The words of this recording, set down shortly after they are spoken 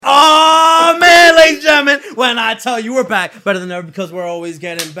When I tell you we're back, better than ever because we're always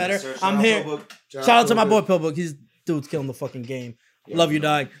getting better. Yes, sir. I'm here. Shout out to my boy Pillbook. He's dude's killing the fucking game. Yeah, Love you,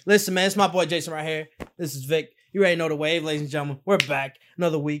 dog. Listen, man, it's my boy Jason right here. This is Vic. You already know the wave, ladies and gentlemen. We're back.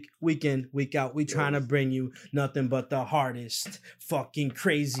 Another week, week in, week out. We trying to bring you nothing but the hardest, fucking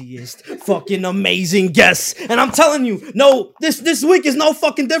craziest, fucking amazing guests. And I'm telling you, no, this week is no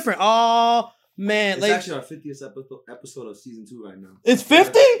fucking different. Oh, man. It's actually our 50th episode of season 2 right now. It's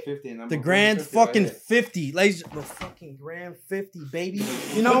 50? 50 and The grand fucking 50. Ladies, the fucking grand 50, baby.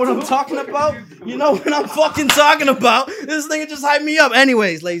 You know what I'm talking about? You know what I'm fucking talking about? This nigga just hyped me up.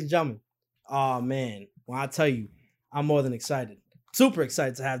 Anyways, ladies and gentlemen. Oh, man. When I tell you, I'm more than excited. Super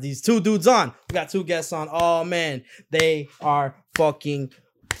excited to have these two dudes on. We got two guests on. Oh, man. They are fucking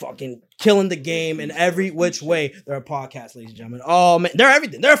killing the game in every which way. They're a podcast, ladies and gentlemen. Oh, man. They're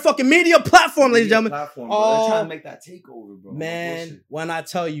everything. They're a fucking media platform, ladies and gentlemen. Oh, they're trying to make that takeover, bro. Man, when I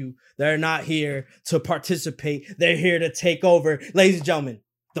tell you, they're not here to participate. They're here to take over. Ladies and gentlemen,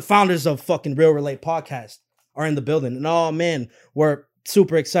 the founders of fucking Real Relate Podcast are in the building. And oh, man, we're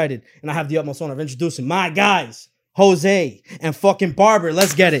super excited. And I have the utmost honor of introducing my guys, Jose and fucking Barber.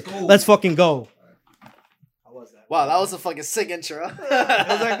 Let's get it. Let's fucking go. Wow, that was a fucking sick intro. Was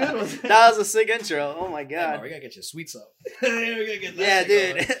that good? That was a sick intro. Oh my god. Hey, we gotta get your sweets up. Yeah,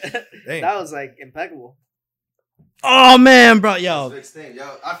 dude. That was like impeccable. Oh, man, bro. Yo,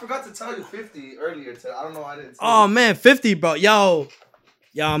 I forgot to tell you 50 earlier. I don't know why I didn't tell oh, you. man, 50, bro. Yo,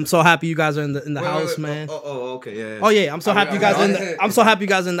 I'm so happy you guys are in the house, man. Oh, okay, yeah. Oh yeah, I'm so happy you guys are in the. I'm so happy you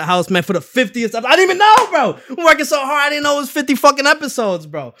guys are in the house, man, for the 50th episode. I didn't even know, bro. I'm working so hard. I didn't know it was 50 fucking episodes,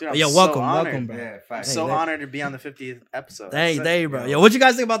 bro. Dude, I'm Yo, so welcome, honored. bro. Yeah, I'm facts. so honored to be on the 50th episode. Hey, bro. Yo, what you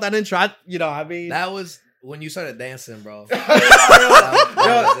guys think about that intro? I mean, That was when you started dancing, bro.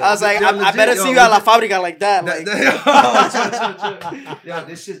 I was like, I better see you at La Fabrica like that. Like, Yo,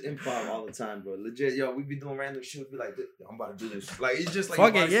 this shit's improv all the time, bro. Legit, yo, we be doing random shit. We be like, I'm about to do this. Like, it's just like,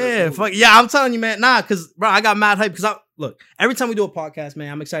 fuck it, yeah. I'm telling you, man. Nah, cause bro, I got mad hype. Cause look, every time we do a podcast,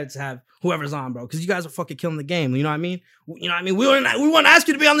 man, I'm excited to have whoever's on, bro. Cause you guys are fucking killing the game. You know what I mean? We wouldn't ask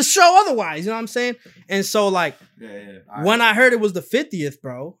you to be on the show otherwise. You know what I'm saying? And so like, when I heard it was the 50th,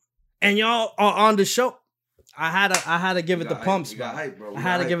 bro, and y'all are on the show. I had to give it the pumps. You got hype, bro. I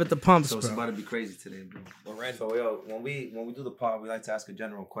had to give it the pumps, so bro. it's about to be crazy today, bro. So yo, when we do the pod, we like to ask a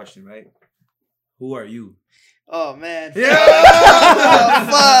general question, right? Who are you? oh man. Yeah.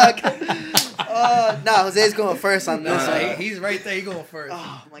 Oh, fuck. Nah, Jose's going first on this one. He's right there. He going first.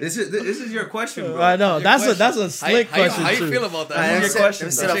 Oh, my This is your question, bro. I know that's a slick question. How you too. feel about that? Alright, This is sit- your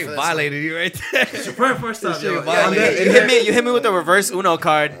question. sit up That for shit this violated you right there. It's your first time, yo. You hit me with the reverse Uno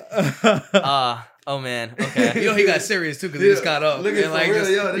card. Oh man. Okay. You know he got serious too because he just got up. Look at and like for real,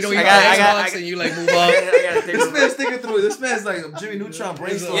 just, yo, you know, this he shit- got Xbox and you like move up. This man's thinking through it. This man's like Jimmy Neutron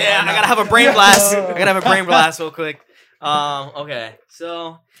brainstorm. Yeah, I gotta have a brain blast. Real quick. Okay.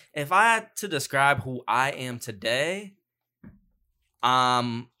 So if I had to describe who I am today,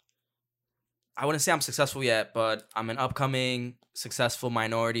 I wouldn't say I'm successful yet, but I'm an upcoming successful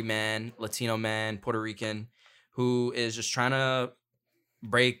minority man, Latino man, Puerto Rican, who is just trying to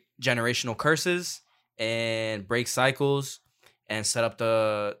break generational curses and break cycles and set up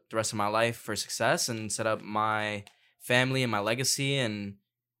the rest of my life for success and set up my family and my legacy and,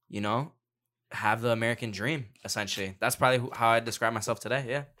 you know, have the American dream, essentially. That's probably how I describe myself today,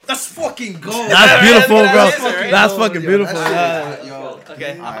 yeah. That's fucking gold. That's beautiful, bro. That's That's fucking beautiful.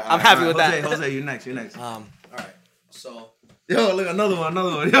 Okay, I'm happy with that. Jose, you're next. All right. So Yo, look, another one.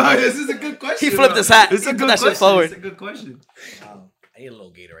 Yo, this is a good question. He flipped his hat. It's a He put good that shit question. forward. It's a good question. I need a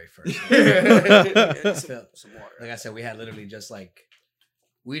little Gatorade first. Some water. Like I said, we had literally just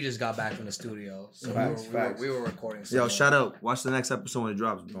we just got back from the studio, so Facts. we were recording. Yo, shout out. Watch the next episode when it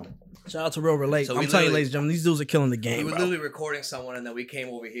drops, bro. Shout out to Real Relate. So I'm we telling you, literally- ladies and gentlemen, these dudes are killing the We game, were bro. literally recording someone, and then we came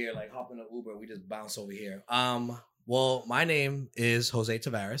over here, like hop in an Uber. We just bounced over here. Well, my name is Jose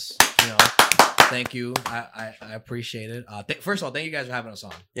Tavares. You know, thank you. I appreciate it. First of all, thank you guys for having us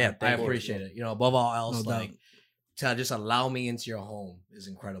on. Yeah, I appreciate it. You know, above all else, No doubt. like to just allow me into your home is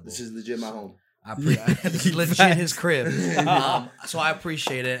incredible. This is legit my home. This is legit his crib. So I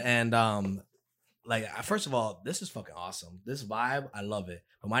appreciate it, and first of all, this is fucking awesome. This vibe, I love it.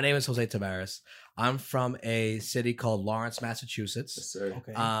 But my name is Jose Tavares. I'm from a city called Lawrence, Massachusetts. Yes, sir.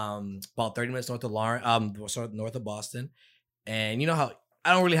 Okay. About 30 minutes north of Lawrence, north of Boston. And you know how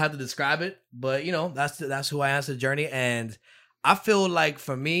I don't really have to describe it, but you know that's who I am. It's the journey, and I feel like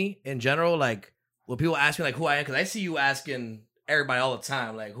for me in general, like when people ask me like who I am, because I see you asking everybody all the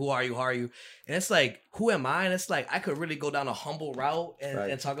time. Like, who are you? How are you? And it's like, who am I? And it's like, I could really go down a humble route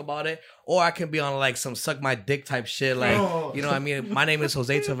and talk about it. Or I can be on like some suck my dick type shit. Like, you know what I mean? My name is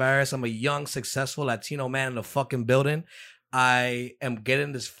Jose Tavares. I'm a young, successful Latino man in the fucking building. I am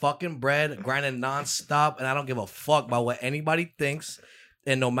getting this fucking bread, grinding nonstop, and I don't give a fuck about what anybody thinks.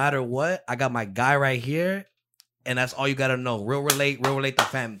 And no matter what, I got my guy right here. And that's all you gotta know. Real relate the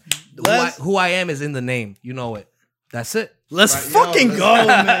fam. Who I am is in the name. You know it. That's it. Let's fucking go,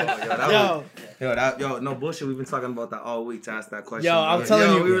 man. No bullshit. We've been talking about that all week to ask that question. Yo, I'm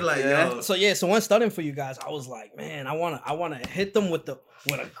telling you, we were like, yo. So when studying for you guys, I was like, man, I wanna hit them with a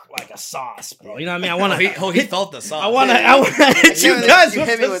sauce, bro. You know what I mean? I wanna. He felt the sauce. I wanna hit you guys you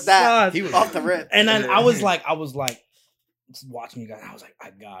hit me with that. He was off the rip. And then I was like, watching you guys. I was like,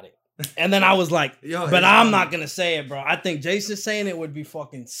 I got it. And then I was like, but I'm not gonna say it, bro. I think Jason saying it would be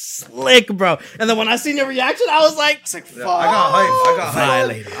fucking slick, bro. And then when I seen your reaction, I was like, fuck. I got hype.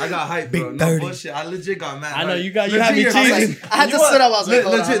 I got hype, Big bro. 30. No bullshit. I legit got mad. I know you had me cheesing. I had to sit up. I was like,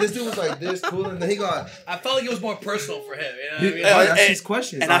 legit. This dude was like this, cool, and then he got. I felt like it was more personal for him. You know what I mean? That's his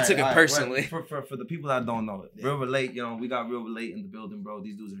question. And I took it personally. For the people that don't know it, Real Relate, we got Real Relate in the building, bro.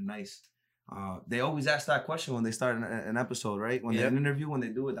 These dudes are nice. They always ask that question when they start an episode, right? When they an interview, when they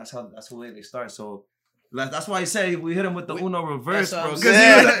do it, that's the way they start. So that's why I say we hit him with the Uno reverse, bro.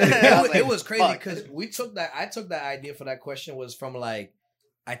 It was crazy because I took that idea for that question was from like,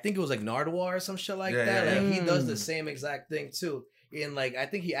 I think it was like Nardwuar or some shit like that. Like he does the same exact thing too. And like I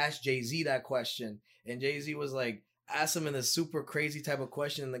think he asked Jay-Z that question, and Jay-Z was like, asked him in a super crazy type of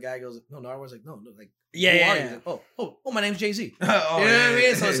question, and the guy goes, no, Nardwuar's like, no, like. Who are you? Like, oh, my name's Jay-Z. You know what I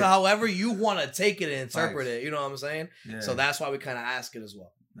mean? So however you want to take it and interpret it, you know what I'm saying? Yeah. So that's why we kind of ask it as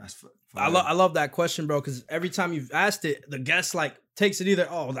well. That's I love that question, bro, because every time you've asked it, the guest like takes it either,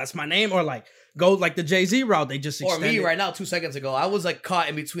 oh, that's my name, or like go like the Jay-Z route. They just or me right now 2 seconds ago. I was like caught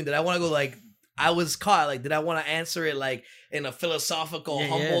in between. Did I want to go like? I was caught. Like, did I want to answer it like in a philosophical,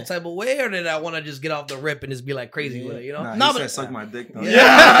 humble type of way, or did I want to just get off the rip and just be like crazy with it? You know? Nah, he said suck my dick. Though.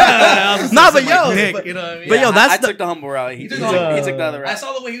 Nah, but yo, dick, you know what I mean? But yo, I took the humble route. He took the other route. I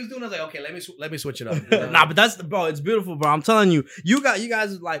saw the way he was doing. I was like, okay, let me switch it up. Nah, but that's bro. It's beautiful, bro. I'm telling you, you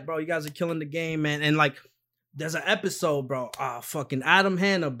guys are like, bro. You guys are killing the game, man. And like, there's an episode, bro. Fucking Adam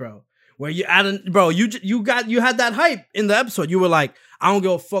Hanna, bro. Where you added, bro, you had that hype in the episode. You were like, I don't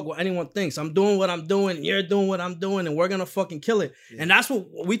give a fuck what anyone thinks. I'm doing what I'm doing. You're doing what I'm doing, and we're gonna fucking kill it. Yeah. And that's what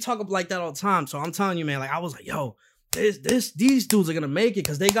we talk up like that all the time. So I'm telling you, man, like I was like, yo, these dudes are gonna make it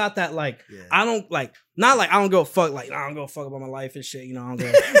because they got that like I don't like not like I don't give a fuck like I don't give a fuck about my life and shit. You know, I don't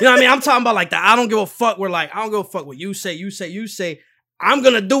give you know what I mean? I'm talking about like that. I don't give a fuck. We're like I don't give a fuck what you say. I'm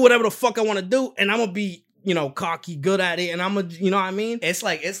gonna do whatever the fuck I want to do, and I'm gonna be. Cocky, good at it, and I'm a, you know what I mean? It's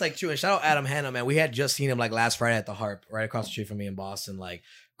like true. And shout out Adam Hanna, man. We had just seen him like last Friday at the Harp, right across the street from me in Boston. Like,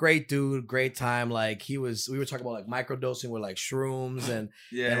 great dude, great time. Like, we were talking about like microdosing with like shrooms and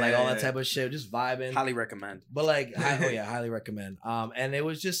like all that type of shit, just vibing. Highly recommend. But like, highly recommend. And it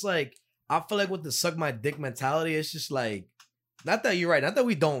was just like, I feel like with the suck my dick mentality, it's just like, not that you're right, not that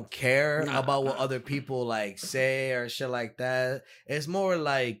we don't care about what other people like say or shit like that. It's more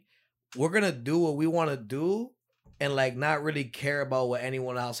like, we're gonna do what we want to do and like not really care about what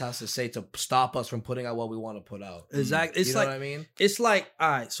anyone else has to say to stop us from putting out what we want to put out. Exactly. It's you know like, what I mean? It's like,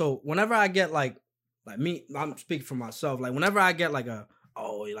 all right, so whenever I get like me, I'm speaking for myself, like whenever I get like you're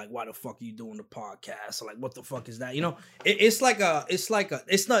like, why the fuck are you doing the podcast? Or like, what the fuck is that?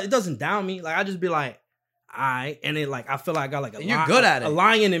 It doesn't down me. Like I just be like, and it like I feel like I got like you're good at it. A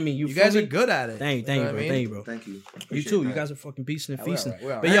lion in me. You guys are good at it. Thank you, bro. Thank you. You too. You guys are fucking beasting and feasting.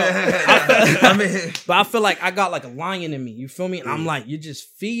 We're all but right. but I feel like I got like a lion in me. You feel me? And I'm like, you're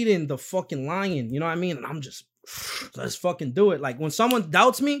just feeding the fucking lion. You know what I mean? And I'm just let's fucking do it. Like when someone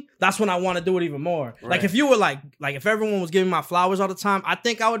doubts me, that's when I want to do it even more. Right. Like if you were like if everyone was giving my flowers all the time, I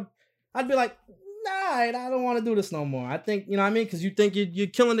think I'd be like, nah, I don't want to do this no more. I think, you know what I mean? Because you think you're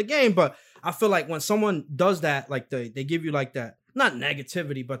killing the game, but I feel like when someone does that, like they give you like that, not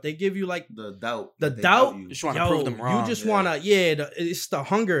negativity, but they give you like the doubt. You just want to prove them wrong. You just want to, it's the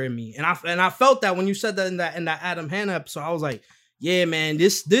hunger in me, and I felt that when you said that in that Adam Hanna episode. I was like, yeah, man,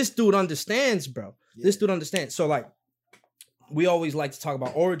 this dude understands, bro. Yeah. This dude understands. So like, we always like to talk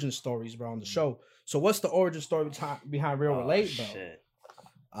about origin stories, bro, on the show. So what's the origin story behind Real Relate, bro? Shit.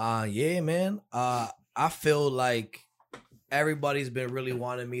 Yeah, man. I feel like everybody's been really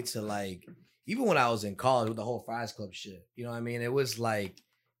wanting me to like, even when I was in college with the whole Fries Club shit, you know what I mean? It was like,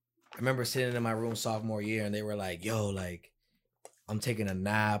 I remember sitting in my room sophomore year and they were like, yo, like, I'm taking a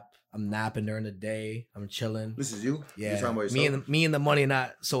nap. I'm napping during the day. I'm chilling. This is you. Yeah, You're talking about me yourself? and me and the money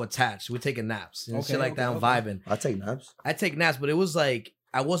not so attached. We're taking naps, and Okay, shit like okay, that. I'm okay. vibing. I take naps. I take naps, but it was like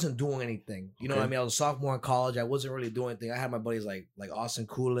I wasn't doing anything. You know what I Okay. mean? I was a sophomore in college. I wasn't really doing anything. I had my buddies like Austin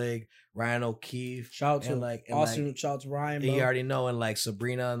Kulig, Ryan O'Keefe, Shout out to and like Austin. Shout out to Ryan. you Bro. already know, and like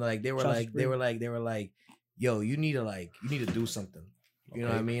Sabrina, and like they were Shout out like Sabrina. they were like, yo, you need to do something. You know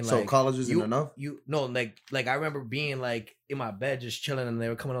what I mean? So Like college isn't you, enough? like I remember being like in my bed just chilling, and they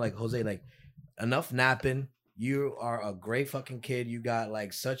were coming to like, Jose, like enough napping. You are a great fucking kid. You got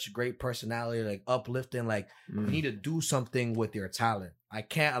like such great personality, like uplifting. Like you need to do something with your talent. I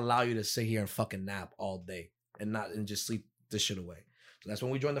can't allow you to sit here and fucking nap all day and just sleep this shit away. So that's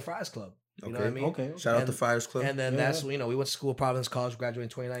when we joined the Friars Club. You know what I mean? Okay. Shout out And- to Friars Club. And then Yeah. that's when, we went to school, Providence College, graduated in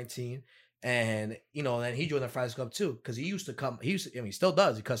 2019. And, then he joined the Friars Club too. Cause he used to, he still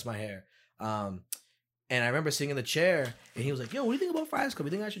does. He cuts my hair. And I remember sitting in the chair and he was like, yo, what do you think about Friars Club?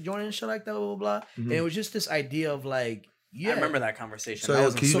 You think I should join and shit like that, blah, blah, blah. Mhm. And it was just this idea of like, yeah. I remember that conversation. So, That yo,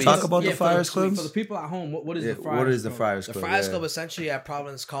 was can you sweet. talk about the for Friars Clubs? For the people at home, what is Yeah, the Friars what is the Club? Friars The Club? Friars Yeah. Club essentially at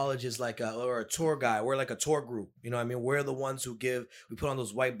Providence College is like we're a tour guide. We're like a tour group. You know what I mean? We're the ones who we put on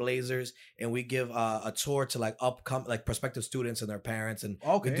those white blazers and we give a tour to like prospective students and their parents. And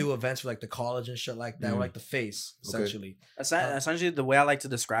Okay. we do events for like the college and shit like that. We're like the face, Okay. essentially. Essentially, the way I like to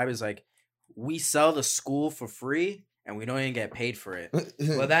describe it is like we sell the school for free and we don't even get paid for it.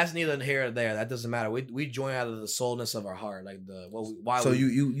 Well, that's neither here or there. That doesn't matter. We join out of the soulness of our heart. Like So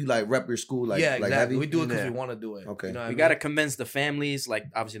you like rep your school like yeah, like exactly. heavy? We do it because Yeah. we want to do it. Okay. You know what I We mean? got to convince the families, like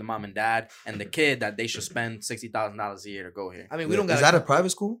obviously the mom and dad and the kid, that they should spend $60,000 a year to go here. I mean, we don't got. Is that a private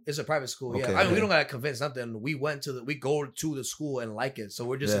school? It's a private school. Okay, Yeah. I mean, we okay. don't gotta convince nothing. We go to the school and like it. So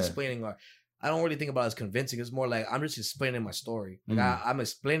we're just Yeah. explaining I don't really think about it as convincing. It's more like I'm just explaining my story. Like Mm. I'm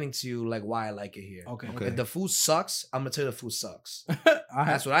explaining to you like why I like it here. Okay. Okay. If the food sucks, I'm gonna tell you the food sucks. I That's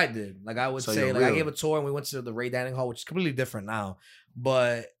have, what I did. Like I would So say, you're like I real. gave a tour and we went to the Ray Dining Hall, which is completely different now.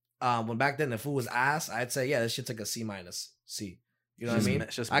 But when back then the food was ass, I'd say, yeah, this shit's like a C-. C. You know what I Just mean?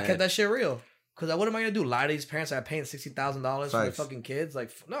 it's just I kept mad. that shit real. Cause what am I gonna do? Lie to these parents that are paying $60,000 for their Facts. fucking kids? Like,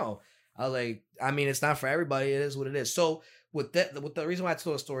 no. I was like, I mean, it's not for everybody. It is what it is. So with the reason why I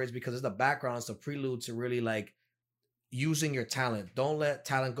told the story is because it's the background, it's the prelude to really like using your talent. Don't let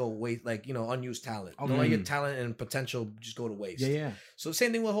talent go waste, like unused talent. Don't let your talent and potential just go to waste. yeah. So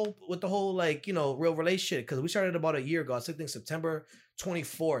same thing with the whole like real relationship, because we started about a year ago. I think September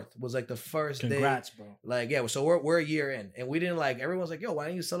 24th was like the first Congrats, day. bro. Like yeah, so we're a year in, and we didn't like. Everyone's like, yo, why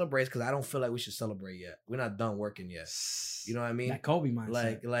don't you celebrate? Because I don't feel like we should celebrate yet. We're not done working yet. You know what I mean? That Kobe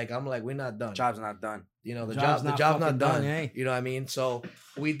mindset. Like I'm like we're not done. Job's not done. The Job's job's not not fucking done. done, eh? You know what I mean? So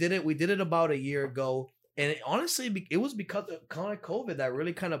we did it about a year ago. And honestly, it was because of kind of COVID that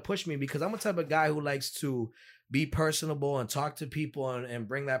really kind of pushed me, because I'm a type of guy who likes to be personable and talk to people and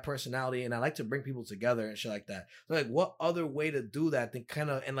bring that personality. And I like to bring people together and shit like that. So like, what other way to do that than kind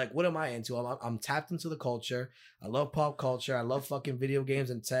of, and like, what am I into? I'm tapped into the culture. I love pop culture. I love fucking video games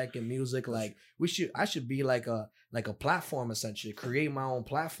and tech and music. Like I should be like a platform, essentially, create my own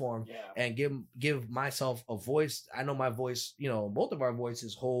platform and give myself a voice. I know my voice, both of our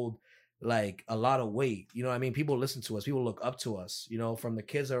voices hold like a lot of weight. You know what I mean? People listen to us. People look up to us, from the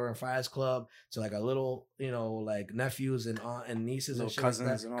kids that are in Friars Club to like our little, like nephews and aunt and nieces and Little shit cousins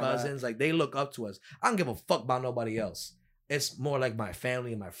like that. and all Cousins, like they look up to us. I don't give a fuck about nobody else. It's more like my family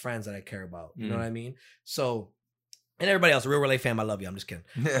and my friends that I care about. You know what I mean? So, and everybody else, Real Relay fam, I love you. I'm just kidding.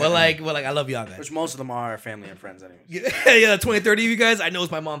 But like I love y'all guys. Which most of them are family and friends anyways. Yeah, 20, 30 of you guys. I know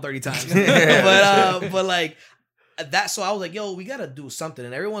it's my mom 30 times. but like that, so I was like, yo, we gotta do something.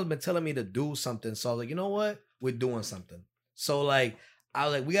 And everyone's been telling me to do something. So I was like, you know what? We're doing something. So like I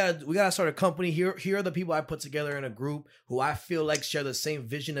was like, we gotta start a company. Here are the people I put together in a group who I feel like share the same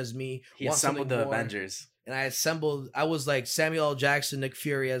vision as me. He want assembled something the more. Avengers. And I was like Samuel L. Jackson, Nick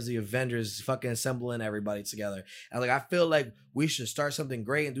Fury as the Avengers, fucking assembling everybody together. And like, I feel like we should start something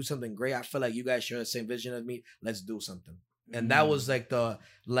great and do something great. I feel like you guys share the same vision as me. Let's do something. And that was like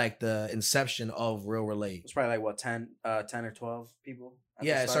the inception of Real Relate. It's probably like what 10 or 12 people. at the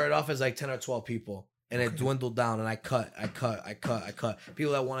Yeah, it start? started off as like 10 or 12 people. And it dwindled down, and I cut.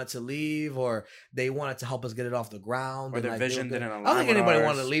 People that wanted to leave, or they wanted to help us get it off the ground. Or and their like, vision they were didn't good. I don't align think with anybody ours.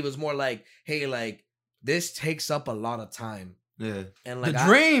 wanted to leave. It was more like, hey, like this takes up a lot of time. Yeah. And like The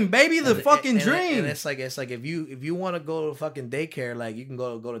dream, baby, the fucking dream. And it's like if you want to go to fucking daycare, like you can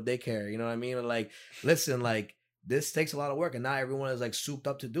go to daycare. You know what I mean? And like, listen, like this takes a lot of work, and not everyone is like souped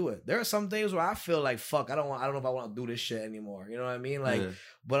up to do it. There are some days where I feel like fuck, I don't know if I want to do this shit anymore. You know what I mean? Like,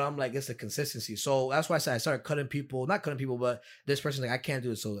 but I'm like, it's a consistency. So that's why I said I started not cutting people, but this person's like, I can't do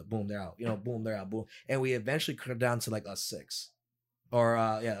it. So boom, they're out. Boom, they're out. Boom, and we eventually cut it down to like us 6. or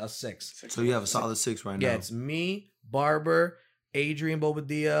us 6. So you have a solid 6 right now. Yeah, it's me, Barber, Adrian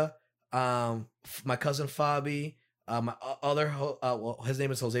Bobadilla, my cousin Fabi, my his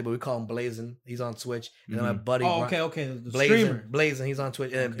name is Jose, but we call him Blazin. He's on Twitch. And then my buddy, Oh, okay. The streamer. Blazin, he's on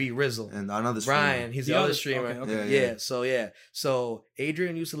Twitch, and then B Rizzle. And another streamer. Ryan, he's the other streamer. Okay. So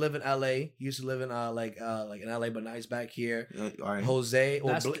Adrian used to live in LA. He used to live in like in LA, but now he's back here. All right. Jose,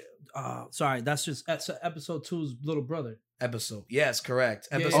 That's just episode 2's little brother. episode. Yes, correct.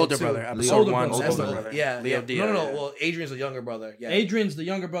 Yeah, Episode Older 2. brother. Episode Older 1. brother. Older Older brother. Yeah, Leo yeah. Diaz. No. Well, Adrian's the younger brother. Yeah. Adrian's the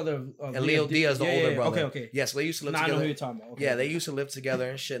younger brother of And Leo Diaz, the older brother. Okay. Yes, they used to live Now I know together. who you're talking about. Okay. Yeah, they used to live together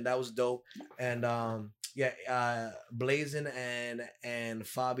and shit. That was dope. And Blazin and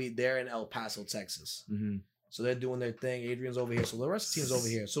Fabi, they're in El Paso, Texas. Mm-hmm. So they're doing their thing. Adrian's over here. So the rest of the team's over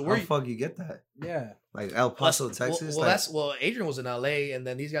here. So Where we're the fuck you get that? Yeah. Like El Paso, Texas? Adrian was in LA and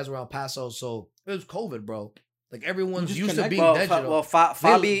then these guys were in El Paso. So it was COVID, bro. Like everyone's just used to connect- being digital.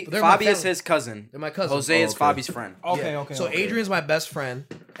 Fabi they're my Fabi is family. his cousin. They're my cousins. Jose is okay. Fabi's friend. Okay. So Adrian's my best friend.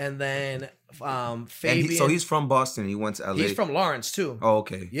 And then Fabian. so he's from Boston. He went to LA. He's from Lawrence too. Oh,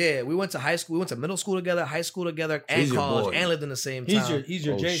 okay. Yeah, we went to high school. We went to middle school together, high school together, and He's your college, boy. and lived in the same town. He's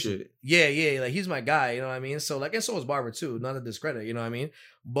your Oh, Jason. shit. Yeah, like he's my guy, you know what I mean? So like, and so is Barber too, not to discredit, you know what I mean?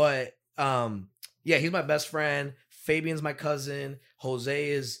 But yeah, he's my best friend. Fabian's my cousin. Jose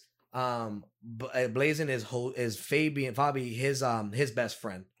is Blazin is Fabi his best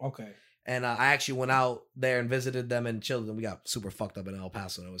friend. Okay. And I actually went out there and visited them and chilled, and we got super fucked up in El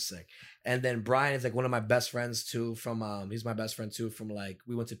Paso, and it was sick. And then Brian is like one of my best friends too. He's my best friend too. From like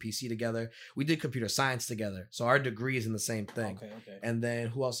we went to PC together. We did computer science together, so our degree is in the same thing. Okay. And then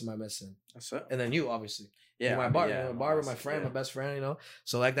who else am I missing? That's it. And then you, obviously. Yeah, my I mean, barber, yeah, barber, my friend, yeah. my best friend, you know.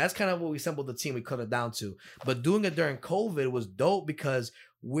 So like that's kind of what we assembled the team. We cut it down to. But doing it during COVID was dope because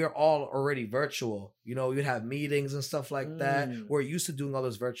we're all already virtual. You know, we'd have meetings and stuff like that. We're used to doing all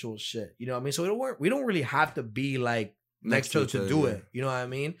this virtual shit. You know what I mean? So we don't really have to be like next to each other, do yeah. it. You know what I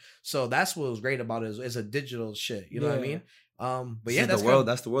mean? So that's what was great about it. It's a digital shit. You know what I mean? But yeah, that's the world.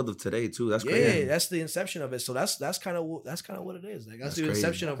 That's the world of today too. That's yeah, crazy. that's the inception of it. So that's kind of what it is. Like that's the crazy.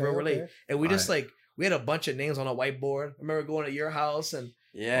 inception of Real Relate. And we just like we had a bunch of names on a whiteboard. I remember going to your house and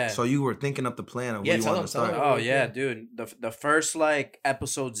Yeah. So you were thinking up the plan of Yeah, where you tell wanted to them, start. tell them. Oh yeah, dude. The first like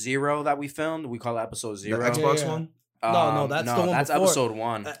episode 0 that we filmed, we call it episode 0. The Xbox Yeah. one. No, that's the one That's before. episode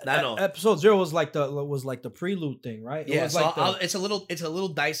 1. I know. Episode 0 was like the prelude thing, right? It yeah, was so like it's a little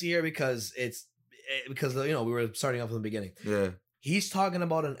dicey here because we were starting off from the beginning. Yeah. He's talking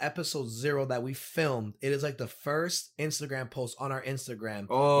about an episode 0 that we filmed. It is like the first Instagram post on our Instagram.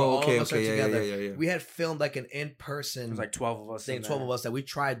 where all Oh, of okay, us are okay, yeah, together. yeah. We had filmed like an in-person. It was like 12 of us. Saying in 12 there. of us that we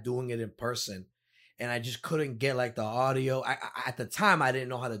tried doing it in person, and I just couldn't get like the audio. I at the time I didn't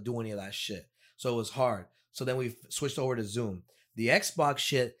know how to do any of that shit, so it was hard. So then we switched over to Zoom. The Xbox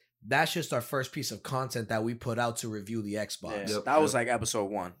shit, that's just our first piece of content that we put out to review the Xbox. Yeah, Yep, that was yep. like episode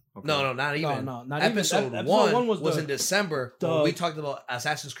 1. Okay. No, not even. not even. Episode Episode 1 was was the- in December the- when we talked about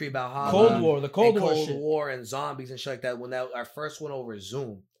Assassin's Creed Valhalla, Cold War, the Cold and War Cold shit. War and zombies and shit like that. When our first one over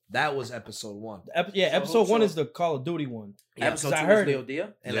Zoom, that was episode 1. Episode 1 is the Call of Duty one. Yeah, Episode 2 I was heard Leo it.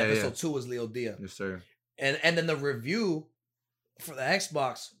 Dia. and Yeah, episode yeah. 2 was Leo Dia. Yes, sir. And then the review for the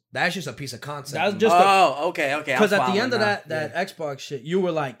Xbox, that's just a piece of content. That's just Okay. because at the end of that Xbox shit, you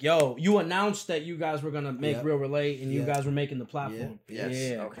were like, "Yo," you announced that you guys were gonna make Yep. Real Relate, and you Yeah. guys were making the platform. Yeah.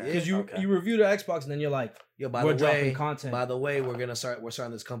 Yes. Yeah, Okay. because you Okay. reviewed the Xbox, and then you're like, Yo, by "We're the dropping way, content." By the way, we're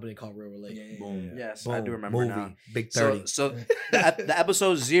starting this company called Real Relate. Boom. Yes, Boom. I do remember Movie. now. Big 30. So the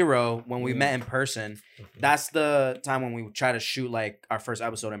episode 0 when we met in person, that's the time when we tried to shoot like our first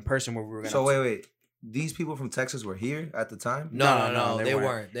episode in person where we were gonna. So wait. These people from Texas were here at the time. No, they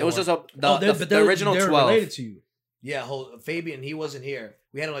weren't. It was just Oh, the original they're 12. related to you. Yeah, Fabian, he wasn't here.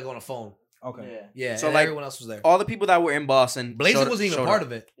 We had him like on a phone. Okay. Yeah, So, and like, everyone else was there. All the people that were in Boston, Blazin wasn't even part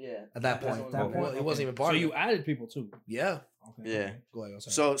of it Yeah. at that At point. that point, He wasn't even part So of you it. added people too. Yeah. Okay. Yeah. Go ahead. I'm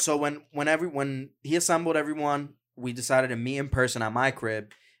sorry. So when he assembled everyone, we decided to meet in person at my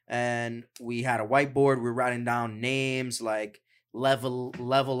crib, and we had a whiteboard. We were writing down names like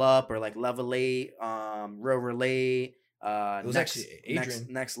level up or like level 8, Real Relate. It was actually Adrian.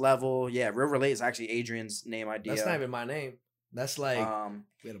 Next level. Yeah, Real Relate is actually Adrian's name idea. That's not even my name. That's like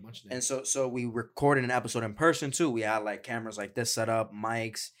we had a bunch of names. And so we recorded an episode in person too. We had like cameras like this set up,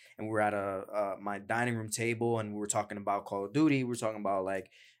 mics, and we were at my dining room table, and we were talking about Call of Duty. We were talking about like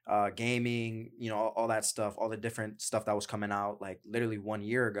gaming, all that stuff, all the different stuff that was coming out like literally 1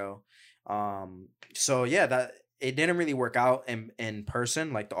 year ago. So yeah, that it didn't really work out in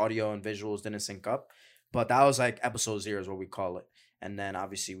person. Like the audio and visuals didn't sync up, but that was like episode 0 is what we call it. And then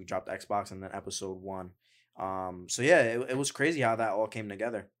obviously we dropped Xbox, and then episode 1. So yeah, it was crazy how that all came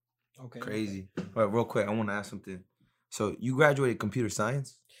together. Okay. Crazy. All right, real quick, I want to ask something. So you graduated computer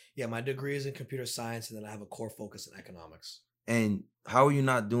science, Yeah, my degree is in computer science, and then I have a core focus in economics. and how are you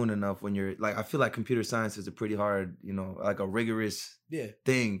not doing enough when you're like? I feel like computer science is a pretty hard, like a rigorous Yeah.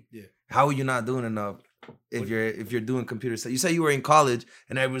 thing. Yeah. How are you not doing enough if you're doing computer science? You say you were in college,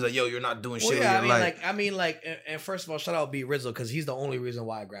 and everyone's like, "Yo, you're not doing shit." Well, yeah, with your life. and first of all, shout out B Rizzo because he's the only reason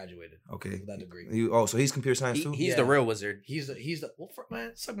why I graduated Okay. with that degree. So he's computer science too. He's Yeah. the real wizard. He's the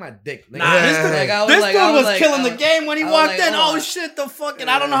man, suck my dick. Nigga. Nah, this dude, Like, I this like, dude I was like, killing I the game when he I was walked like, in. hold Oh on. shit, the fucking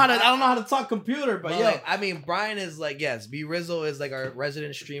I don't know how to talk computer, but But yo, like, I mean, Brian is like, yes, B Rizzo is like our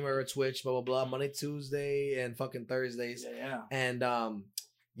resident streamer at Twitch, blah blah blah, Monday, Tuesday, and fucking Thursdays. yeah. And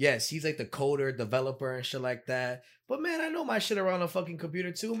yes, he's like the coder, developer, and shit like that. But man, I know my shit around a fucking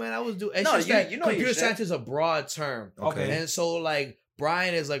computer too, man. I was doing. It's No, just you- that you know your computer shit. science is a broad term. Okay. And so like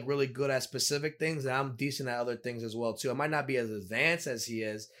Brian is like really good at specific things, and I'm decent at other things as well too. I might not be as advanced as he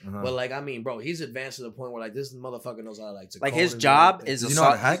is, Uh-huh. but like I mean, bro, he's advanced to the point where like this motherfucker knows how to like to Like code his and do job everything. is Does he know how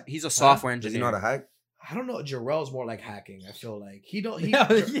to a hack? he's a software Does engineer. he know how to hack? I don't know. Jarrell's more like hacking. I feel like he don't. He, Yeah,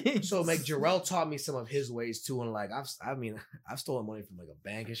 so like Jarrell taught me some of his ways too, and like I've stolen money from like a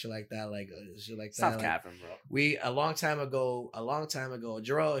bank and shit like that, like shit like Stop that. Like, capping, bro. we a long time ago,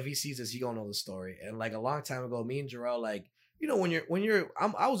 Jarrell, if he sees this, he gonna know the story. And like a long time ago, me and Jarrell, like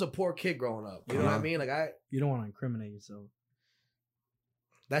I was a poor kid growing up. You know what I Uh-huh. mean? Like You don't want to incriminate yourself.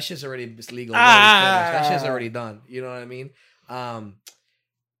 that shit's already legal. Ah. That shit's already done. You know what I mean?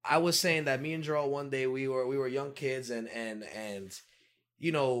 I was saying that me and Jarrell one day we were young kids and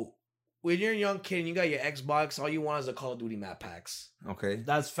you know when you're a young kid and you got your Xbox, all you want is the Call of Duty map packs. Okay.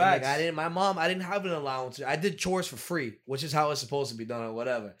 That's And, like, facts. I didn't have an allowance. I did chores for free, which is how it's supposed to be done or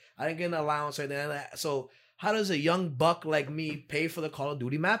whatever. I didn't get an allowance or anything like that. So how does a young buck like me pay for the Call of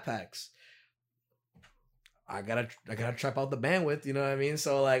Duty map packs? I gotta trap out the bandwidth, you know what I mean?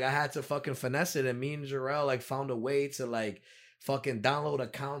 So like I had to fucking finesse it, and me and Jarrell like found a way to like fucking download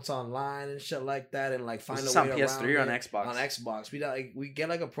accounts online and shit like that, and like find Was a this way on around PS3 or on it. Xbox? On Xbox, we get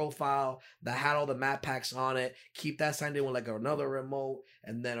like a profile that had all the map packs on it. Keep that signed in with like another remote,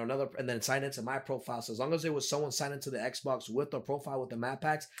 and then sign into my profile. So as long as there was someone signed into the Xbox with the profile with the map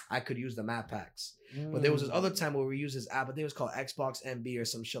packs, I could use the map packs. But there was this other time where we used this app. I think it was called Xbox MB or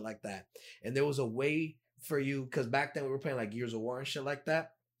some shit like that. And there was a way for you, because back then we were playing like Gears of War and shit like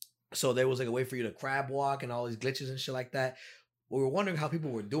that. So there was like a way for you to crab walk and all these glitches and shit like that. We were wondering how people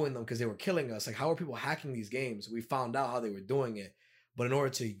were doing them because they were killing us. Like, how are people hacking these games? We found out how they were doing it. But in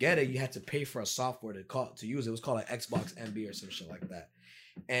order to get it, you had to pay for a software to use it. It was called like Xbox MB or some shit like that.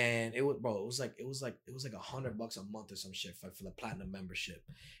 And it was like $100 a month or some shit for the platinum membership.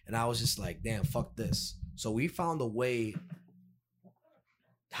 And I was just like, damn, fuck this. So we found a way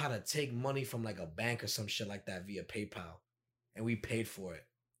how to take money from like a bank or some shit like that via PayPal, and we paid for it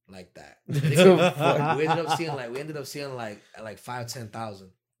like that. we ended up seeing like 5,000-10,000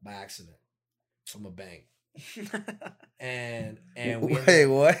 by accident from a bank. and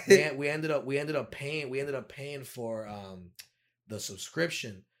we ended up paying for the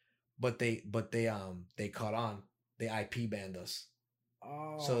subscription, but they caught on. They IP banned us.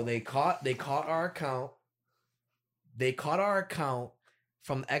 Oh. So they caught our account. They caught our account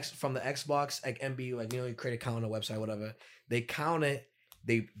from the Xbox, like MB, like, you create an account on a website, whatever. They count it.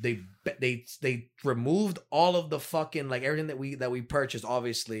 They removed all of the fucking, like, everything that we purchased.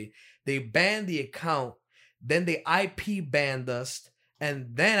 Obviously, they banned the account. Then they IP banned us, and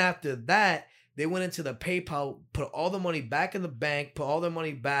then after that, they went into the PayPal, put all the money back in the bank, put all their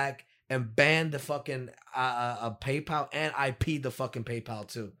money back, and banned the fucking PayPal and IP the fucking PayPal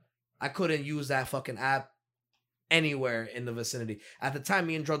too. I couldn't use that fucking app anywhere in the vicinity. At the time,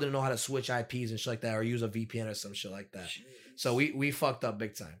 me and Dro didn't know how to switch IPs and shit like that, or use a VPN or some shit like that. So we fucked up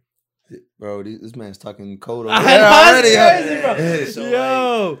big time. Bro, this man's talking code over I there know, already. that's crazy, bro. Yeah. So,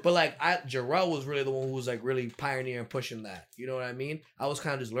 Yo. But like, Jarrell was really the one who was like really pioneering pushing that. You know what I mean? I was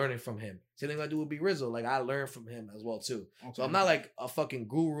kind of just learning from him. Same thing I do with B Rizzo. Like, I learned from him as well too. So I'm not like a fucking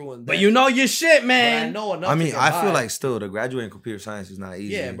guru and But you know your shit, I man. know enough. I to mean, get I feel by. like still the graduating computer science is not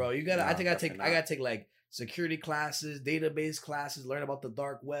easy. Yeah, bro. You gotta. I No, think I definitely gotta take like security classes, database classes, learn about the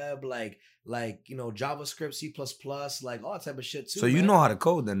dark web, like JavaScript, C++, like all that type of shit too. So you man. know how to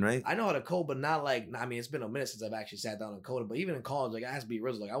code then, right? I know how to code, but not like. I mean, it's been a minute since I've actually sat down and coded. But even in college, like I has to be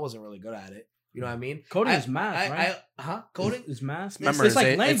real, like I wasn't really good at it. You know what I mean? Coding is math, right? Coding It's math. It's like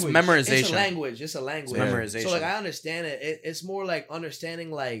It's language. memorization. It's a language. It's a language. Memorization. So like I understand it. It's more like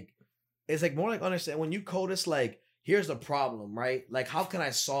understanding like it's like more like understand when you code. It's like here's the problem, right? Like, how can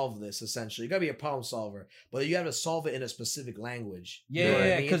I solve this? Essentially, you gotta be a problem solver, but you have to solve it in a specific language. You know what I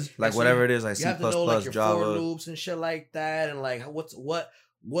mean? because Like And so whatever it is, like you C++, have to know like your for Java. loops and shit like that, and like what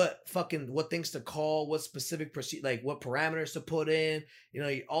things to call, what specific like what parameters to put in, you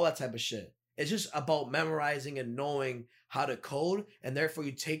know, all that type of shit. It's just about memorizing and knowing how to code, and therefore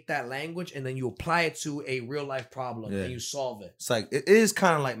you take that language and then you apply it to a real life problem and you solve it. It's like it is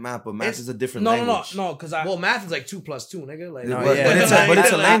kind of like math, but math is a different no, language. no, because Well, math is like 2 + 2, nigga. Like, But, but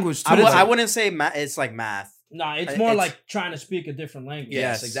it's a language too. I wouldn't say it's like math. No, it's more like trying to speak a different language.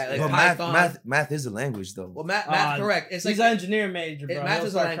 Yes, exactly. But Like math is a language though. Well, math correct. It's He's like an engineer major, bro. math He'll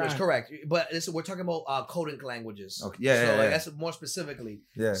is a start language, crying. correct. But we're talking about coding languages. Okay. Yeah, so yeah, like, yeah. that's more specifically.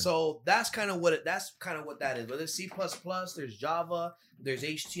 Yeah. So that's kind of what that is. Whether it's C++, there's Java, there's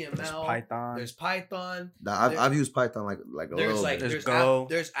HTML, There's Python. there's Python. I've used Python like a There's little like bit. There's Go.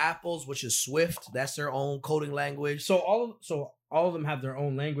 there's Apple's, which is Swift. That's their own coding language. So all of them have their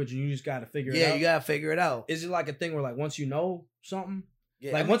own language, and you just got to figure it out. Yeah, you gotta figure it out. Is it like a thing where like once you know something,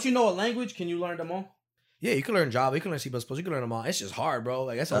 Yeah, like once you know a language, can you learn them all? yeah, you can learn Java, you can learn C++, you can learn them all. It's just hard, bro.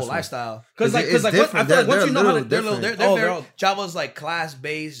 Like that's a whole That's right. lifestyle. Because It's like different. I feel like once They're you know how to, literally They're different. very, Java's like class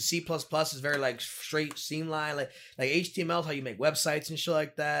based. C++ is very like straight streamline. Like HTML is how you make websites and shit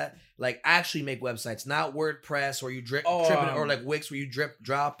like that. Like actually make websites, not WordPress or you drip or like Wix where you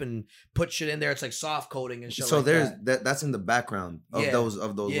drop and put shit in there. It's like soft coding and shit. So like there's that. that's in the background of Yeah. those Yeah,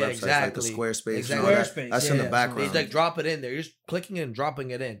 websites, exactly. like the Squarespace. Exactly. And all that. Squarespace, That's in the yeah. background. It's like drop it in there. You're just clicking and dropping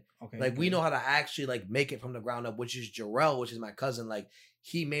it in. Okay, Like we know how to actually like make it from the ground up, which is Jarrell, which is my cousin. Like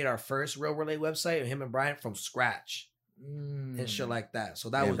he made our first Real Relay website, him and Brian from scratch and shit like that.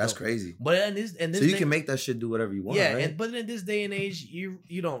 So that Damn, was that's dope. crazy. But in this So you can make that shit do whatever you want. yeah, right? but in this day and age, you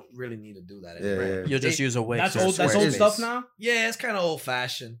don't really need to do that. Yeah, yeah. You'll just use a Wix. That's or old. That's old Squarespace. stuff now. Yeah, it's kind of old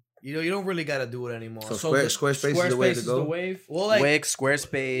fashioned. You know, you don't really got to do it anymore. So So Squarespace is the way to is go. the wave. well, like Wix,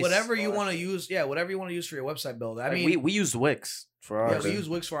 Squarespace, whatever you all that want to shit. use, whatever you want to use for your website builder. I Like, mean, we used Wix for yeah, ours. we use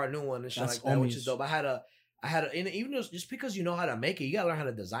Wix for our new one and shit That's like that, which homies. is dope. I had a, and even though, just because you know how to make it, you gotta learn how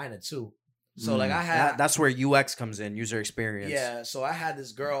to design it too. So like I had That's where UX comes in, user experience. yeah, so I had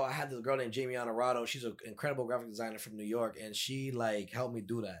this girl named Jamie Honorado. She's an incredible graphic designer from New York, and she like helped me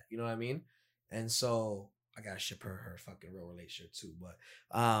do that. You know what I mean? And so I gotta ship her fucking Real Relay shirt too. But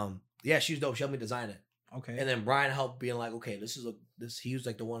yeah, she's dope. She helped me design it. Okay. And then Brian helped being like, okay, he was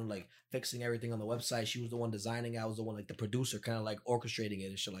like the one like fixing everything on the website. She was the one designing. I was the one like the producer, kind of like orchestrating it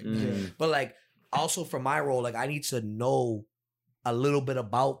and shit like that. Mm. But like also for my role, like I need to know a little bit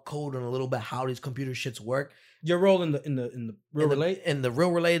about code and a little bit how these computer shits work. Your role in the real relay. In the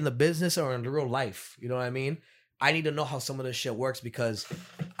real relay in the business or in the real life. You know what I mean? I need to know how some of this shit works because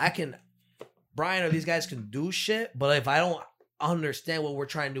Brian or these guys can do shit, but if I don't understand what we're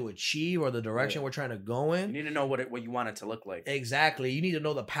trying to achieve or the direction we're trying to go in, You need to know what you want it to look like. exactly, you need to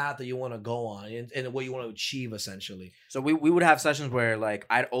know the path that you want to go on and what you want to achieve essentially. So we would have sessions where like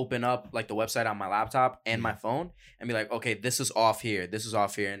I'd open up like the website on my laptop and my phone and be like, okay, this is off here,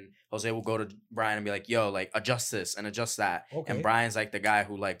 and Jose will go to Brian and be like, yo, like adjust this and adjust that. Okay. And Brian's like the guy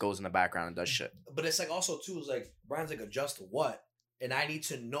who like goes in the background and does shit. But it's like also too is like Brian's like adjust what, and I need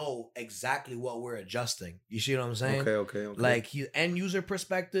to know exactly what we're adjusting. You see what I'm saying? Okay. Like he end user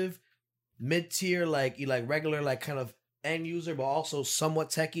perspective, mid tier, like you like regular, like kind of end user, but also somewhat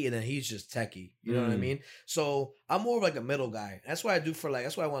techie, and then he's just techie. You know what I mean? So I'm more of like a middle guy. That's what I do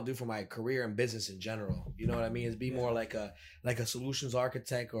that's what I want to do for my career and business in general. You know what I mean? Is be more like a solutions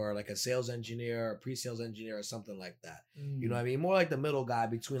architect or like a sales engineer or pre-sales engineer or something like that. You know what I mean? More like the middle guy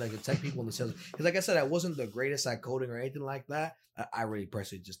between like the tech people and the sales. Because like I said, I wasn't the greatest at coding or anything like that. I really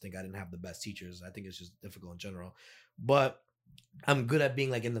personally just think I didn't have the best teachers. I think it's just difficult in general. But I'm good at being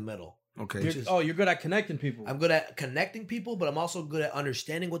like in the middle. Okay. You're good at connecting people. I'm good at connecting people, but I'm also good at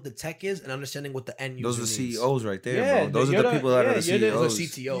understanding what the tech is and understanding what the end user Those are needs. CEOs right there, Yeah, bro. Those are you're the the- people that are the yeah, you're the- Those CEOs.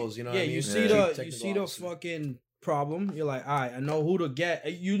 are CTOs, you know yeah, what I mean? you see Yeah. the fucking problem. You're like, all right, I know who to get.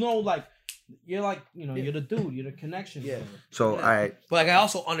 You know, like you're like, you're the dude. You're the connection. Yeah. builder. So, all right. But like I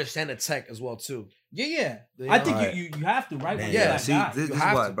also understand the tech as well too. Yeah. You I know? think Alright. you have to, right? Man, You're yeah, that See, guy. this You is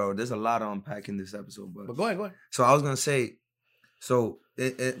have what, to. bro. There's a lot to unpack in this episode, But go ahead. So I was gonna say, so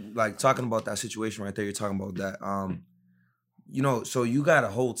it like talking about that situation right there. You're talking about that. So you got a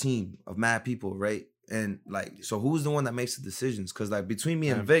whole team of mad people, right? And like, so who's the one that makes the decisions? Because like between me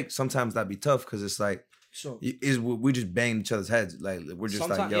and Vic, sometimes that'd be tough because it's like, So we just bang each other's heads. Like we're just like,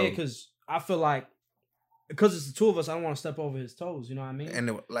 sometimes, yo, because I feel like because it's the two of us, I don't want to step over his toes. You know what I mean?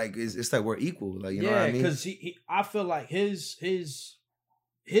 and like it's like we're equal. Like you know what I mean? because I feel like his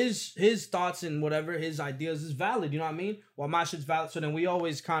thoughts and whatever his ideas is valid. You know what I mean? Well, my shit's valid. So then we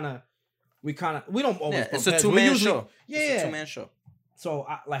always kind of we don't always. Yeah, bump it's a heads. 2-man show. Yeah, It's a 2-man show. So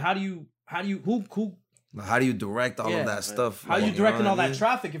like, how do you who How do you direct all Yeah. of that stuff? how Like, you directing know all what I that mean?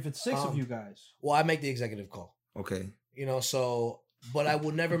 traffic if it's 6 of you guys? Well, I make the executive call. Okay. You know, so but I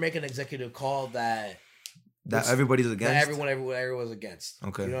would never make an executive call that That everybody's against. everyone's against.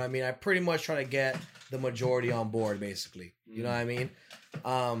 Okay. You know what I mean? I pretty much try to get the majority on board, basically. You know what I mean?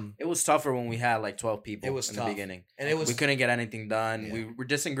 It was tougher when we had like 12 people It was in tough. the beginning. And it was We couldn't get anything done. Yeah. We were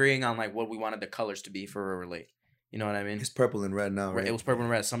disagreeing on like what we wanted the colors to be for Relate. You know what I mean? It's purple and red now, right? It was purple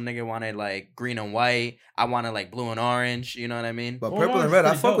and red. Some nigga wanted like green and white. I wanted like blue and orange. You know what I mean? But Well, purple and orange red, I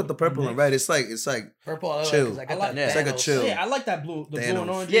pretty fuck dope. with the purple and red. It's like purple. I like, Chill. 'cause I got I like that that. It's like a Thanos- chill. Yeah, I like that blue, the blue Thanos. and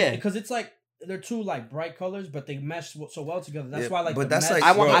orange. Yeah. because it's like they're two like bright colors, but they mesh so well together. That's Yeah, why like. but the that's mesh- like-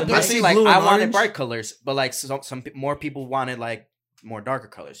 I want. Bro, I I personally see like. blue I and wanted orange. bright colors, but like some more people wanted like more darker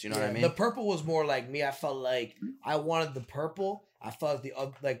colors. You know what I mean? The purple was more like me. I felt like I wanted the purple. I felt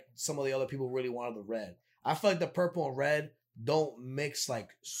like some of the other people really wanted the red. I feel like the purple and red don't mix like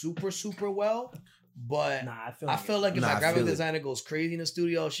super well. But Nah, I feel like if Nah, my I graphic feel it. designer goes crazy in the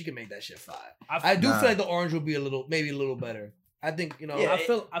studio, she can make that shit fire. I I do Nah. feel like the orange would be maybe a little better. I think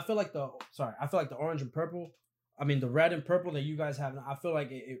I feel like the orange and purple. I mean, the red and purple that you guys have. I feel like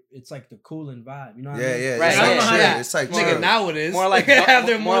it's like the cooling vibe. You know what I yeah, mean? yeah. Right, It's I like don't know how chill. that- It's like nigga chill. now it is More like They have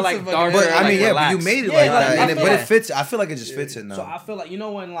their more months like of darker, fucking- But I mean, yeah, but you relax. made it Yeah, like like, that, I and feel but like- it fits. I feel like it just fits it now. So I feel like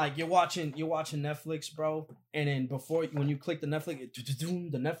when like you're watching Netflix, bro, and then when you click the Netflix,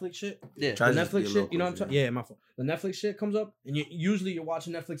 the Netflix shit, Yeah. Try the to just be a Netflix little shit, you know what I'm closer. talking? Yeah, my fault. The Netflix shit comes up, and usually you're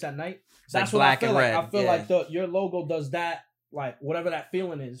watching Netflix at night. It's like That's what black I feel and like. red. I feel yeah. like your logo does that, like whatever that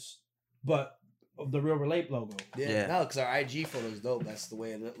feeling is, but of the Real Relate logo. Yeah. No, because our IG photo is dope. That's the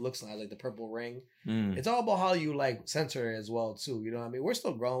way it looks like the purple ring. Mm. It's all about how you like censor it as well too. You know what I mean? We're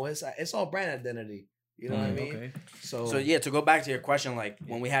still growing. It's all brand identity. You know what I mean? Okay. So yeah, to go back to your question, like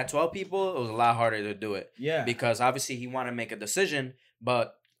when we had 12 people, it was a lot harder to do it Yeah. because obviously he wanted to make a decision,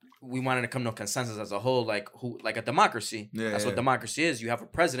 but we wanted to come to a consensus as a whole, like a democracy. Yeah, That's yeah. what democracy is. You have a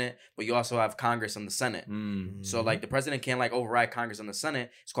president, but you also have Congress and the Senate. Mm. So like the president can't like override Congress and the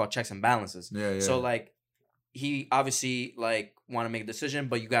Senate. It's called checks and balances. Yeah, yeah. So like he obviously like want to make a decision,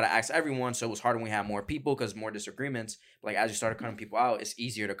 but you got to ask everyone. So it was harder when we had more people because more disagreements. Like as you started cutting people out, it's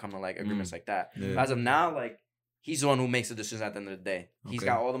easier to come to like agreements like that. Yeah. But as of now, like he's the one who makes the decisions at the end of the day. He's Okay.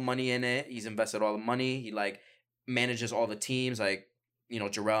 got all the money in it. He's invested all the money. He like manages all the teams, like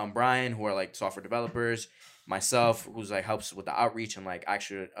Jarrell and Brian, who are like software developers. Myself, who's like helps with the outreach and like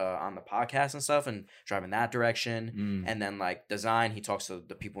actually on the podcast and stuff and driving that direction. Mm. And then like design, he talks to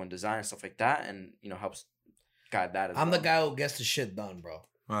the people in design and stuff like that, and helps guide that. As I'm well. the guy who gets the shit done, bro.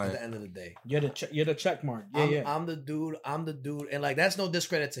 At Right. the end of the day. You're the check mark. Yeah, I'm the dude, and like that's no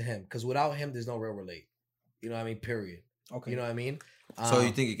discredit to him because without him, there's no Real Relate. You know what I mean? Period. Okay. You know what I mean? So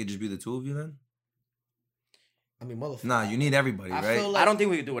you think it could just be the two of you then? I mean, motherfucker. Nah, you need everybody, I right? feel like I don't think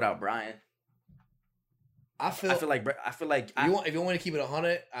we could do without Brian. I feel I feel like if you want to keep it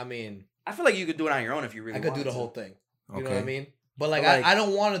 100, I mean, I feel like you could do it on your own if you really. I could do wanted the to. whole thing. You know Okay. what I mean? But like, But, like- I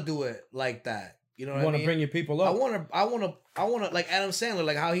don't want to do it like that. You know You what I want to mean? bring your people I up. want to like Adam Sandler,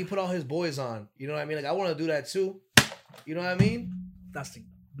 like how he put all his boys on. You know what I mean? Like I want to do that too. You know what I mean? That's the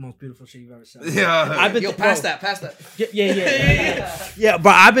most beautiful shit you've ever said. Yeah. I've been Yo, bro, pass that. Yeah,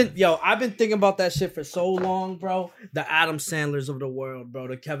 bro. I've been thinking about that shit for so long, bro. The Adam Sandlers of the world, bro.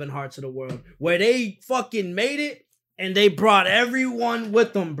 The Kevin Harts of the world, where they fucking made it and they brought everyone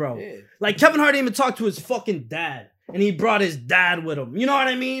with them, bro. Yeah. Like Kevin Hart didn't even talk to his fucking dad, and he brought his dad with him. You know what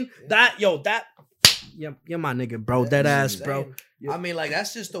I mean? You're my nigga, bro. Dead ass, bro. I mean, like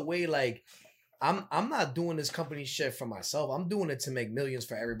that's just the way. Like, I'm not doing this company shit for myself. I'm doing it to make millions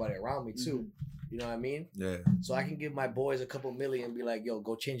for everybody around me too. You know what I mean? Yeah. So I can give my boys a couple million and be like, yo,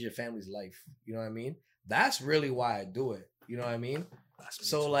 go change your family's life. You know what I mean? That's really why I do it. You know what I mean?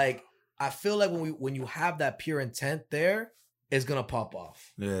 So like, I feel like when you have that pure intent there, it's gonna pop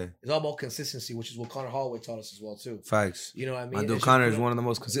off. Yeah. It's all about consistency, which is what Connor Holloway taught us as well too. Facts. You know what I mean? My dude It's just, Connor you is know- one of the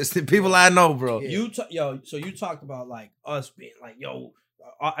most consistent people I know, bro. Yeah. So you talked about like us being like, yo,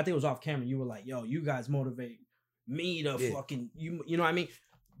 I think it was off camera. You were like, yo, you guys motivate me to Yeah. fucking you know what I mean,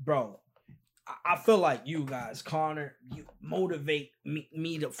 bro. I feel like you guys, Connor, you motivate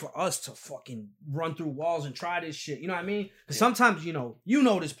me for us to fucking run through walls and try this shit. You know what I mean? Because sometimes you know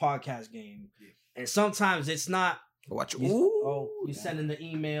this podcast game, and sometimes it's not. Watch. You're sending the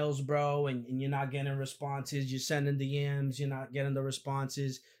emails, bro, and you're not getting responses. You're sending DMs, you're not getting the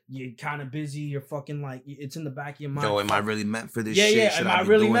responses. You're kind of busy. You're fucking like, it's in the back of your mind. Yo, am I really meant for this Yeah, shit? yeah. Should Am I be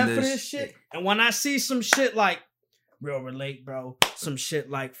really doing meant for this shit? And when I see some shit like Real Relate, bro, some shit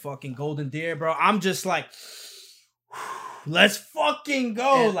like fucking Golden Deer, bro, I'm just like, let's fucking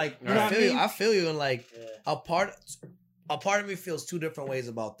go. And Like, you know what I mean? I feel you, and like a part of me feels two different ways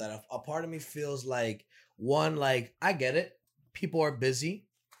about that. A part of me feels like one, like I get it. People are busy.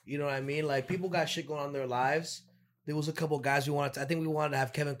 You know what I mean? Like people got shit going on in their lives. There was a couple guys I think we wanted to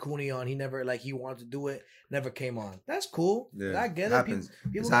have Kevin Cooney on. He never he wanted to do it, never came on. That's cool. Yeah, I get it. happens.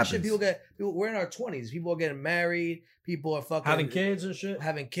 People It got shit. happens. We're in our 20s. People are getting married. People are fucking Having kids and shit.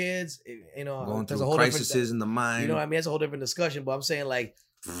 having kids. You know, Going there's through a whole different- crises in the mind. You know what I mean? That's a whole different discussion. But I'm saying like,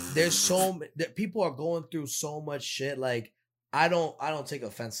 there's people are going through so much shit. Like, I don't take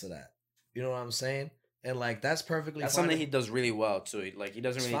offense to that. You know what I'm saying? And like that's perfectly That's fine. something he does really well too. Like he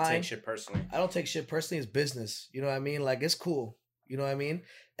doesn't It's really fine. take shit personally. I don't take shit personally. It's business. You know what I mean? Like it's cool. You know what I mean?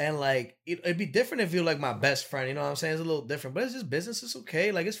 And like it'd be different if you're like my best friend. You know what I'm saying? It's a little different, but it's just business. It's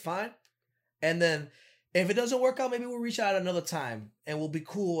okay. Like it's fine. And then if it doesn't work out, maybe we'll reach out another time and we'll be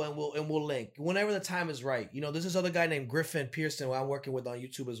cool and we'll link whenever the time is right. You know, there's this other guy named Griffin Pearson who I'm working with on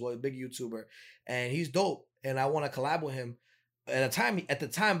YouTube as well, a big YouTuber, and he's dope. And I want to collab with him. At the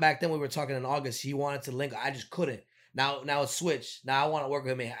time back then we were talking in August, he wanted to link. I just couldn't. Now it's switched. Now I want to work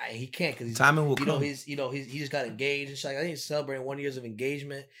with him. He can't because he's Timing will you know come. he just got engaged and shit. Like, I think he's celebrating 1 year of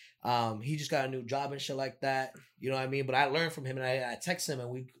engagement. He just got a new job and shit like that. You know what I mean? But I learned from him and I text him and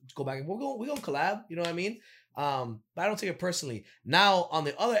we go back and we're gonna collab. You know what I mean? But I don't take it personally. Now on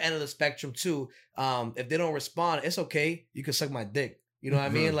the other end of the spectrum too, if they don't respond, it's okay. You can suck my dick. You know what I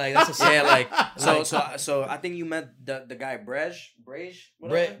mean? Like that's a Yeah, like so I think you met the guy Brej.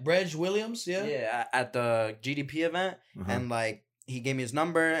 Brej Williams. Yeah. Yeah, at the GDP event, Uh-huh. and like he gave me his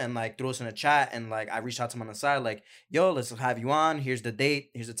number and like threw us in a chat, and like I reached out to him on the side, like, yo, let's have you on. Here's the date.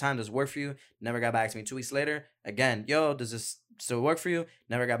 Here's the time. Does it work for you? Never got back to me. 2 weeks later, again, yo, does this still work for you?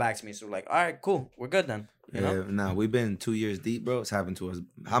 Never got back to me. So we're like, all right, cool, we're good then. You know? Yeah, nah, we've been 2 years deep, bro. It's happened to us.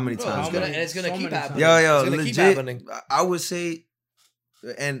 How many Bro, times? it's gonna, bro? and it's gonna So keep many happening. times. Yo, It's gonna keep legit. happening. I would say,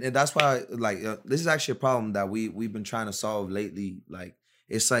 and that's why, like, this is actually a problem that we've been trying to solve lately. Like,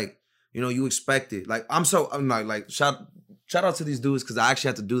 it's like, you know, you expect it. Like, I'm like shout out to these dudes because I actually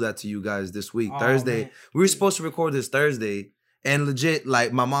had to do that to you guys this week, Oh, Thursday. man. We were supposed to record this Thursday, and legit,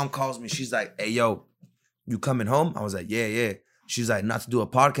 like, my mom calls me. She's like, "Hey, yo, you coming home?" I was like, "Yeah." She's like, "Not to do a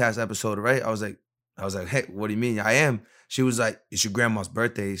podcast episode, right?" I was like, "Hey, what do you mean? I am." She was like, "It's your grandma's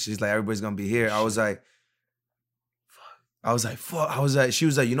birthday." She's like, "Everybody's gonna be here." I was like, fuck. She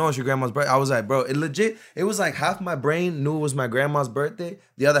was like, "You know it's your grandma's birthday." I was like, bro, it was like half my brain knew it was my grandma's birthday.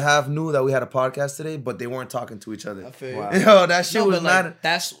 The other half knew that we had a podcast today, but they weren't talking to each other. I feel Wow. you. Yo, that shit No, was but like, not.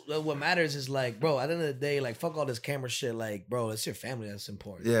 that's what matters is like, bro, at the end of the day, like, fuck all this camera shit. Like, bro, it's your family that's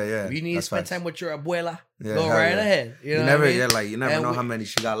important. Yeah. If you need to that's spend facts. time with your abuela, Yeah, go hell right yeah. ahead. You know never, what I mean? like, you never And know we- how many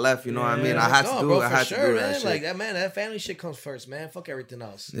she got left. You know what I mean? Yeah. I had to No, do bro, it. I for had sure, to do man. that shit. Like that, man. That family shit comes first, man. Fuck everything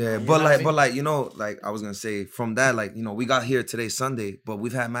else. Yeah, You but know what I mean? like, you know, like I was gonna say from that, like, you know, we got here today Sunday, but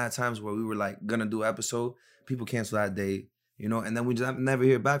we've had mad times where we were like gonna do an episode, people cancel that day, you know, and then we just never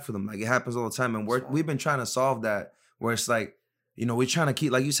hear back from them. Like it happens all the time, and we've been trying to solve that. Where it's like, you know, we're trying to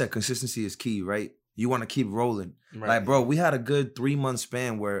keep, like you said, consistency is key, right? You want to keep rolling. Right. Like, bro, we had a good 3 month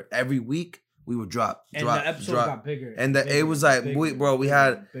span where every week we would drop, And the episode got bigger. And it bigger, was like, bigger, we bigger,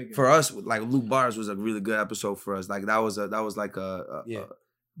 had bigger. for us, like Luke Bars was a really good episode for us. Like that was like a Yeah.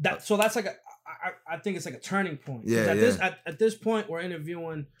 So that's like I think it's like a turning point. 'Cause Yeah, at this point we're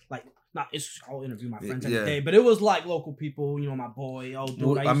interviewing like I'll interview my friends Yeah. every day, but it was like local people, you know, my boy, dude,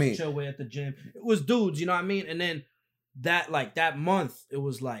 Well, I I used mean- to chill with at the gym. It was dudes, you know what I mean? And then that month, it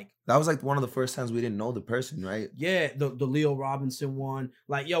was like, that was like one of the first times we didn't know the person, right? yeah, the Leo Robinson one.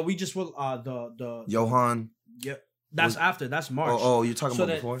 Like, yo, we just were the Johan. yeah, that's after, that's March. Oh, you're talking So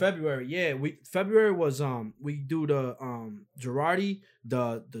about that before? February, yeah, February was we do the Girardi,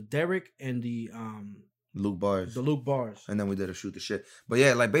 the Derek, and the Luke Bars. Luke Bars. And then we did a shoot the shit. But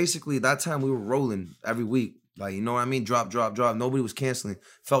yeah, like basically that time we were rolling every week. Like, you know what I mean? Drop. Nobody was canceling.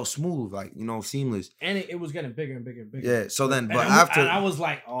 Felt smooth, like, you know, seamless. And it was getting bigger and bigger and bigger. Yeah. So then, And but and I after, was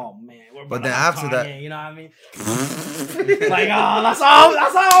like, oh man. We're But about then to have after Kanye, that- you know what I mean? Like, oh, that's how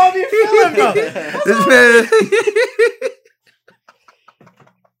I be feeling, bro. this man,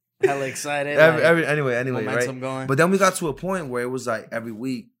 Hella excited. anyway, right? momentum going. But then we got to a point where it was like every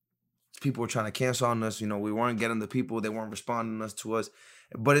week, people were trying to cancel on us. You know, we weren't getting the people. They weren't responding to us.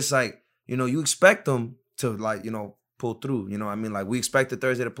 But it's like, you know, you expect them to, like, you know, pull through. You know what I mean? Like, we expected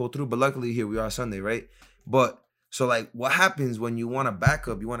Thursday to pull through, but luckily here we are Sunday, right? But so, like, what happens when you want to back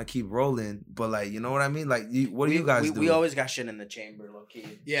up? You want to keep rolling, but, like, you know what I mean? Like, what do you guys do? We always got shit in the chamber, low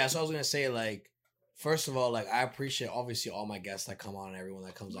key. Yeah, so I was gonna say, like, first of all, like, I appreciate obviously all my guests that come on and everyone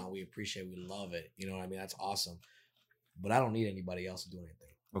that comes on. We appreciate, we love it. You know what I mean? That's awesome. But I don't need anybody else to do anything.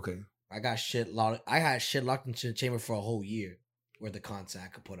 Okay. I got shit locked. I had shit locked into the chamber for a whole year worth of content I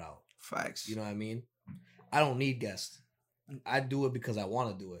could put out. Facts. You know what I mean? I don't need guests. I do it because I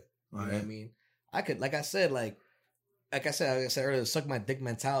want to do it. You know what I mean? I could, like I said earlier, suck my dick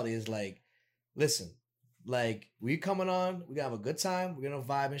mentality is like, listen, like we coming on, we gotta have a good time, we're gonna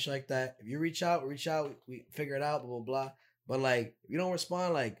vibe and shit like that. If you reach out, we figure it out, blah blah blah. But like, if you don't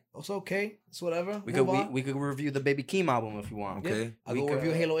respond, like it's okay, it's whatever. We could review the Baby Keem album if you want. Okay. Yeah. I'll go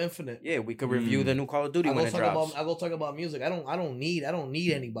review Halo Infinite. Yeah, we could review the new Call of Duty when it drops. I'll go talk about music. I don't need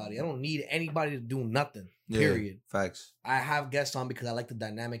anybody. I don't need anybody to do nothing. Period. Facts. I have guests on because I like the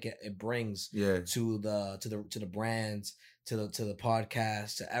dynamic it brings to the brands, to the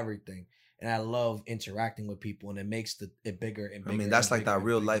podcast, to everything. And I love interacting with people, and it makes it bigger and bigger. I mean, that's like that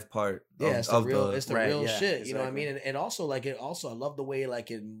real life part. It's the real yeah, shit. exactly. You know what I mean? And also I love the way like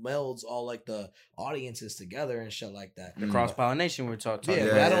it melds all like the audiences together and shit like that. The cross pollination we're talking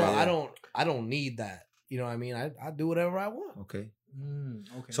about. But I don't need that. You know what I mean? I do whatever I want. Okay.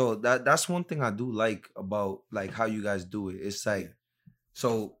 Okay. So that's one thing I do like about like how you guys do it. It's like,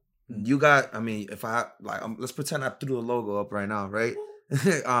 so you got. I mean, if I like, let's pretend I threw the logo up right now, right?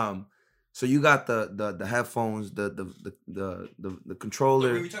 So you got the headphones, the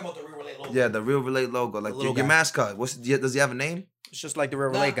controller. We talking about the Real Relate logo. Yeah, the Real Relate logo. Like your mascot. does he have a name? It's just like the Real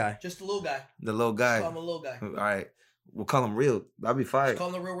Relate guy. Just the little guy. The little guy. Call him a little guy. All right. We'll call him Real. That'd be fine. Just call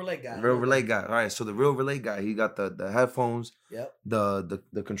him the Real Relate guy. Real Relate guy. All right. So the Real Relate guy, he got the headphones, Yep.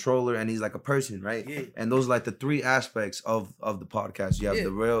 the controller, and he's like a person, right? Yeah. And those are like the three aspects of the podcast. You have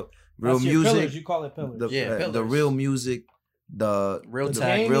the real That's your music. pillars. You call it pillars. The pillars. real music, the Real the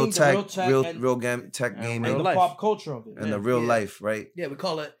tech. real Gaming, the tech, real tech, real tech and gaming, and the life. pop culture of it. and the real Yeah. life, right? Yeah, we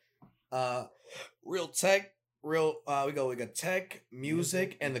call it real tech, real we got tech,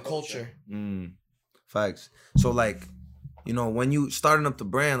 music, and the culture. Facts. So like, you know, when you starting up the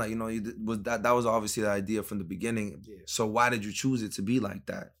brand, like, you know, that was obviously the idea from the beginning. Yeah. So why did you choose it to be like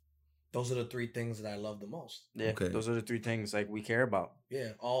that? Those are the three things that I love the most. Yeah, Okay. those are the three things like we care about. Yeah,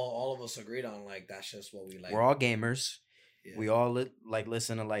 all of us agreed on like that's just what we like. We're all gamers. Yeah. We all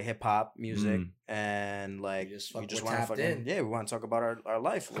listen to like hip hop music and like We just we fuck- just we're want to tapped fucking in. we want to talk about our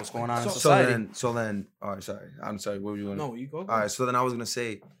life, what's going on in So society. So then, all right, sorry. I'm sorry. What were you going to No, you go. All right, so then I was gonna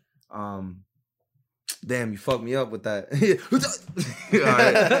say, damn, you fucked me up with that. All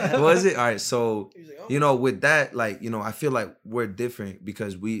right, what was it? All right, so He was like, oh. you know, with that, like, you know, I feel like we're different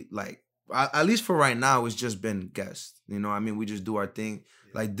because we like, at least for right now, it's just been guests. You know, what I mean, we just do our thing.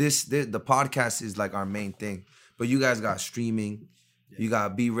 Like the podcast is like our main thing, but you guys got streaming. You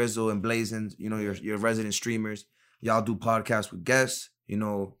got B Rizzle and Blazing. You know, your resident streamers. Y'all do podcasts with guests. You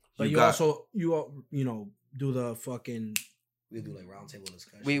know, But you also do the fucking we do like roundtable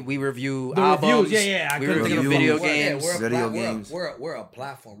discussion. We review the albums. reviews. Yeah. I We couldn't think review of video the word. games. We're a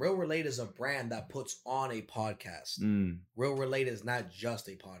platform. Real Relate is a brand that puts on a podcast. Real Relate is not just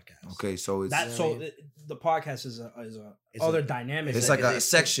a podcast. Okay, so it's That so the podcast is a It's other a- dynamic. it's like a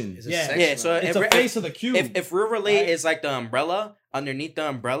section. It's a Yeah. section Yeah, of so it. it's a face of the cube. If Real Relate Right. is like the umbrella, underneath the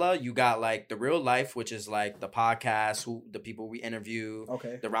umbrella, you got like the real life, which is like the podcast, the people we interview,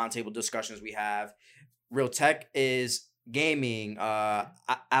 Okay. the roundtable discussions we have. Real Tech is gaming,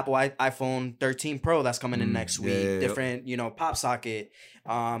 Apple iPhone 13 Pro that's coming in next week. yeah. Different, Pop Socket,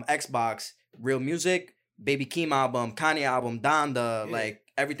 Xbox, Real Music, Baby Keem album, Kanye album, Donda, Yeah. like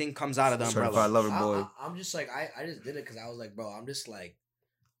everything comes out of the umbrella. Certified Lover Boy. I'm just like I just did it because I was like, bro, I'm just like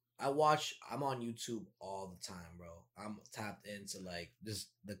I'm on YouTube all the time, bro. I'm tapped into like just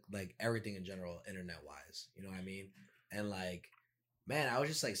like everything in general, internet wise. You know what I mean? And like, man, I was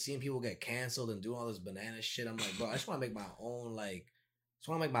just like seeing people get canceled and doing all this banana shit. I'm like, bro, I just want to make my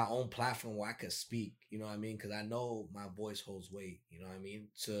own platform where I could speak. You know what I mean? Because I know my voice holds weight. You know what I mean?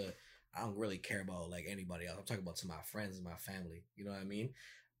 I don't really care about like anybody else. I'm talking about to my friends and my family. You know what I mean?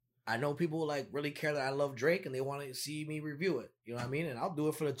 I know people like really care that I love Drake and they want to see me review it. You know what I mean? And I'll do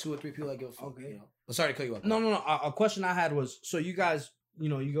it for the 2 or 3 people that give a fuck. Okay. You know. But sorry to cut you off. No. A question I had was, so you guys,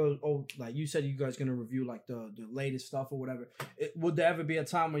 you go, like you said, you guys gonna review like the latest stuff or whatever. Would there ever be a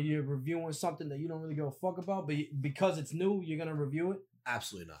time where you're reviewing something that you don't really give a fuck about, but because it's new, you're gonna review it?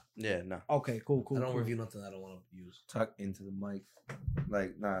 Absolutely not. Yeah, no. Okay, cool. I don't cool. review nothing I don't want to use. Talk into the mic.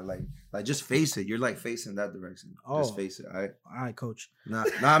 Like, nah, like just face it. You're like facing that direction. Just Oh. face it. All right. All right, coach. Nah,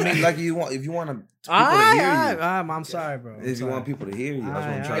 I mean, like if you want to people to hear I'm sorry, bro. you. If you want people to hear you, that's what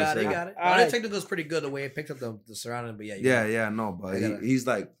I'm Alright, trying to say. You got it. All No, right. the technical's pretty good the way it picked up the surrounding, but Yeah, no, but I gotta- he's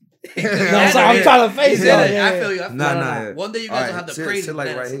like, No, I'm trying to face it. Yeah, Yeah, I feel you. I feel nah, you. nah. yeah. One day you guys All will right, have the sit, crazy sit like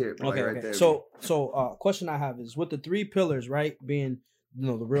bananas. right here. Like Okay, right okay. there. So, question I have is with the 3 pillars, right? Being,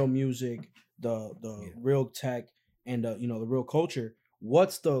 the real music, the real tech, and the real culture.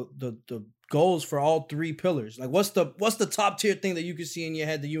 what's the goals for all three pillars? Like, what's the top tier thing that you can see in your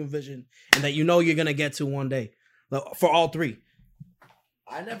head that you envision and that you know you're gonna get to one day, like, for all three?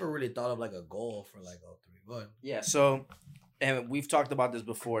 I never really thought of like a goal for like all three, but Yeah, so, and we've talked about this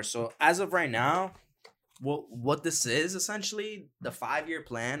before. So as of right now, what this is essentially the 5-year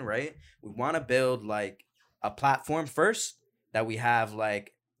plan, right? We want to build like a platform first that we have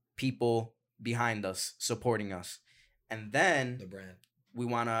like people behind us supporting us, and then the brand. we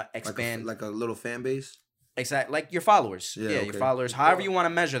want to expand like a little fan base. exactly like your followers. Yeah, Yeah, okay. your followers. However you want to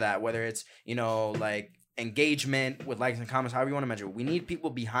measure that, whether it's like engagement with likes and comments, however you want to measure it. We need people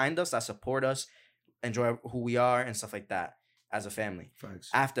behind us that support us, enjoy who we are, and stuff like that as a family. Facts.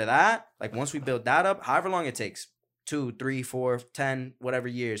 After that, like once we build that up, however long it takes, 2, 3, 4, 10, whatever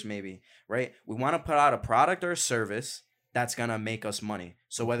years maybe, right? We want to put out a product or a service that's gonna make us money.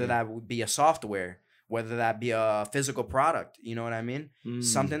 So whether that would be a software, whether that be a physical product, you know what I mean?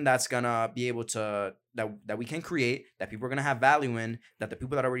 Something that's gonna be able to that we can create, that people are gonna have value in, that the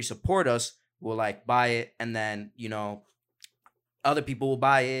people that already support us will like buy it, and then other people will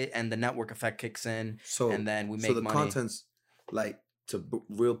buy it, and the network effect kicks in, So and then we make so the money. content's like to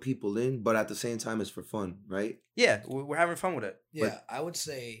reel people in, but at the same time it's for fun, right? Yeah, we're having fun with it. Yeah, I would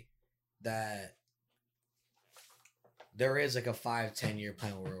say that there is like a 5-10 year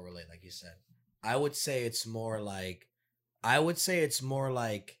plan where we're late, like you said. I would say it's more like,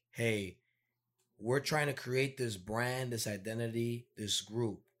 hey, we're trying to create this brand, this identity, this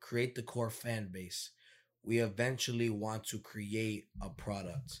group, create the core fan base. We eventually want to create a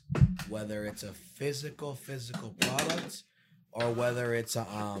product, whether it's a physical product or whether it's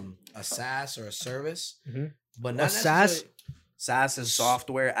a SaaS or a service. Mhm. But A not SaaS? necessarily- SaaS is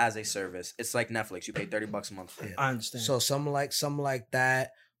software as a service. It's like Netflix. You pay $30 a month. Yeah. I understand. So something like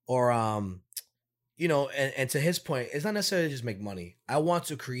that, or and to his point, it's not necessarily just make money. I want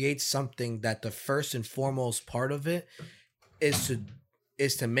to create something that the first and foremost part of it is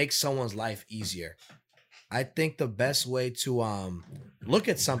to make someone's life easier. I think the best way to look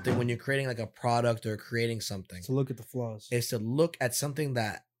at something when you're creating like a product or creating something So look at the flaws. is to look at something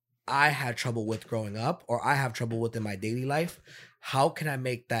that I had trouble with growing up or I have trouble with in my daily life. How can I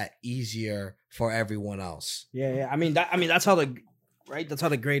make that easier for everyone else? Yeah. I mean that's how that's how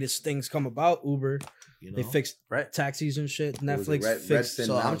the greatest things come about. Uber, You know? they fixed Right. taxis and shit. What was it, Netflix fixed. Redfin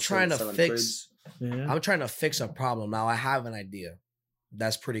So now I'm trying to selling fix. Yeah. I'm trying to fix a problem. Now I have an idea.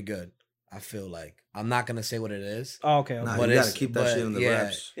 That's pretty good. I feel like I'm not gonna say what it is. Oh, okay. Nah, But you gotta it's- keep that but shit in the yeah.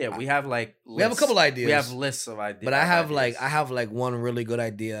 wraps. Yeah, we have like We have a couple ideas. We have lists of ideas. But I have like one really good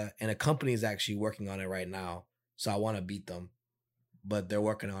idea, and a company is actually working on it right now. So I want to beat them, but they're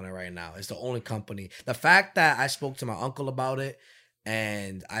working on it right now. It's the only company. The fact that I spoke to my uncle about it,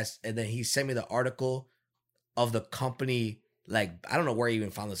 and then he sent me the article of the company. Like I don't know where he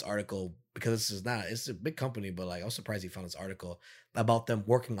even found this article because it's a big company, but like I was surprised he found this article about them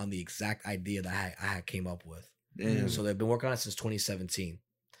working on the exact idea that I had came up with. Damn. So they've been working on it since 2017.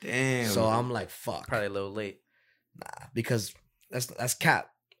 Damn. So I'm like, fuck, probably a little late. because that's cap.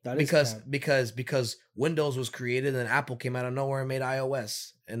 That is Because cap. Windows was created and Apple came out of nowhere and made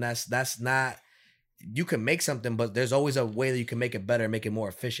iOS, and that's not. You can make something, but there's always a way that you can make it better, make it more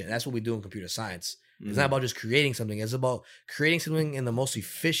efficient. That's what we do in computer science. It's not about just creating something. It's about creating something in the most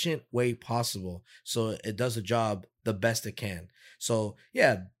efficient way possible, so it does the job the best it can. So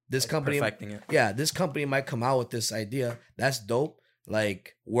yeah, this company, Perfecting it. this company might come out with this idea. That's dope.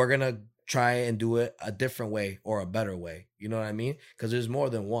 Like we're gonna try and do it a different way or a better way. You know what I mean? Because there's more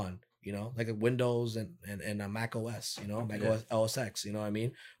than one. You know, like a Windows and a Mac OS. You know, Mac OS X. You know what I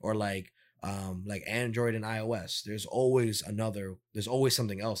mean? Or like Android and iOS. There's always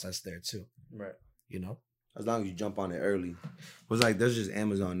something else that's there too. Right. You know? As long as you jump on it early. It was like there's just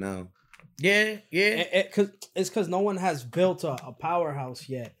Amazon now. Yeah. It's because no one has built a powerhouse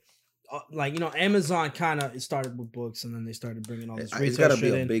yet. Like, Amazon kind of started with books, and then they started bringing all this It's retail got to be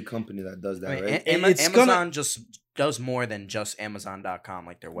shit a in. big company that does that, I mean, right? It's Amazon gonna- just does more than just Amazon.com,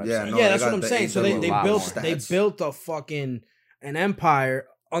 like their website. Yeah, no, Yeah, they that's what got I'm the saying. So they lot more built a fucking an empire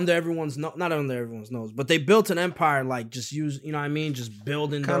under everyone's not under everyone's nose, but they built an empire like just just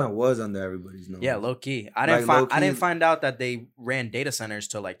building. Kind of was under everybody's nose. Yeah, low key. I Like, didn't find. I low-key- didn't find out that they ran data centers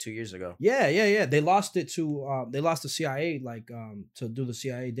till like 2 years ago. Yeah. They lost it to the CIA to do the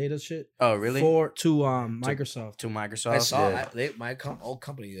CIA data shit. Oh, really? To Microsoft. To Microsoft. I saw Yeah. my old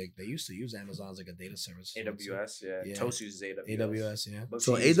company. Like they used to use Amazon as like a data service. AWS. Yeah. Yeah. Toast uses AWS. AWS. Yeah. But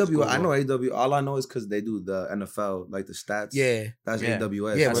So she uses AWS, I Google. know AWS. All I know is because they do the NFL, like the stats. Yeah. That's Yeah.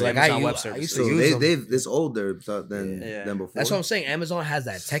 AWS. Yeah, That's but like Amazon I Web used Services. to So use them. it's older than Yeah. than before. That's what I'm saying. Amazon has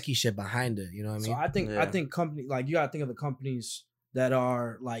that techie shit behind it. You know what I So mean? I think Yeah. company, like, you gotta think of the companies that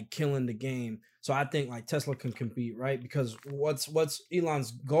are like killing the game. So I think like Tesla can compete, right? Because what's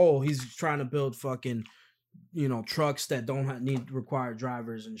Elon's goal? He's trying to build fucking, trucks that don't need require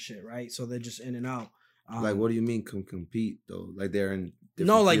drivers and shit, right? So they're just in and out. Like, what do you mean compete though? Like they're in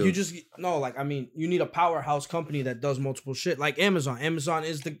no, like fields. I mean, you need a powerhouse company that does multiple shit, like Amazon. Amazon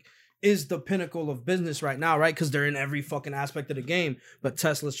is the pinnacle of business right now, right? Because they're in every fucking aspect of the game. But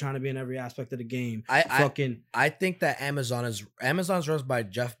Tesla's trying to be in every aspect of the game. I think that Amazon's run by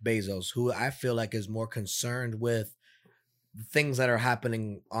Jeff Bezos, who I feel like is more concerned with things that are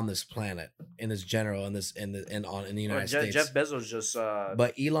happening on this planet in this general in the United States. Jeff Bezos just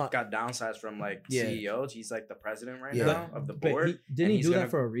but Elon got downsized from like CEO. He's like the president right Yeah. now of the board. Didn't he he's do gonna-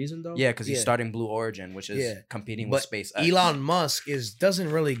 that for a reason though? Yeah, because he's Yeah. starting Blue Origin, which is Yeah. competing but with SpaceX. Elon Musk doesn't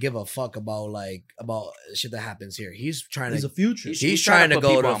really give a fuck about shit that happens here. He's trying He's to a future. he's trying to put go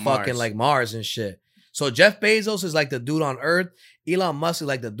people to on fucking Mars. like Mars and shit. So Jeff Bezos is like the dude on Earth. Elon Musk is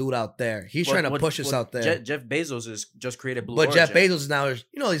like the dude out there. He's trying to push us out there. Jeff Bezos is just created Blue But Origin. Jeff Bezos is now,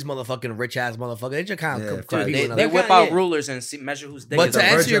 these motherfucking rich ass motherfuckers. They just kind of Yeah, compete. facts. They They're whip kinda- out yeah. rulers and measure who's dick But is to the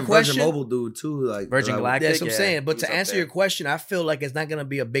answer Virgin. your question- Virgin Mobile dude too, like Virgin Galactic. That's what I'm Yeah, saying. But he's to up answer there. your question, I feel like it's not gonna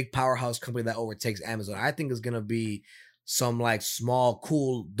be a big powerhouse company that overtakes Amazon. I think it's gonna be some like small,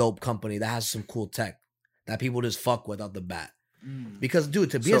 cool, dope company that has some cool tech that people just fuck with out the bat. Because dude,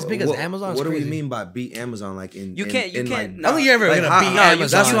 to be as big as Amazon, is what do we crazy. mean by beat Amazon? Like You can't. I don't think you're ever Like, gonna how- beat no, You,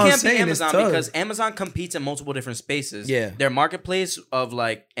 Amazon. that's you what I'm can't beat saying, it's Amazon tough. because Amazon competes in multiple different spaces. Yeah. Their marketplace of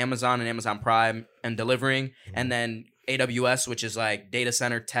like Amazon and Amazon Prime and delivering, and then AWS, which is like data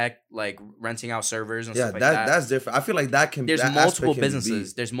center tech, like renting out servers and Yeah, stuff like that. that's different. I feel like that can. There's that multiple aspect can be businesses.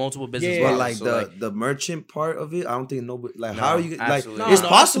 beat. There's multiple businesses. Yeah. But models. like So, the merchant part of it, I don't think nobody like No, how are you like absolutely it's not. No,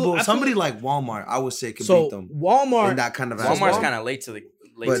 possible. absolutely. Somebody like Walmart, I would say could So beat them Walmart. in that kind of Walmart's aspect. kind of late to the.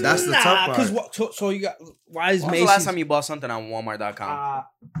 Late But to that's the, the tough part. because so you got why is when was Macy's? the last time you bought something on Walmart.com?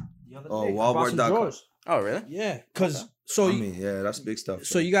 The other Oh, day, I bought some Walmart.com. drawers. Oh, really? Yeah, because so I you, mean, yeah, that's big stuff.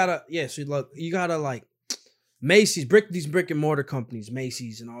 so you gotta you gotta like Macy's these brick and mortar companies,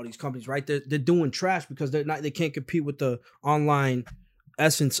 Macy's and all these companies, right? They're doing trash because they can't compete with the online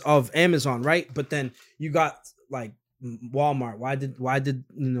essence of Amazon, right? But then you got like Walmart. Why did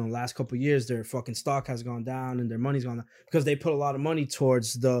last couple of years their fucking stock has gone down and their money's gone down? Because they put a lot of money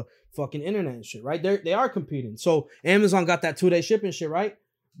towards the fucking internet and shit, right? They are competing. So Amazon got that 2-day shipping shit, right?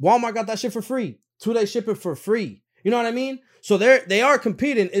 Walmart got that shit for free. 2-day shipping for free. You know what I mean? So they are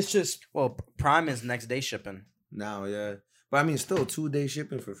competing. It's just Well, Prime is next day shipping. now, yeah. But I mean, still 2-day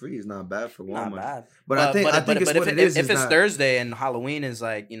shipping for free is not bad for Walmart. Not bad. But I think it's if what it is. If is it's not- Thursday and Halloween is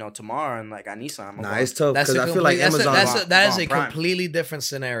like tomorrow and like I need some. Nah, it's tough That's because a I feel like complete- Amazon. that is on a Prime. completely different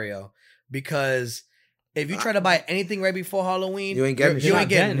scenario because if you try to buy anything right before Halloween, You ain't getting you shit. ain't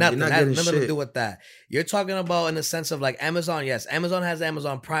getting nothing. You're not That has getting nothing to shit. do with that. You're talking about in the sense of like Amazon. Yes, Amazon has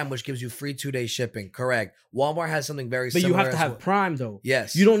Amazon Prime, which gives you free 2-day shipping. Correct. Walmart has something very but similar. you have to as have well. Prime though.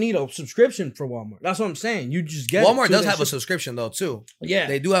 Yes, You don't need a subscription for Walmart. That's what I'm saying. You just get Walmart it. does 2-day have a ship- subscription though too. Yeah.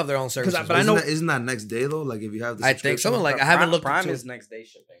 They do have their own services. but I know- Isn't that next day though? Like if you have the I think subscription? something like I haven't looked Prime into is next day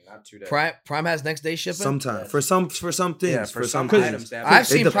shipping, not 2 days. Prime has next day shipping. sometime for some things. Yeah, for for some some things. items. They have I've It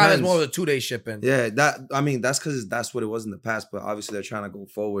seen Prime as depends. more of a 2-day shipping. Yeah, that's because that's what it was in the past. But obviously they're trying to go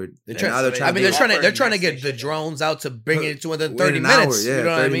forward. They're And trying, now they're trying I mean, to they're do- trying to get next the day drones out to bring it to within in 30 an minutes. hour, yeah, You know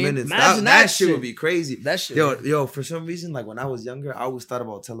what I 30 mean? minutes. Imagine That that shit shit. would be crazy. That shit. Yo, for some reason, like when I was younger, I always thought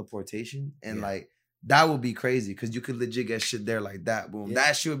about teleportation and Yeah. like that would be crazy because you could legit get shit there like that. Boom. Yeah.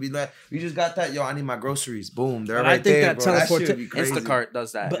 That shit would be like you just got that. Yo, I need my groceries. Boom. They're But right I think there, that bro. That shit would teleporta- be crazy. Instacart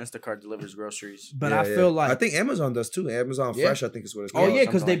does that. But- Instacart delivers groceries. But Yeah, I yeah. feel like I think Amazon does too. Amazon Yeah. Fresh, I think is what it's oh called. yeah,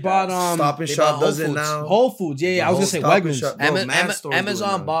 because something they like bought that. Stop and They Shop bought does Whole it Foods. now. Whole Foods. Yeah, I was gonna say Stop and Wegmans. Shop. Bro, mad stores do it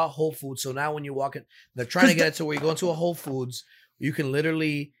Amazon now. bought Whole Foods, so now when you walk in, they're trying to get it to where you go into a Whole Foods, you can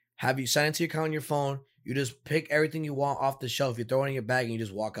literally have you sign into your account on your phone. You just pick everything you want off the shelf. You throw it in your bag and you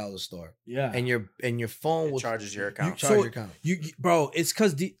just walk out of the store. Yeah. And your phone It will charges your account. charge So- your account. Bro, it's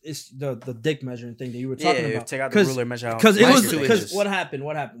because it's the dick measuring thing that you were talking Yeah, about. take out the ruler, measure out. Because it Mine's was 2 because inches. what happened?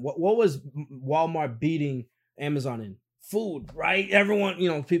 What was Walmart beating Amazon in? Food, right? Everyone,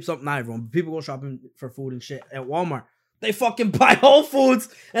 people, not everyone, but people go shopping for food and shit at Walmart. They fucking buy Whole Foods,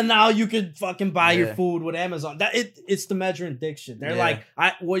 and now you could fucking buy your Yeah. food with Amazon. It's the measuring dick shit. They're Yeah.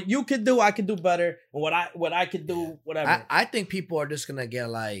 like, what you could do, I could do better, and what I could do, whatever. I think people are just gonna get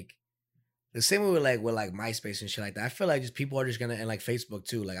like the same way with like MySpace and shit like that. I feel like just people are just gonna and like Facebook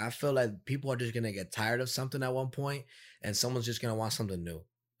too. Like I feel like people are just gonna get tired of something at one point, and someone's just gonna want something new.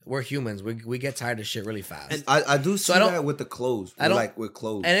 We're humans. We get tired of shit really fast. And I do see I don't- that with the clothes. I don't- Like with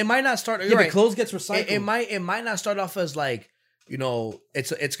clothes. And it might not start. yeah, You're but right. clothes gets recycled. It might not start off as like you know,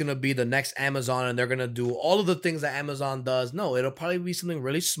 it's gonna be the next Amazon and they're gonna do all of the things that Amazon does. No, it'll probably be something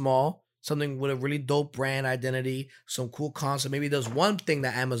really small, something with a really dope brand identity, some cool concept. Maybe there's one thing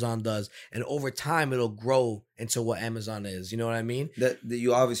that Amazon does, and over time it'll grow into what Amazon is. You know what I mean? That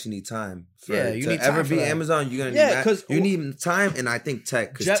you obviously need time. You to need ever time for be that. Amazon. You're gonna Yeah, need 'cause- you need time, and I think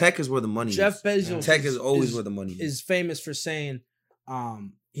tech, because Jeff- tech is where the money Jeff is. Bezos Tech is always where the money is famous for saying,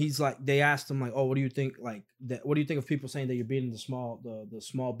 he's like, they asked him like, oh, what do you think like that? What do you think of people saying that you're beating the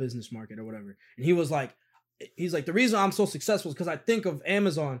small business market or whatever? And he's like, the reason I'm so successful is because I think of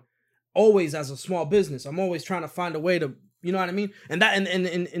Amazon always as a small business. I'm always trying to find a way to, you know what I mean? And that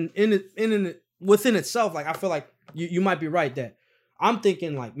in within itself, like I feel like you might be right that I'm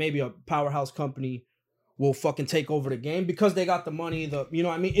thinking like maybe a powerhouse company will fucking take over the game because they got the money, you know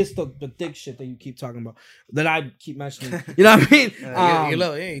what I mean? It's the dick shit that you keep talking about, that I keep mentioning. You know what I mean?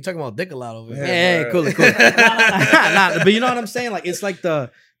 You're talking about dick a lot over here. Yeah, cool. Nah, but you know what I'm saying? Like it's like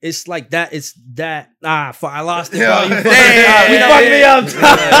that. Fuck, I lost it. Bro. You fucked me up.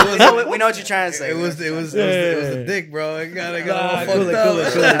 We know what you're trying to say. It was the dick, bro. It got all Cool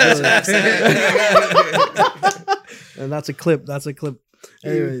fucked up. And that's a clip.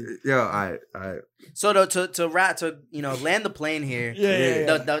 Anyway. I So to wrap, to land the plane here.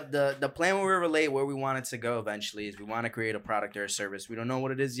 The plan where we relate where we want it to go eventually is we want to create a product or a service. We don't know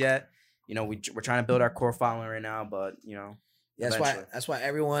what it is yet. We're trying to build our core following right now, but That's why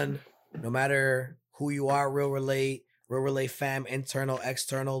everyone, no matter who you are, Real Relate fam, internal,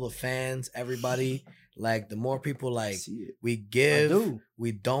 external, the fans, everybody, like the more people like we give,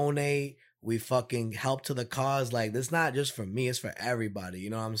 we donate, we fucking help to the cause. Like this not just for me, it's for everybody.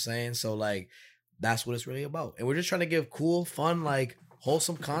 You know what I'm saying? So like that's what it's really about. And we're just trying to give cool, fun, like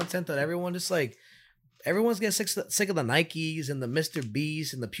wholesome content that everyone just like everyone's getting sick of the Nikes and the Mr.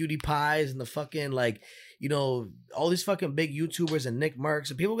 Beast and the PewDiePies and the fucking like, all these fucking big YouTubers and Nick Merckx,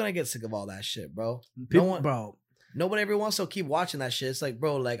 and people are gonna get sick of all that shit, bro. Nobody ever wants to keep watching that shit. It's like,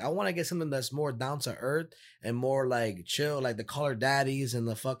 bro, like I want to get something that's more down to earth and more like chill, like the Color Daddies and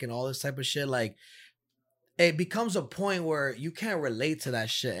the fucking all this type of shit. Like it becomes a point where you can't relate to that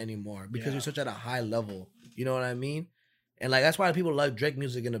shit anymore because you're such at a high level. You know what I mean? And like that's why people love Drake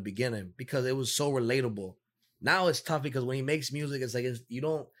music in the beginning, because it was so relatable. Now it's tough because when he makes music, it's like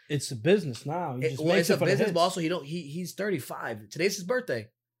it's a business now. It's a business, but also he's 35. Today's his birthday.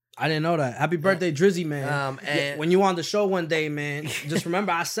 I didn't know that. Happy birthday, Drizzy, man. And when you on the show one day, man, just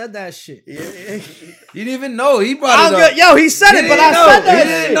remember I said that shit. You didn't even know. He brought it up. Yo, he said it, but I said that.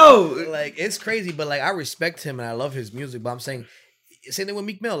 He didn't know. Like it's crazy, but like I respect him and I love his music. But I'm saying, same thing with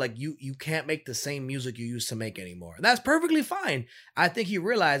Meek Mill. Like you can't make the same music you used to make anymore. And that's perfectly fine. I think he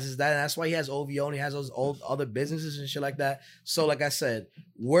realizes that, and that's why he has OVO and he has those old other businesses and shit like that. So like I said,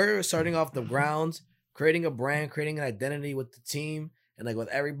 we're starting off the ground, creating a brand, creating an identity with the team and like with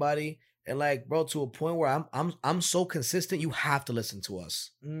everybody. And like, bro, to a point where I'm so consistent, you have to listen to us.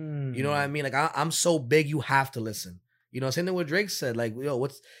 You know what I mean? Like I'm so big, you have to listen. Same thing what Drake said. Like,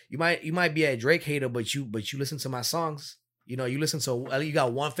 you might be a Drake hater, but you listen to my songs. You listen to, you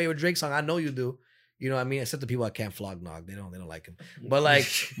got one favorite Drake song. I know you do. You know what I mean? Except the people that can't flog Nog. They don't like him. But like,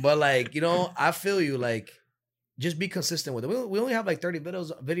 I feel you. Like, just be consistent with it. We only have like 30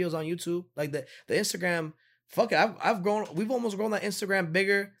 videos on YouTube. Like the Instagram, fuck it. We've almost grown that Instagram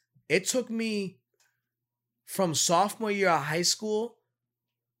bigger. It took me from sophomore year of high school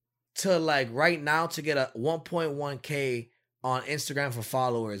to like right now to get a 1.1K on Instagram for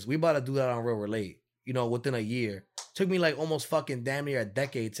followers. We about to do that on Real Relate, within a year. Took me like almost fucking damn near a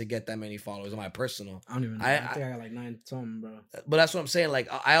decade to get that many followers on my personal. I don't even know. I think I got like 9 something, bro. But that's what I'm saying. Like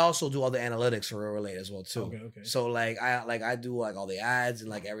I also do all the analytics for Real Relate as well too. Okay. So like I do like all the ads and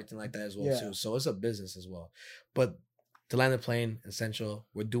like everything like that as well too. So it's a business as well. But to land the plane, essential,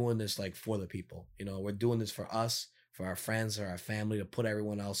 we're doing this like for the people. We're doing this for us, for our friends, or our family, to put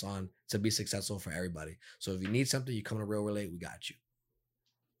everyone else on, to be successful for everybody. So if you need something, you come to Real Relate, we got you.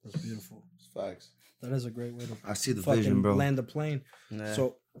 That's beautiful. Facts. That is a great way to I see the vision, bro. Land the plane. Nah.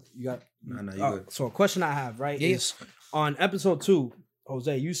 So you got you good. So a question I have, right? Is on episode 2,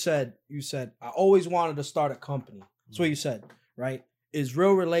 Jose, you said I always wanted to start a company. That's what you said, right? Is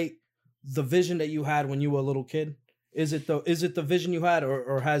Real Relate the vision that you had when you were a little kid? Is it the vision you had,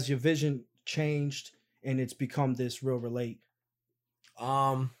 or has your vision changed and it's become this Real Relate?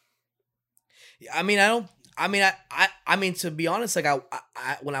 I mean, to be honest, like I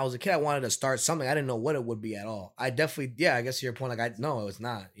when I was a kid, I wanted to start something. I didn't know what it would be at all. I definitely, I guess to your point, like no, it's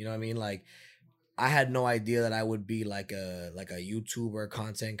not. You know what I mean? Like I had no idea that I would be like a YouTuber,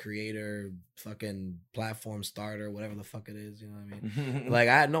 content creator, fucking platform starter, whatever the fuck it is. You know what I mean? Like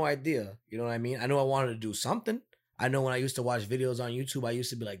I had no idea. You know what I mean? I knew I wanted to do something. I know when I used to watch videos on YouTube, I used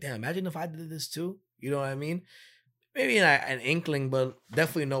to be like, damn, imagine if I did this too. You know what I mean? Maybe an inkling, but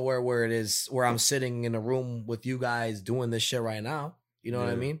definitely nowhere where it is where I'm sitting in a room with you guys doing this shit right now. You know what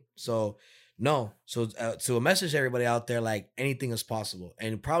I mean? So no. So to a message to everybody out there, like anything is possible.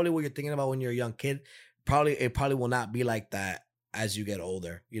 And probably what you're thinking about when you're a young kid, it probably will not be like that as you get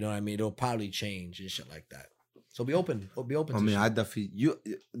older. You know what I mean? It'll probably change and shit like that. So be open. Be open. I to mean, shit. I definitely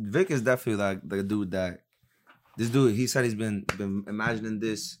Vic is definitely like the dude that this dude. He said he's been imagining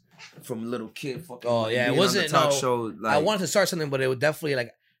this from a little kid. Fucking Oh yeah, it being on the wasn't talk no. show. Like, I wanted to start something, but it would definitely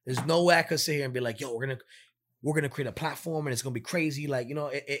like. There's no way I could sit here and be like, "Yo, we're gonna create a platform and it's gonna be crazy." Like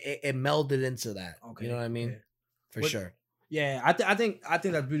it melded into that. Okay, You know what I mean? yeah. For What- sure. Yeah, I think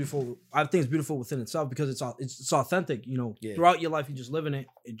that's beautiful. I think it's beautiful within itself because it's authentic. You know, Yeah. throughout your life, you just living it.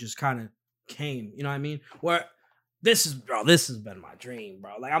 It just kind of came. You know what I mean? Where this has been my dream,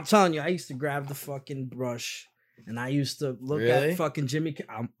 bro. Like I'm telling you, I used to grab the fucking brush and I used to look Really? at fucking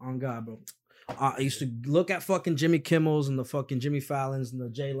I'm on God, bro. I used to look at fucking Jimmy Kimmel's and the fucking Jimmy Fallon's and the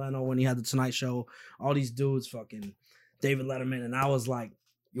Jay Leno when he had the Tonight Show. All these dudes, fucking David Letterman, and I was like.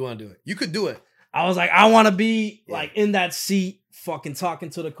 You want to do it? You could do it. I was like, I want to be Yeah. like in that seat, fucking talking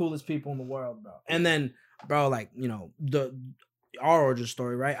to the coolest people in the world, bro. And then, bro, like, you know, our origin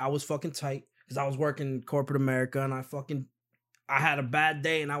story, right? I was fucking tight because I was working corporate America and I had a bad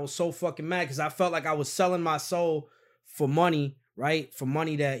day and I was so fucking mad because I felt like I was selling my soul for money, right? For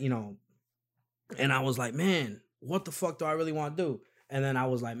money that, you know, and I was like, man, what the fuck do I really want to do? And then I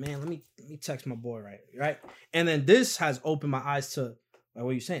was like, man, let me text my boy, right? And then this has opened my eyes to like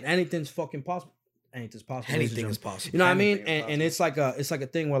what you're saying. Anything's fucking possible. Anything's possible. Anything is possible. You know what I mean? Anything is And it's like a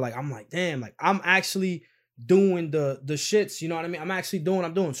thing where like I'm like, damn, like I'm actually doing the shits. You know what I mean? I'm actually doing what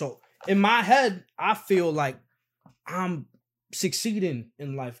I'm doing. So in my head, I feel like I'm succeeding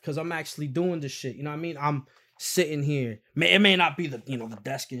in life because I'm actually doing this shit. You know what I mean? I'm sitting here. It may not be the the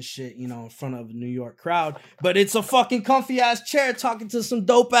desk and shit, in front of a New York crowd, but it's a fucking comfy ass chair talking to some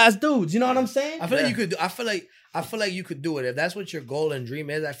dope ass dudes. You know what I'm saying? I feel like you could. I feel like you could do it if that's what your goal and dream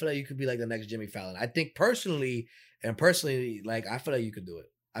is. I feel like you could be like the next Jimmy Fallon. I think personally, like I feel like you could do it.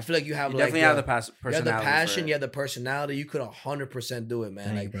 I feel like you have You like definitely have the you have personality. the passion, for you it. have the personality. You could 100% do it, man.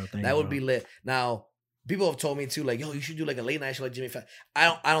 Thank Like you, bro. Thank that you, would bro. be lit. Now, people have told me too, like, yo, you should do like a late night show like Jimmy Fallon.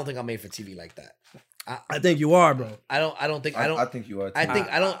 I don't think I'm made for TV like that. I think you are, bro. I don't think I think you are. Too. I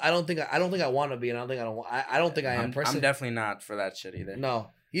don't think I want to be, and I don't think I don't think I am. I'm Personally, definitely not for that shit either. no.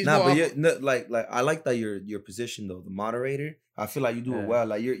 He's Nah, more but of- you're, no, like I like that your position though, the moderator. I feel like you do Yeah. it well.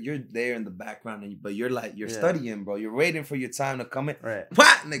 Like you're there in the background, but you're Yeah. studying, bro. You're waiting for your time to come in. Right.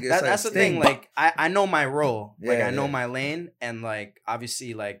 What, nigga? That's the thing. Like I know my role. Like Yeah, I know yeah. my lane, and like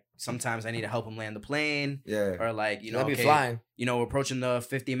obviously like sometimes I need to help him land the plane, yeah. or like That'd be okay, flying. we're approaching the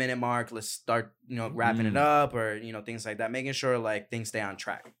 50-minute mark. Let's start wrapping it up, or things like that, making sure like things stay on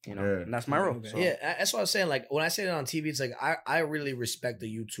track. Yeah. And that's my role. Okay. So. Yeah, that's what I was saying. Like when I say it on TV, it's like I really respect the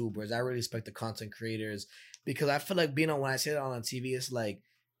YouTubers. I really respect the content creators because I feel like when I say it on TV, it's like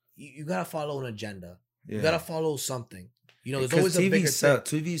you gotta follow an agenda. Yeah. You gotta follow something. There's Because always a bigger sell.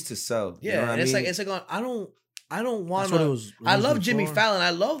 thing. TV's to sell. Yeah, you know what and I it's mean? like I don't want That's what it to. was. I love Jimmy for. Fallon.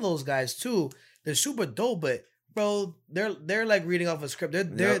 I love those guys too. They're super dope, but bro, they're like reading off a script.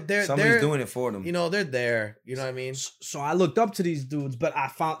 They're Somebody's doing it for them. they're there. You know what I mean? So I looked up to these dudes, but I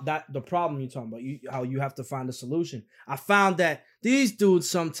found that the problem you're talking about, how you have to find a solution. I found that these dudes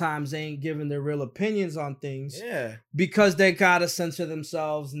sometimes ain't giving their real opinions on things Yeah. because they gotta censor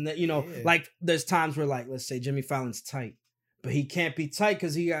themselves, and that Yeah. like there's times where like let's say Jimmy Fallon's tight, but he can't be tight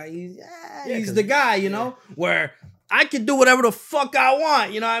because he's 'cause- the guy, where I can do whatever the fuck I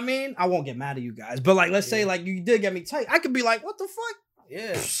want. You know what I mean? I won't get mad at you guys, but like let's say like you did get me tight, I could be like, what the fuck?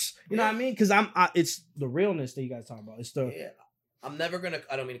 Yeah. You know what I mean? Because it's the realness that you guys talking about. It's the Yeah. I'm never gonna.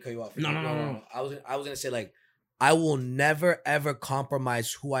 I don't mean to cut you off. No. I was gonna say like, I will never ever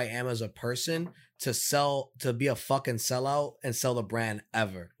compromise who I am as a person to be a fucking sellout and sell the brand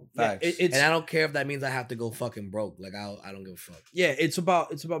ever. Facts. it's And I don't care if that means I have to go fucking broke. Like I don't give a fuck. yeah, it's about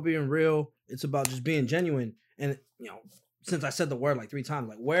being real. It's about just being genuine. And since I said the word like 3 times,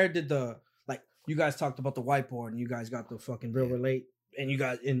 like where did you guys talked about the whiteboard and you guys got the fucking real relate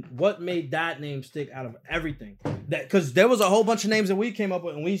and what made that name stick out of everything? That because there was a whole bunch of names that we came up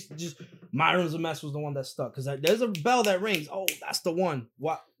with and we just My Room's a Mess was the one that stuck because there's a bell that rings. Oh, that's the one.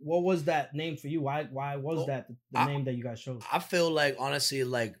 What was that name for you? Why was that the name that you guys chose? I feel like honestly,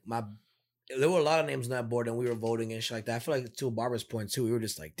 like there were a lot of names on that board and we were voting and shit like that. I feel like to Barbara's point too, we were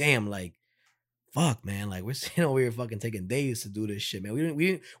just like, damn, like, fuck, man, like we're sitting over here fucking taking days to do this shit, man. We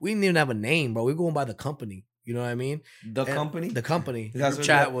didn't even have a name, bro. We were going by the company. You know what I mean? The And company. The company. That's Group what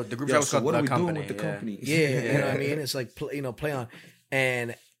chat. that- Well, the group Yo, chat was so called what the are we company. doing with the company? Yeah, you know what I mean? It's like play on.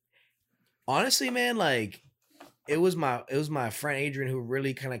 And honestly, man, like it was my friend Adrian who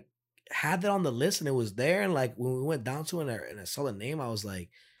really kind of had that on the list, and it was there. And like when we went down to it and I saw the name, I was like,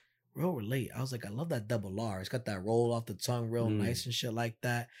 real relate. I was like, I love that double R. It's got that roll off the tongue, real nice and shit like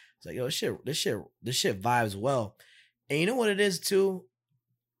that. It's like, yo, this shit vibes well. And you know what it is too?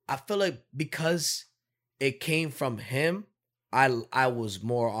 I feel like because it came from him, I was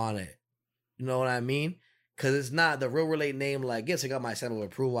more on it. You know what I mean? Because it's not the real relate name. Like, yes, I got my stamp of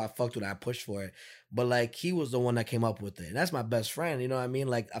approval. I fucked with it. I pushed for it. But like, he was the one that came up with it. And that's my best friend. You know what I mean?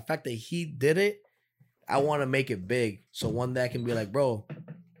 Like, the fact that he did it, I want to make it big. So one day I can be like, bro,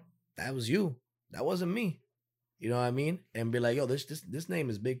 that was you. That wasn't me. You know what I mean? And be like, yo, this name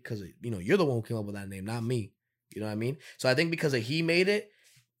is big because, you know, you're the one who came up with that name, not me. You know what I mean? So I think because he made it,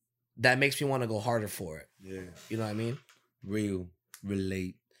 that makes me want to go harder for it. Yeah. You know what I mean? Real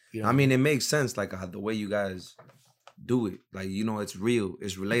relate. You know I mean, it makes sense, like the way you guys do it. Like, you know, it's real,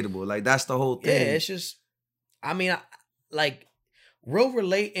 it's relatable. Like, that's the whole yeah, thing. it's just, I mean, like, real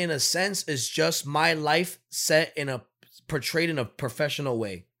relate in a sense is just my life portrayed in a professional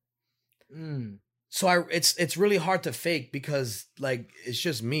way. So it's really hard to fake because like it's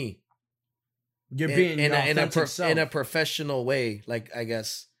just me. You're being in a a professional way. Like I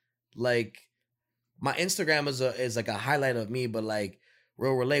guess like my Instagram is like a highlight of me, but like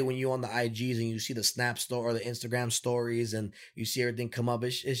real relate when you on the IGs and you see the Snap store or the Instagram stories and you see everything come up.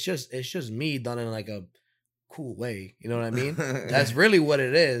 It's just me done in like a cool way. You know what I mean? That's really what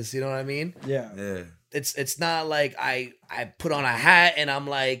it is. You know what I mean? Yeah. Yeah. It's not like I put on a hat and I'm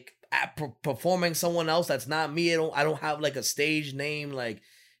like performing someone else that's not me. I don't have like a stage name. Like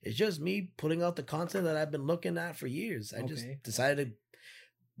it's just me putting out the content that I've been looking at for years. I just decided to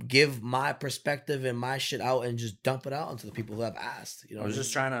give my perspective and my shit out and just dump it out onto the people who have asked. You know, I was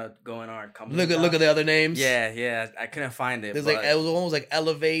just trying to go in our company. look at the other names. Yeah, I couldn't find it. There's but like one was like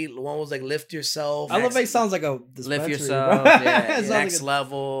Elevate, one was like Lift Yourself. Elevate sounds like a Lift dispensary, yourself. bro. Yeah, It sounds next like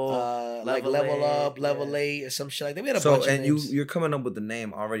level. Like Level Up, yeah. Level 8, or some shit like that. We had a So, bunch of and names. you're coming up with the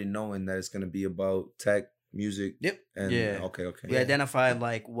name already knowing that it's going to be about tech, music. Yep. And, Yeah. Okay. We identified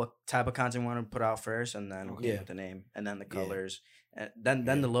like what type of content we want to put out first, and then we Yeah. came with the name, and then the Yeah. colors, and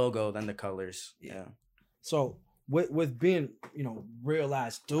then the logo, then the colors. Yeah. So with being, you know, real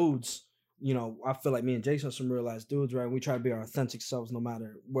ass dudes, you know, I feel like me and Jason are some real ass dudes, right? We try to be our authentic selves no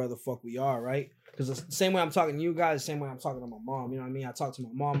matter where the fuck we are, right? Because it's the same way I'm talking to you guys, the same way I'm talking to my mom. You know what I mean? I talk to my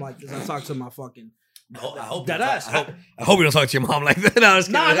mom like this. I talk to my fucking I hope that ass. I hope you don't talk to your mom like that. No, I was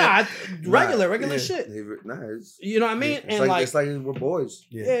kidding. Regular yeah. shit. Nah, it's, You know what I mean? it's And like it's like we're boys.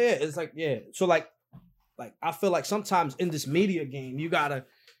 yeah, it's like So like I feel like sometimes in this media game, you gotta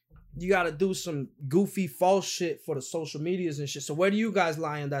do some goofy false shit for the social medias and shit. So where do you guys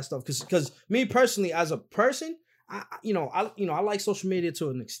lie in that stuff? Because me personally, as a person, I like social media to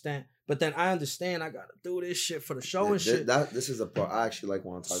an extent, but then I understand I gotta do this shit for the show and shit. This is a part I actually like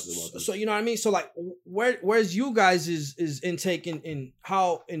want to talk about. This. So you know what I mean? So like where's you guys is intake in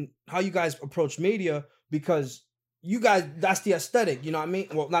how you guys approach media, because you guys, that's the aesthetic, you know what I mean?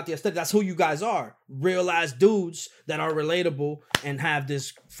 Well, not the aesthetic, that's who you guys are. Real ass dudes that are relatable and have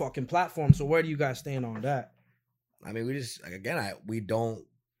this fucking platform. So where do you guys stand on that? I mean, we just like again, we don't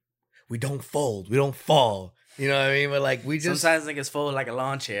fold, we don't fall. You know what I mean? But like we just Sometimes niggas fold like a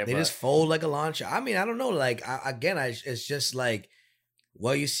lawn chair. they but just fold like a launcher. I mean, I don't know. Like it's just like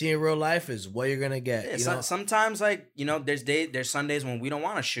what you see in real life is what you're gonna get. yeah, You know? sometimes like there's Sundays when we don't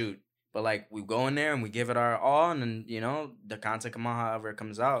want to shoot, but like we go in there and we give it our all, and then the content come out however it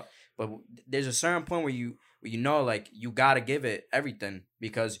comes out. But there's a certain point where you know like you gotta give it everything,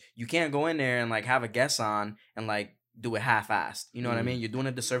 because you can't go in there and like have a guest on and like do it half-assed. You know what I mean? You're doing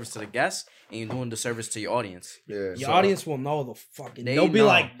a disservice to the guests and you're doing a disservice to your audience. Yeah. Your audience will know the fucking. They They'll be know.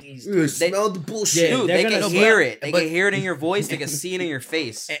 like these. You smell the bullshit. Yeah, Dude, they're they gonna can know, hear it. They but- can hear it in your voice. They can see it in your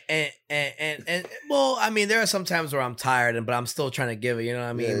face. And well, I mean, there are some times where I'm tired, but I'm still trying to give it. You know what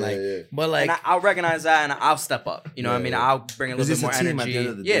I mean? Yeah. But like, And I'll recognize that, and I'll step up. You know what I mean? Yeah. I'll bring a little bit Because more it's a team at the energy. end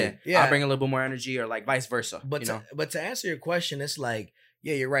of the Yeah, day. Yeah. I'll bring a little bit more energy, or like vice versa. but you know? to answer your question, it's like,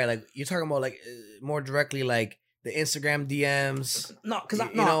 yeah, you're right. Like you're talking about like more directly, like the Instagram DMs. No, because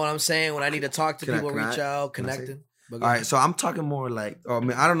You know what I'm saying? When I need to talk to Can I- people, can I- reach out, can I say connecting. All right, so I'm talking more like, I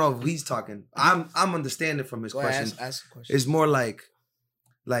mean, I don't know if he's talking. I'm understanding from his Go ahead, question. ask a question. It's more like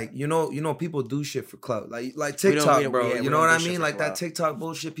you know, people do shit for clout, like We TikTok, don't- bro. yeah, we You know don't what I do shit mean? for Like that clout. TikTok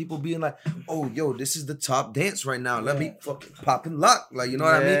bullshit. People being like, "Oh, yo, this is the top dance right now. Let me fucking pop and lock." Like, you know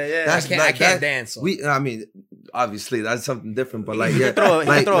what I mean? Yeah, yeah. That's I can't like, dance. So. obviously that's something different. But like, yeah, throw it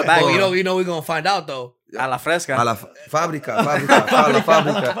back. Well, you know, we're gonna find out though. A la fresca. a la fábrica, a la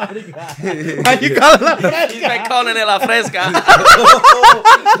fábrica. Why you call it la fresca? He's been calling it la fresca.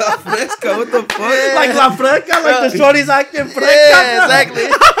 La fresca, what the fuck? Like la fresca, like the shorties acting fresca. Yeah, exactly.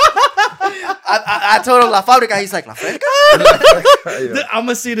 I told him la fábrica. He's like, la fresca? Yeah. I'm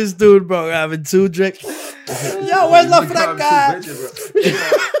gonna see this dude, bro, having 2 drinks. Yo, where's la fresca?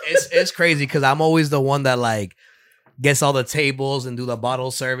 It's crazy because I'm always the one that like gets all the tables and do the bottle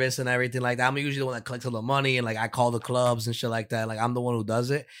service and everything like that. I'm usually the one that collects all the money and like I call the clubs and shit like that. Like I'm the one who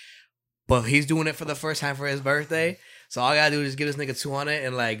does it. But he's doing it for the first time for his birthday. So all I gotta do is just give this nigga 200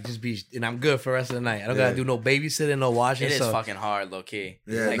 and like just be, and I'm good for the rest of the night. I don't gotta do no babysitting, no watching. It is fucking hard, low key.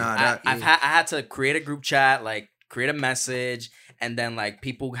 Yeah, like, nah, I had to create a group chat, like create a message, and then like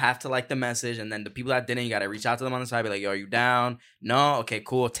people have to like the message, and then the people that didn't, you gotta reach out to them on the side, be like, yo, are you down? No, okay,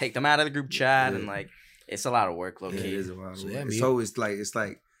 cool. Take them out of the group chat, and like it's a lot of work, low key. Yeah, it is a lot of work. yeah, It's always like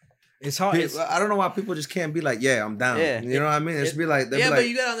It's hard. I don't know why people just can't be like, yeah, I'm down. Yeah. You know what I mean? It's be like, yeah, be but like,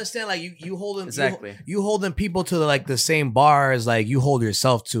 you gotta understand, like you holding Exactly. you holding people to like the same bar as like you hold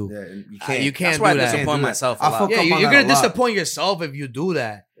yourself to. yeah, and you You can't. can't That's why I do that. disappoint do that. myself a I lot. fuck Yeah, up on you're that gonna a lot. disappoint yourself if you do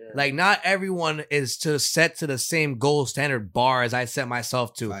that. Like not everyone is to set to the same gold standard bar as I set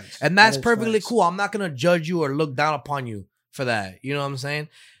myself to, Facts. and that's That is perfectly facts. cool. I'm not gonna judge you or look down upon you for that. You know what I'm saying?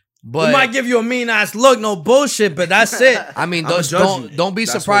 We But might give you a mean ass look, no bullshit, but that's it. I mean, I'ma judge you. don't be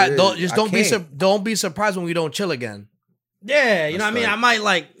That's what surprised. it Don't is. just I don't be surprised when we don't chill again. Yeah, you know That's what I mean? right. I might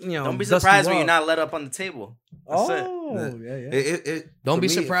like, you know, Don't be dust surprised you when you're off. not let up on the table. That's it. Oh, yeah. Don't for be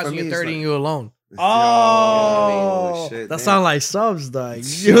me- surprised for when me, you're it's 30 and you're alone. Oh, shit, that damn. sound like subs, dog. You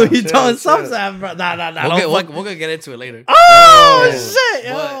Chill, throwing chill. subs at, bro? Nah. We're gonna get into it later. Oh Yeah.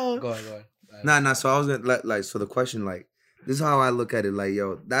 shit, But, yo. go ahead. Nah. So I was gonna like. So the question, like, this is how I look at it. Like,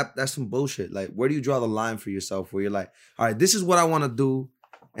 yo, that's some bullshit. Like, where do you draw the line for yourself? Where you're like, all right, this is what I want to do,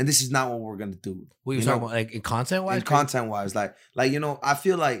 and this is not what we're gonna do. What are you You talking know, about? Like in content wise? And content wise, like you know, I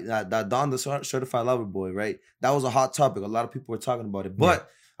feel like that Don the Certified Lover Boy, right? That was a hot topic. A lot of people were talking about it, but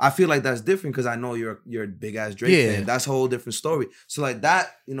I feel like that's different because I know you're a big ass Drake Yeah. fan. That's a whole different story. So like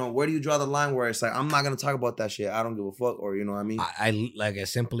that, you know, where do you draw the line where it's like I'm not gonna talk about that shit. I don't give a fuck, or you know what I mean? I like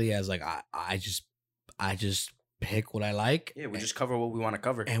as simply as like I just pick what I like. Yeah, we just cover what we want to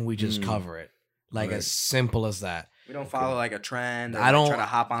cover. and we just Mm. cover it. Like Right. as simple as that. We don't follow like a trend. Or, I don't try to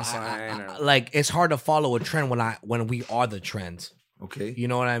hop on I- something. or, like it's hard to follow a trend when we are the trend. Okay. You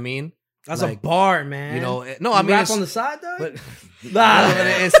know what I mean? That's a like, bar, man. You know, no, You I mean rap it's, on the side, dog. but Nah. No,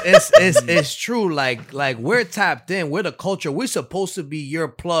 but it's true. Like we're tapped in. We're the culture. We're supposed to be your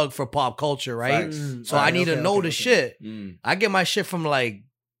plug for pop culture, right? Facts. So I Right, need to okay, know okay, the okay. shit. Mm. I get my shit from like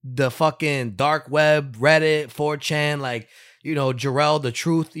the fucking dark web, Reddit, 4chan, like, you know, Jarrell, the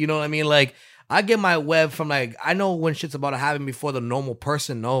truth. You know what I mean? Like I get my web from like, I know when shit's about to happen before the normal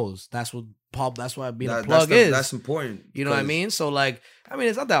person knows. That's what being a plug is. That's important. You know what I 'cause- mean? So like, I mean,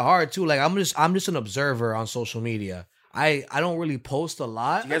 it's not that hard too. Like I'm just an observer on social media. I don't really post a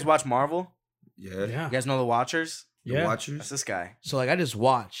lot. you guys watch Marvel? Yeah. Yeah. You guys know the Watchers? The Yeah. Watchers. That's this guy. So like I just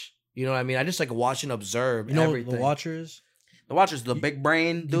watch. You know what I mean? I just like watch and observe You know everything. the Watchers? The Watchers, the big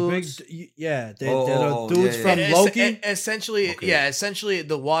brain The big- dudes. yeah, they're Oh, the dudes yeah, from yeah. Loki. Essentially, Okay. yeah, essentially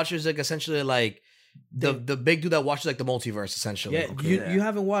the Watchers like essentially like the big dude that watches like the multiverse essentially. Yeah, Okay. you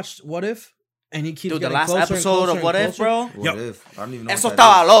haven't watched What If? And he keeps Dude, the getting last closer and episode closer of and What If, closer. bro? What Yo. if? I don't even know. Eso what that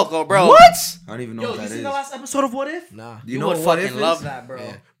estaba is. loco, bro. What? I don't even know Yo, what you that seen is. the last episode of What If? Nah. Do you You know would what fucking if is? love that, bro.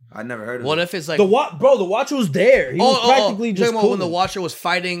 Yeah. I never heard of What it. if it's like The the Watcher was there. He was practically just talking about cool. when the Watcher was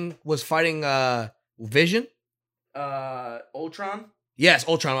fighting Vision? Ultron? Yes,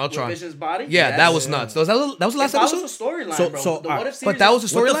 Ultron. With Vision's body? Yeah, Yes. that was nuts. That was the last That episode. was a storyline, So- bro. so, the alright, What If series But that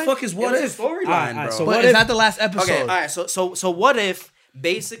was the What the storyline. fuck is what it if? was a storyline, Alright, bro. so But What is If- that the last episode? Okay, all right. So What If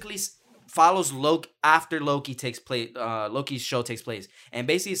basically follows Loki after Loki takes place. Loki's show takes place, and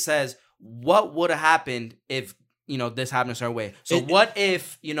basically says what would have happened if this happened a certain way. So what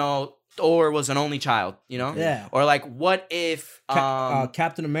if Thor was an only child? Yeah. Or like what if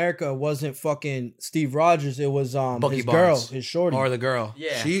Captain America wasn't fucking Steve Rogers. It was Bucky his Barnes. girl, his shorty. Or the girl.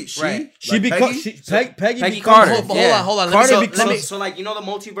 yeah She right. she like becomes Peggy? Peggy Peggy becomes- Carter. Hold on. Carter Let me, becomes- So like the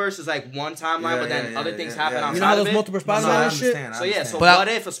multiverse is like one timeline, but then other things happen outside You know how of those it. multiple No, I Spider-Man and shit? understand. So yeah, so But What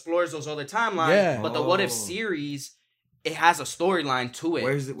If explores those other timelines, Yeah. but the What If Oh. series it has a storyline to it.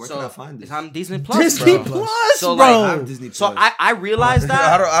 Where is it? Where so can I find this? It's on Disney Plus. Disney bro. Plus, So, bro. like, I have Disney Plus. So I realized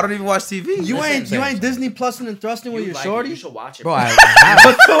that. I don't even watch TV. you Listen, ain't Disney Plus and thrusting with your like it, shorty. You should watch it, Bro, bro.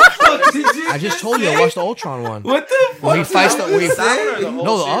 I just told you I watched the Ultron one. What the fuck? Where he fights the, where he, That one or the whole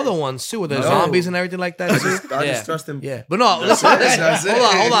no, the series? other ones too, with the No. zombies and everything like that too. I Yeah. just trust him. Yeah, but no, listen, That's it.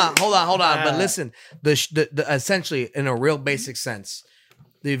 hold on. But listen, the essentially in a real basic sense,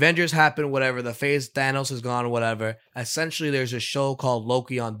 the Avengers happen, whatever. The phase Thanos is gone, whatever. Essentially, there's a show called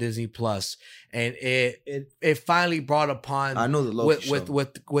Loki on Disney Plus, and it finally brought upon. I know the Loki show.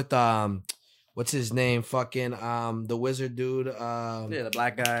 with what's his name? Fucking the wizard dude. Yeah, the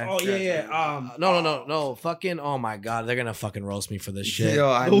black guy. Oh yeah. No. Fucking. Oh my god, they're gonna fucking roast me for this shit. Yo,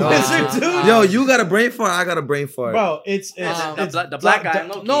 I The know. wizard, dude. Yo, you got a brain fart. I got a brain fart. Bro, it's the black guy.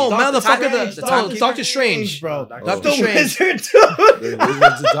 Loki. No, Doctor motherfucker, Strange, Doctor Strange, bro. Doctor The Strange. wizard, dude. The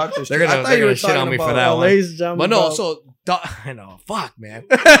Wizard's a Doctor They're Strange. gonna- I thought they're you were gonna shit on talking me for about- that one. Ladies and gentlemen, But no, bro. so I know, fuck, man,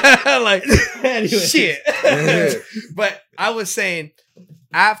 like Anyway. shit. But I was saying,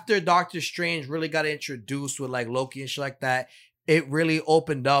 after Doctor Strange really got introduced with like Loki and shit like that, it really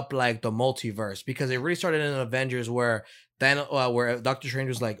opened up like the multiverse because it really started in Avengers where where Doctor Strange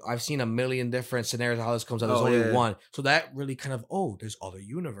was like, I've seen a million different scenarios of how this comes out. There's Oh, only yeah. one. So that really kind of, there's other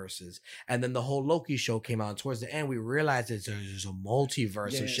universes. And then the whole Loki show came out. And towards the end, we realized that there's a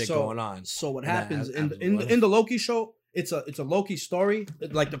multiverse Yeah, of shit so- going on. So what And that happens has- in the Loki show? It's a Loki story.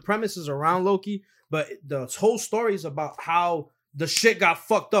 Like the premise is around Loki, but the whole story is about how the shit got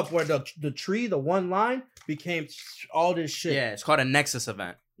fucked up. Where the tree, the one line, became all this shit. Yeah, it's called a Nexus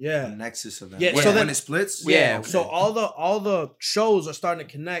event. The Yeah. Nexus event. Yeah, When, so then- when it splits. Yeah. Okay. So all the shows are starting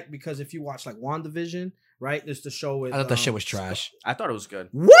to connect because if you watch like WandaVision, right? There's the show with. I thought that shit was trash. I thought it was good.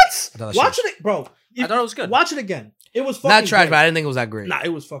 What? thought that Watching it, bro. I thought it was good. Watch it again. It was fucking Not trash, great. but I didn't think it was that great. Nah, it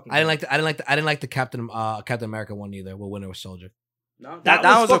was fucking. I didn't great. I didn't like the Captain America one either. With Winter Soldier. No, That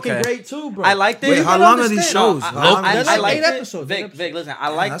was fucking okay. great too, bro. I liked it. Wait, You how can long are these understand. shows? I, How long are I, these I shows? liked 8 it. episodes, 8 Vic, listen. I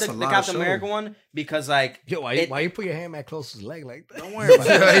liked that's the a lot of Captain shows. America one because like Yo, why, It- why you put your hand that close to his leg like that? don't worry about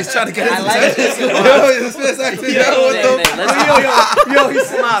it. He's trying to get I his like attention. it. Yo, this man's acting Yo, out. What Vic, the Vic,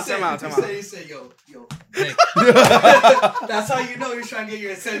 fuck? let's- Time out. He said, yo. Nick. That's how you know he's trying to get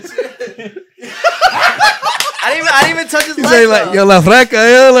your attention. I didn't even touch his He leg. say like, though. yo, la fraca,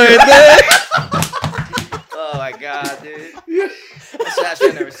 yo, like that. Oh my god, dude. I should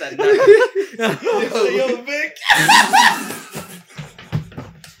have never said nothing. Yo, Vic.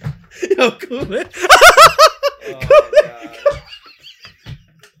 Yo, cool, man. Oh my god.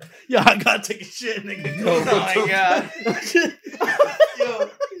 Yo, I gotta take a shit, nigga. Oh my god.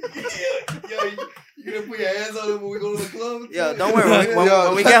 You gonna put your hands on him when we go to the club? Yo, don't worry.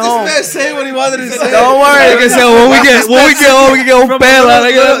 When we get home, This man say what he wanted to say. don't worry. Like I said, when we get home, we can get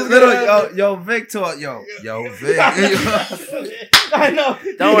pela. Yo, Vic talk. Yo, Vic. I know.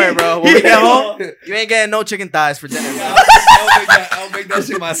 Don't worry, bro. When we get home, you ain't getting no chicken thighs for dinner. Bro. I'll make that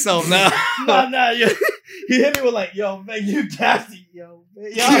shit myself now. Nah, yo. He hit me with like, yo, man, you gassy, yo.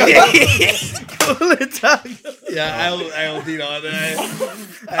 Man. Yo, cool it down. Yeah, I OD'd on it.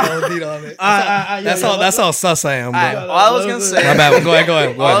 I OD'd on it. That's how sus I am, bro. Alright, all I was gonna say. My bad. Go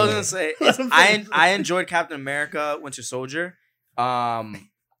ahead. All I was gonna say is I enjoyed Captain America: Winter Soldier,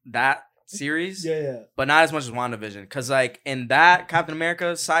 that series, Yeah. but not as much as WandaVision. Cause like in that Captain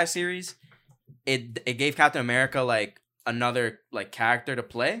America side series, it gave Captain America like another like character to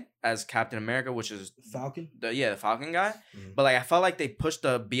play as Captain America, which is Falcon? the Falcon guy. Mhm. But like I felt like they pushed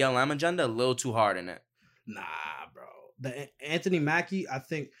the BLM agenda a little too hard in it. Nah, bro. The Anthony Mackie, I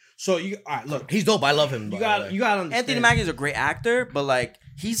think. So you all right? Look, He's dope. I love him. you got to understand. Anthony Mackie is a great actor, but like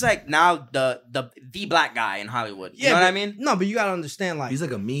he's like now the black guy in Hollywood. You know what I mean? No, but you gotta understand, like, He's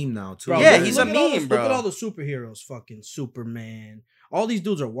like a meme now too. bro, Yeah, look he's at a all the- meme, bro. Look at all the superheroes, fucking Superman. All these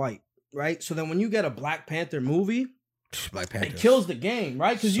dudes are white, right? So then when you get a Black Panther movie, Black Panther. it kills the game,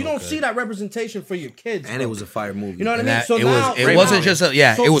 right? Because you So don't good. see that representation for your kids. And bro. it was a fire movie. You know what I And mean? that, So it now was. It wasn't just a.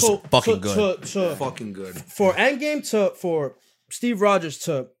 Yeah, so- it was so- fucking so- good. so- fucking good. for Endgame for Steve Rogers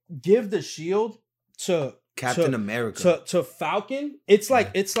to give the shield to Captain America. to Falcon, it's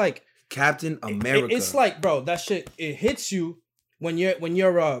like Captain America. it's like, bro, that shit it hits you when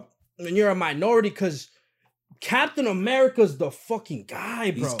you're a minority because Captain America's the fucking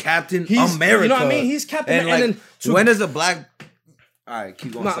guy, bro. He's Captain He's- America. You know what I mean? He's Captain And like, and then to, when is a black? All right,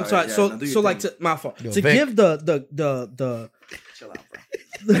 keep going. no, I'm sorry. Yeah, So now do your so like thing. my fault. Yo, To Vic. give the Chill out,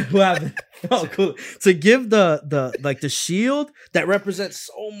 bro. what happened? Oh, cool. To give the like the shield that represents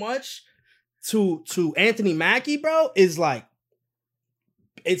so much to Anthony Mackie, bro, is like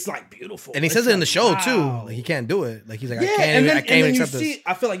it's like beautiful. And he It's says it in the like, show wow. too. Like he can't do it. Like he's like, I Yeah, can't. and then, I can't even you accept this. see,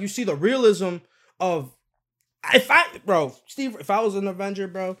 I feel like you see the realism of if I was an Avenger,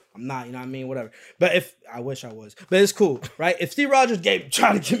 bro, I'm not, you know what I mean, whatever. But if I wish I was, but it's cool, right? If Steve Rogers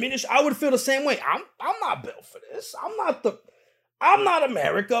tried to give me this, I would feel the same way. I'm not built for this. I'm not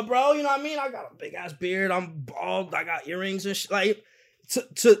America, bro. You know what I mean? I got a big ass beard. I'm bald. I got earrings and shit. Like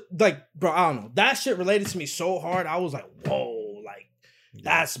like, bro, I don't know. That shit related to me so hard. I was like, whoa, like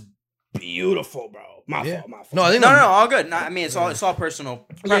that's beautiful, bro. My fault. No, I think no, all good. No, I mean, it's all personal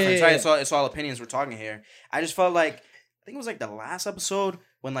preference, yeah. right? It's all opinions. We're talking here. I just felt like I think it was like the last episode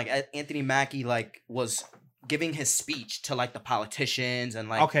when like Anthony Mackie like was giving his speech to like the politicians and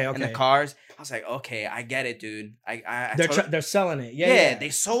like and the cars. I was like, okay, I get it, dude. They're selling it. Yeah, they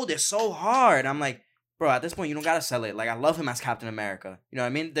sold it so hard. I'm like, bro, at this point, you don't gotta sell it. Like, I love him as Captain America. You know what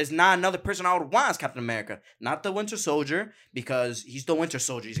I mean? There's not another person I would want as Captain America. Not the Winter Soldier, because he's the Winter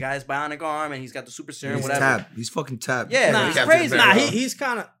Soldier. He's got his bionic arm and he's got the super serum, He's whatever. tapped. He's fucking tapped. Yeah, he's crazy. Nah, he's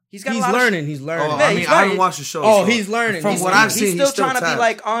kind of. He's learning. He's learning. Oh, Yeah, I mean, he's I haven't learning. watched the show. Oh, so he's learning. From He's what learning. I've seen, he's still trying to tapped. be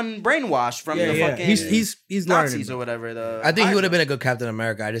like unbrainwashed from the fucking He's Nazis learning. or whatever. I think he would have been a good Captain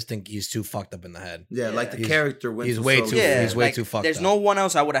America. I just think he's too fucked up in the head. Yeah, like the He's- character. he's way too- Yeah, he's way like, too fucked There's up. no one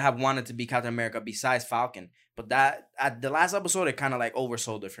else I would have wanted to be Captain America besides Falcon. But that at the last episode, it kind of like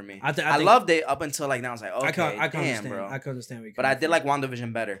oversold it for me. I think- loved it up until like now. I was like, okay, I can damn, understand. bro. I can understand. Where you're But I coming did like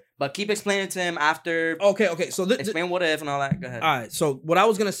WandaVision better. But keep explaining to him after. from. Okay. So Explain what if and all that. Go ahead. all right. So what I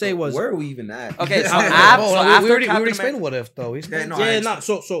was gonna say was Where are we even at? Okay, so Oh, after, we after already Captain explained America- what if though. Yeah, no, yeah, no.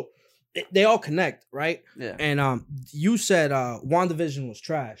 So they all connect, right? Yeah. And you said WandaVision was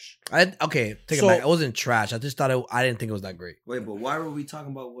trash. Take So- it back. I wasn't trash. I just thought I didn't think it was that great. Wait, but why were we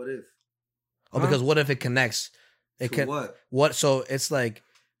talking about what if? Oh, because what if it connects? It To can what? what? So it's like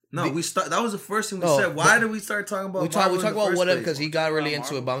No, we start. That was the first thing we No, said. Why but- did we start talking about? we talk Marvel in the about first what if place? because he got really about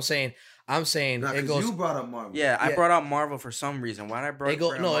into it. But I'm saying Nah, it 'cause goes. you brought up Marvel. Yeah, I Yeah. brought out Marvel for some reason. Why did I brought It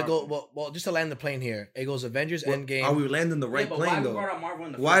go up no. It Marvel? go well. Just to land the plane here. It goes Avengers What- Endgame. Are we landing the right Yeah, but plane why we though? brought up Marvel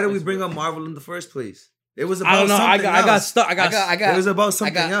in the Why first did we place? bring up Marvel in the first place? It was about I don't know. I something got else. stuck. I got It was about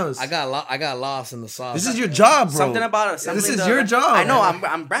something else. I got lost in the sauce. This is your job, bro. Something about assembling. This is the your Aven- job. I know.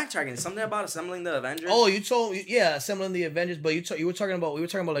 I'm backtracking. Something about assembling the Avengers. Oh, you told assembling the Avengers, but you were talking about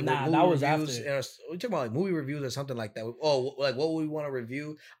like Nah, movie that was reviews. after. We were talking about like movie reviews or something like that. Oh, like what would we want to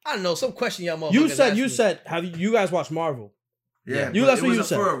review? I don't know. Some question y'all motherfuckers You asked me. have you guys watched Marvel? Yeah, You- but that's it what was you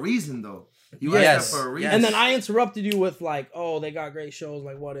said. for a reason though. You Yes. asked that for a reason. Yes. And then I interrupted you with like, oh, they got great shows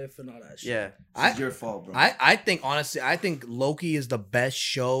like What If and all that shit. yeah. It's your fault, bro. I think honestly, I think Loki is the best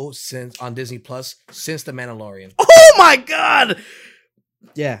show since on Disney Plus since The Mandalorian. Oh my god.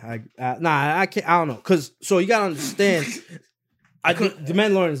 Yeah, I can't. I don't know, cause so you gotta understand. I think The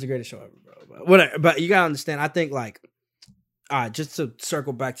Mandalorian is the greatest show ever, bro. But whatever. But you gotta understand. I think like, all right, just to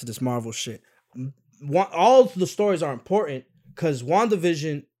circle back to this Marvel shit. All of the stories are important because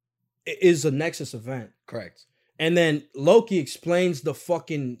WandaVision is a Nexus event. Correct. And then Loki explains the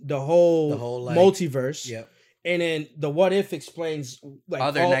whole like, multiverse. Yep. And then the What If explains like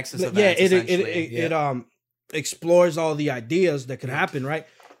Other Nexus yeah, events, it essentially. explores all the ideas that could happen, right?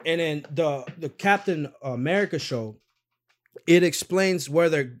 And then the Captain America show, it explains where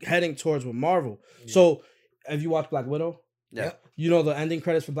they're heading towards with Marvel. Yeah. So have you watched Black Widow? Yeah. You know the ending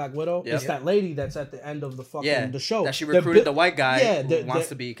credits for Black Widow? Yep. It's that lady that's at the end of the fucking Yeah. the show. That she They're recruited bu- the white guy Yeah, who wants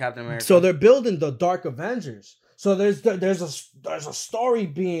to be Captain America. So they're building the Dark Avengers. So there's a story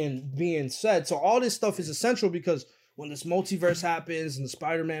being said. So all this stuff is essential because when this multiverse happens and the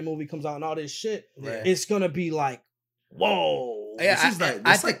Spider-Man movie comes out and all this shit, Right. it's gonna be like, whoa. Yeah, This is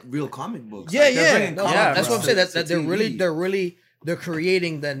I like real comic books. Yeah, Like, they're yeah. bringing No, comic yeah, That's what I'm books saying. to That they're TV. they're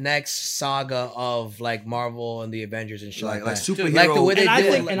creating the next saga of like Marvel and the Avengers and shit like, like that. superhero Like the way they And I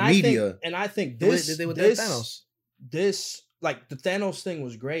did think, like, and I media. think, and I think the way this, they did with this, Thanos. this, like the Thanos thing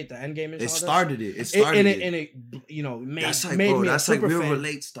was great. The Endgame and all It that started it. It shit. started it. And it, you know, made, That's like, made bro. me That's a like super real fan.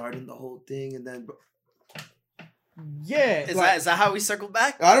 relate starting the whole thing, and then. Bro, Yeah, is that how we circle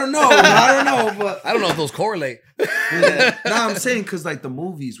back? I don't know. I don't know, but I don't know if those correlate. no, I'm saying because like the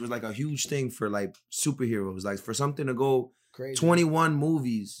movies was like a huge thing for like superheroes, like for something to go Crazy. 21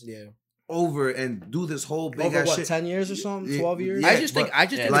 movies Yeah. over and do this whole big over ass what shit. 10 years or something, Yeah, 12 years. yeah. I just think Yeah,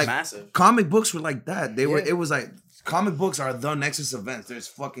 think it's like- massive. Comic books were like that. They were. Yeah. It was like comic books are the Nexus events. There's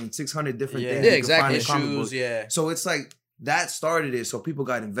fucking 600 different Yeah. things. Yeah, you can find exactly. in comic Issues, books. yeah. So it's like that started it. So people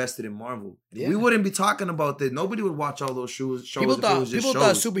got invested in Marvel. Yeah. We wouldn't be talking about that. Nobody would watch all those shows. People if it was just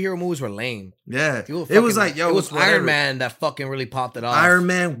thought shows. superhero movies were lame. Yeah, People it was fucking- like yo, it was it's whatever. Iron Man that fucking really popped it off. Iron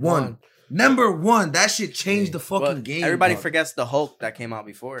Man 1. #1. That shit changed the fucking But game. everybody dog. forgets the Hulk that came out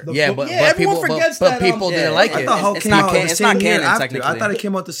before. The- but everyone people, forgets but that. people didn't yeah, like I it. thought Hulk It's came not out canon- the it's same not year canon, after. technically. I thought it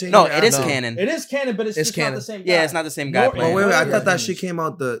came out the same No, year it is after. canon. It is canon, but it's It's just not canon. the same. Yeah, guy. it's not the same guy Norton- playing. Oh wait, I Yeah. thought that shit came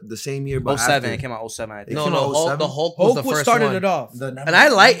out the same year, but 07. after. It came out 07, I think. No, came out 07? the Hulk was Hulk the first started one. it off. And I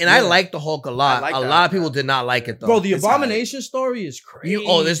like the Hulk a lot. I like A that. lot of people did not like it though. Bro, the It's Abomination story is crazy.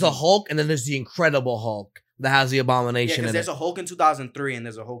 there's the Hulk, and then there's the Incredible Hulk that has the Yeah, Abomination because in there's it. a Hulk in 2003 and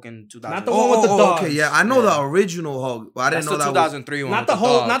there's a Hulk in 2000. Not the one with the dogs. Okay, yeah, I know Yeah. the original Hulk, but I didn't That's know the that was 2003 one. Not with the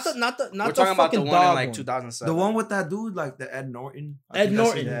whole, dogs. not the We're the talking about the fucking one in dog like one. 2007. the one with that dude, like the Ed Norton. I Ed think that's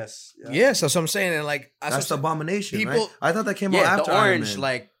Norton. it. Yes. Yeah, so I'm saying, and like That's the Abomination, people- right? I thought that came out Yeah, after the Iron orange, Man.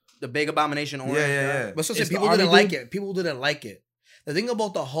 like the big Abomination orange. Yeah, yeah. But so It's the people army didn't like dude? it. People didn't like it. The thing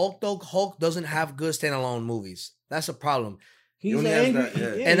about the Hulk, though, Hulk doesn't have good standalone movies. That's the problem. He's only an has angry. that,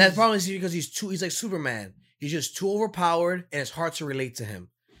 yeah. yeah, And that he's- problem is because he's like Superman. He's just too overpowered, and it's hard to relate to him.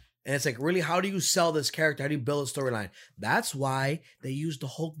 And it's like, really, how do you sell this character? How do you build a storyline? That's why they use the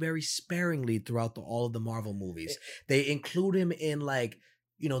Hulk very sparingly throughout all of the Marvel movies. They include him in like,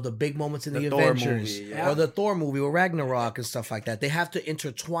 the big moments in the Thor Avengers movie, yeah. or the Thor movie or Ragnarok and stuff like that. They have to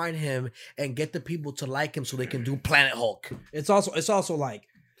intertwine him and get the people to like him so they can do Planet Hulk. It's also like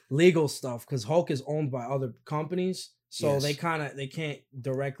legal stuff because Hulk is owned by other companies, so Yes. they can't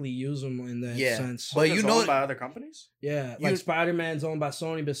directly use him in that Yeah, sense. but Hulk is owned by other companies. Yeah, like Spider-Man's owned by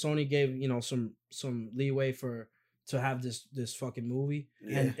Sony, but Sony gave some leeway to have this fucking movie,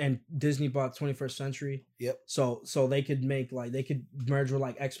 and Disney bought 21st Century. Yep. So they could they could merge with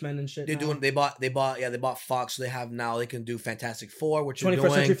like X-Men and shit. They bought Fox, so they can do Fantastic Four, which is 21st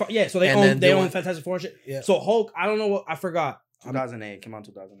doing. Century. Yeah, so they and then own doing- Fantastic Four and shit. Yeah. So Hulk, I don't know what I forgot. 2008 came out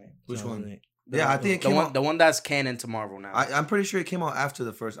 2008. Which one? 2008. Yeah, I think it The came one, out. the one that's canon to Marvel now. I'm pretty sure it came out after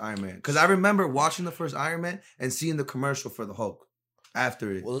the first Iron Man because I remember watching the first Iron Man and seeing the commercial for the Hulk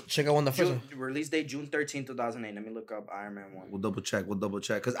after it. Well, check out one of the first June, one. release date June 13, 2008. Let me look up Iron Man 1. We'll double check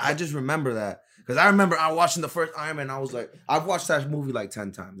because I just remember that because I remember I watching the first Iron Man. I was like, I've watched that movie like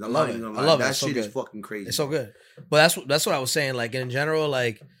 10 times. I love it. I love it. That It's so shit is good. fucking crazy. It's so good. But that's what I was saying. Like in general,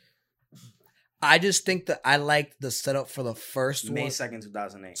 like I just think that I liked the setup for the first May one. 2nd,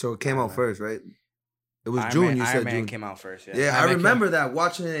 2008. So it came Iron out Man. first, right? It was Iron June. Man, You Iron said Man June. came out first. Yeah. Yeah, I Iron Man remember that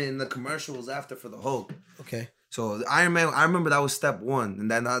watching it in the commercials after for the Hulk. Okay. So the Iron Man, I remember that was step one,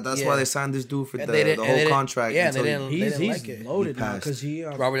 and then that's Yeah. why they signed this dude for And the, they the didn't- and they whole didn't- contract. yeah, until they he- didn't- He's like it. loaded He now passed. because he.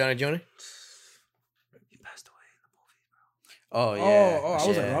 Robert Downey Jr. He passed away. Oh yeah. I was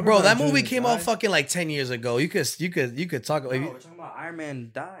like, Yeah. Robert Bro, that Downey movie Jr. came out died. fucking like 10 years ago. You could talk. No, we're talking about Iron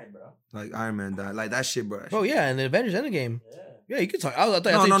Man died, bro. Like Iron Man died, like that shit, bro. Bro, yeah, and the Avengers Endgame. Yeah, you could talk. I thought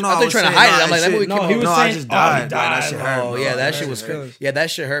No, you were I trying was to saying, hide it. nah, I'm like, that shit- movie no, came he out. was no, I saying, just oh, he died. died. That shit hurt. Oh, bro. yeah, that shit shit was hurt. crazy. Yeah,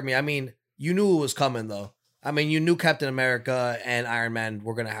 that shit hurt me. I mean, you knew it was coming though. I mean, you knew Captain America and Iron Man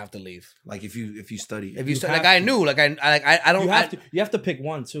were gonna have to leave. Like if you study, If You you have like, I to. knew. Like I don't. You have to pick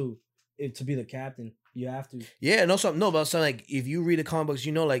one too, to be the captain. You have to. Yeah, but I'm saying like if you read the comic books,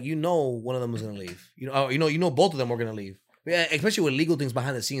 you know one of them was gonna leave. You know both of them were gonna leave. Yeah, especially with legal things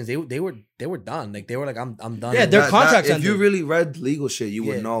behind the scenes, they were done. Like they were like, I'm done. Yeah, their contracts If you ended. really read legal shit, you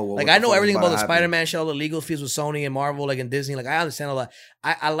Yeah. would know. What Like the I know fuck everything was about the to happen. Spider-Man shit, all the legal fees with Sony and Marvel, like and Disney. Like I understand all that.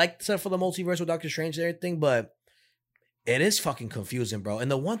 I like the stuff for the multiverse with Doctor Strange and everything, but it is fucking confusing, bro.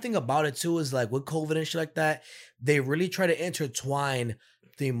 And the one thing about it too is like with COVID and shit like that, they really try to intertwine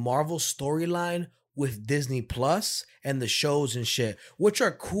the Marvel storyline with Disney Plus and the shows and shit, which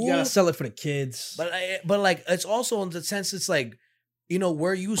are cool. You gotta sell it for the kids. But like it's also in the sense it's like,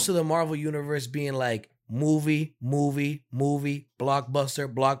 we're used to the Marvel universe being like movie,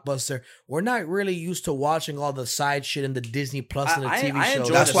 blockbuster. We're not really used to watching all the side shit in the Disney Plus and the I TV shows.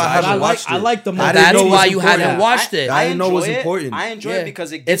 enjoy That's the why I side haven't shit. watched it. I like the. I most- didn't That's know it was why you important. haven't watched it. I didn't know it was enjoy important. I enjoy Yeah. it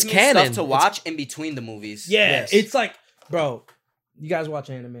because it It's gives me canon. stuff to watch in between the movies. Yeah, Yes. it's like, bro, you guys watch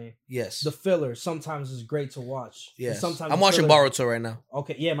anime. Yes. The filler sometimes is great to watch. Yes. Sometimes I'm the watching filler- Boruto right now.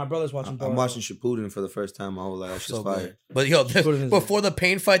 Okay, yeah, my brother's watching. I'm Boruto. watching Shippuden for the first time. I was like, that's just So fire. good. But yo, Shippuden is before the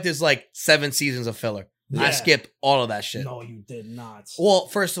pain fight, there's like 7 seasons of filler. I Yeah. skipped all of that shit. No, you did not. Well,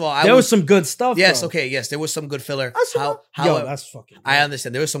 first of all, There was some good stuff. yes, though. okay, yes, there was some good filler. Yo, that's fucking. I good.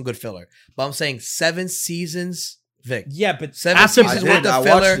 understand there was some good filler, but I'm saying 7 seasons, Vic. Yeah, but 7 after seasons I worth did, I of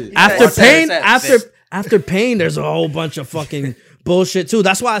watched filler. it. after What's that? pain, What's that? after pain, there's a whole bunch of fucking bullshit too.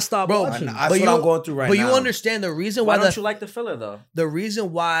 That's why I stopped Bro, watching. That's But what you- I'm going through right But now. you understand the reason Why why don't you like the filler though? the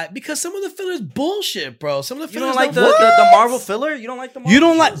reason why because some of the filler is bullshit, bro. Some of the You filler don't like is the not- Marvel filler? You don't like the Marvel You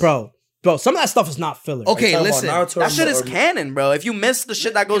don't like, shows? bro. bro, some of that stuff is not filler. Okay, Talking about listen. Naruto That shit or- is canon, bro. If you miss the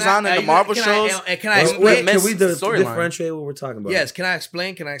shit that goes on in the Can Marvel I- shows, Can I Wait, explain? miss can we the storyline. differentiate what we're talking about? Yes, can I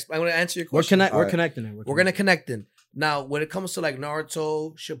explain? I'm going to answer your We're question. we're Alright. connecting it. We're gonna connect in. Now, when it comes to like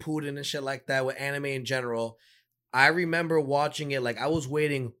Naruto, Shippuden, and shit like that with anime in general, I remember watching it like I was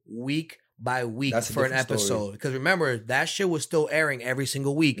waiting week by week That's a for an different story. episode. Because remember, that shit was still airing every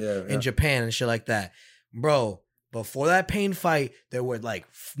single week Yeah, in Japan and shit like that. Bro, before that pain fight, there were like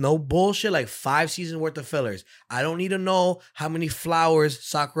no bullshit, like 5 seasons worth of fillers. I don't need to know how many flowers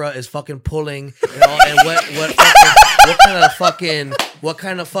Sakura is fucking pulling and, all, and what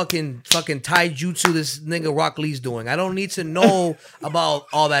kind of fucking taijutsu this nigga Rock Lee's doing. I don't need to know about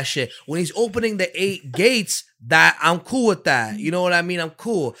all that shit. When he's opening the 8 gates, that I'm cool with that. You know what I mean? I'm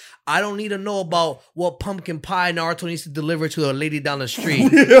cool. I don't need to know about what pumpkin pie Naruto needs to deliver to the lady down the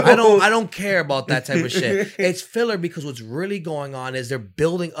street. I don't care about that type of shit. It's filler because what's really going on is they're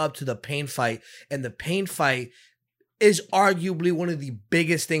building up to the pain fight, and the pain fight is arguably one of the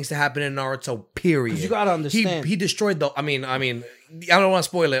biggest things to happen in Naruto. Period. You gotta understand. He destroyed the. I mean, I don't want to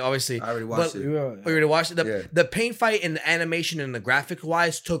spoil it, obviously. I already watched it. Yeah. Oh, you already watched it? Yeah. The pain fight and the animation and the graphic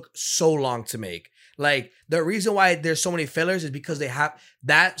wise took so long to make. Like, the reason why there's so many fillers is because they have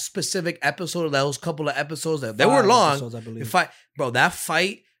that specific episode, those couple of episodes that they were 5 long. episodes, I believe. That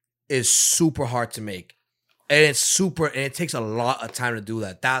fight is super hard to make. And it takes a lot of time to do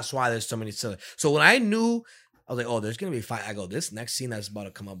that. That's why there's so many fillers. So when I knew, I was like, oh, there's gonna be a fight. I go, this next scene that's about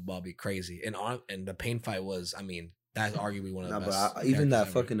to come up about to be crazy. And the pain fight was, I mean, that's arguably one of the Nah, best. but even that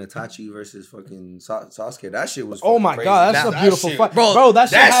characters ever. fucking Itachi versus fucking Sasuke, that shit was. Oh fucking my crazy. god, that's That- a beautiful shit- fight, bro, bro. That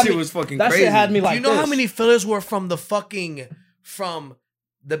shit, that had shit me, was fucking that crazy. shit had me Do like. you know how this. many fillers were from the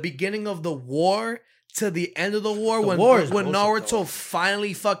beginning of the war to the end of the war The when war is when bullshit, Naruto though.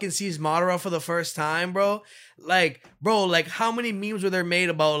 finally fucking sees Madara for the first time, bro? Like, bro, like how many memes were there made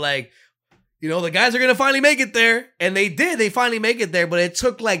about like, you know, the guys are gonna finally make it there, and they did. They finally make it there, but it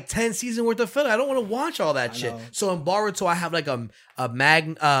took like 10 seasons worth of filler. I don't want to watch all that I shit. know. So in Boruto, I have like a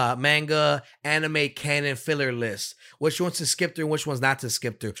manga anime canon filler list. Which ones to skip through and which ones not to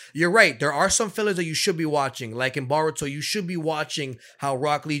skip through. You're right. There are some fillers that you should be watching. Like in Boruto, you should be watching how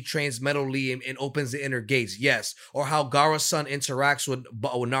Rock Lee trains Metal Lee and opens the inner gates. Yes. Or how Gaara's son interacts with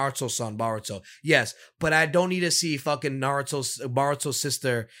Naruto's son, Boruto. Yes. But I don't need to see fucking Boruto's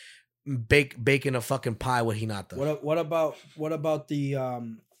sister baking a fucking pie with Hinata. What about the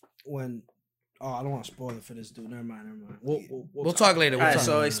when? Oh, I don't want to spoil it for this dude. Never mind. We'll talk later. all right. talk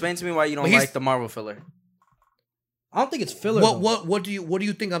So later. explain to me why you don't But he's- like the Marvel filler, I don't think it's filler. What do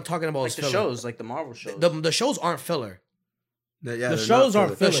you think I'm talking about? like as the filler? shows, like the Marvel shows. The shows aren't filler. Yeah, The they're shows not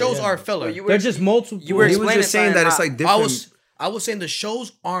aren't filler. The Filler, shows yeah. are filler. Well, you They're just multiple. you were He was explaining just saying that it's how- like different. I was saying the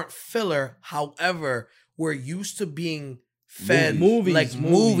shows aren't filler. However, we're used to being fed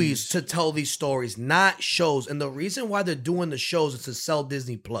movies to tell these stories, not shows. And the reason why they're doing the shows is to sell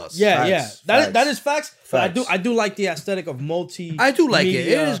Disney Plus. Yeah, Facts, that is facts. But Facts. I do like the aesthetic of multi. I do like it.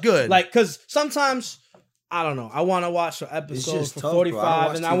 It is good. Like, because sometimes I don't know. I want to watch an episode just for tough, bro. I don't 45,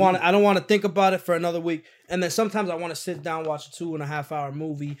 watch and TV. I don't want to think about it for another week. And then sometimes I want to sit down, watch a 2.5 hour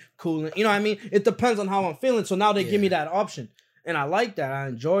movie, cooling. You know what I mean? It depends on how I'm feeling. So now they give me that option, and I like that. I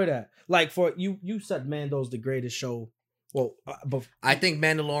enjoy that. Like for you said, Mando's the greatest show. Well, but I think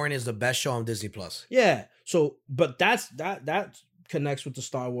Mandalorian is the best show on Disney Plus. yeah. So, but that connects with the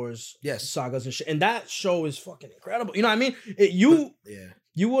Star Wars Yes. sagas and shit. And that show is fucking incredible. You know what I mean? Yeah.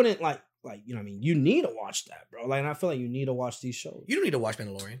 You wouldn't like you know what I mean? You need to watch that, bro. Like, and I feel like you need to watch these shows. You don't need to watch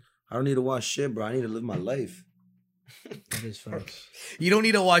Mandalorian. I don't need to watch shit, bro. I need to live my life. That is facts. You don't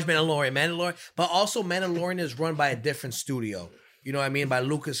need to watch Mandalorian. But also Mandalorian is run by a different studio. You know what I mean? By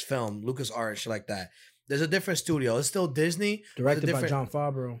Lucasfilm, LucasArts, shit like that. There's a different studio. It's still Disney. Directed It's a by different-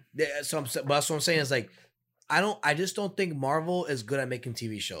 John Favreau. Yeah, but that's what I'm saying is like, I just don't think Marvel is good at making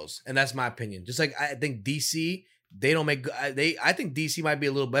TV shows, and that's my opinion. Just like I think DC, they don't make. I think DC might be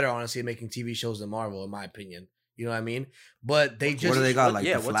a little better, honestly, at making TV shows than Marvel, in my opinion. You know what I mean? But they just What do they got? Like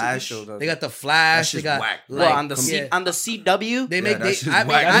yeah, the what TV Flash? show does they it? got the Flash. That's They just got whack. Well, like on the yeah. on the CW. They Yeah, make that's they. just I mean,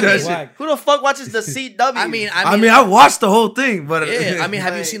 whack. I That's mean, whack. Who the fuck watches the CW? I mean, I watched the whole thing, but yeah. I mean,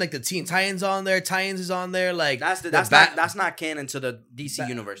 have you like- seen like the Teen Titans on there? Titans is on there. Like that's the that's not canon to the DC Ba-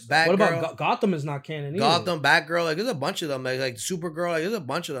 universe. Batgirl. What about Gotham? Is not canon either. Gotham, Batgirl, like there's a bunch of them, like Supergirl, like there's a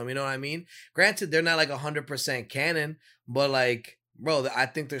bunch of them. You know what I mean? Granted, they're not like 100% canon, but like, bro, I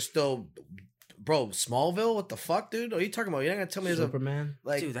think they're still, bro. Smallville, what the fuck, dude? What are you talking about? You're not gonna tell me there's a Superman.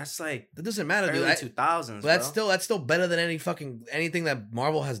 like. Dude, that's like That doesn't matter, dude. early 2000s. But bro. that's still better than anything that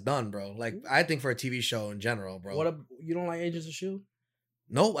Marvel has done, bro. Like I think for a TV show in general, bro. You don't like Agents of Shield?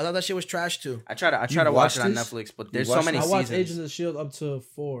 Nope, I thought that shit was trash too. I try to You watch it on watched this? Netflix, but You there's so watched many I watched seasons. Agents of Shield up to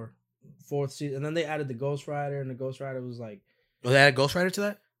 4. 4th season, and then they added the Ghost Rider, and the Ghost Rider was like, Oh, they had a Ghost Rider to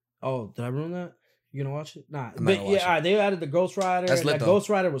that? oh, did I ruin that? You gonna watch it? Nah, I'm not but gonna watch yeah, all right, they added the Ghost Rider. That's and lit, that though. Ghost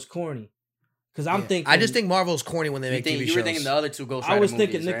Rider was corny. Because I'm Yeah. thinking, I just think Marvel's corny when they make TV You shows. were thinking the other two Ghost Rider I was movies,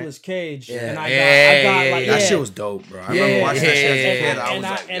 thinking right? Nicolas Cage, Yeah. and I Yeah, got yeah, like yeah. That yeah. shit was dope, bro. I Yeah, remember watching that shit as a and- kid. I and was I-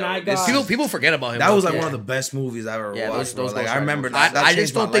 like, and yo, I this got- People forget about him. That though. was like Yeah. one of the best movies I ever Yeah, watched. those bro. Like Ghost I remember Rider that. movies. That I just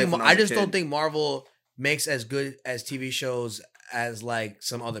changed my don't think life when I was a just don't kid. think Marvel makes as good as TV shows as like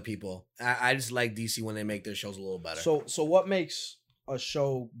some other people. I just like DC when they make their shows a little better. So what makes a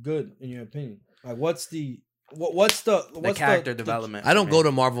show good in your opinion? Like, what's the Character development. I don't go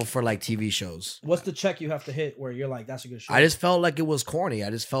to Marvel for like TV shows. What's the check you have to hit where you're like, that's a good show? I just felt like it was corny. I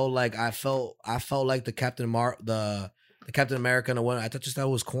just felt like I felt like the Captain America and the one. I thought that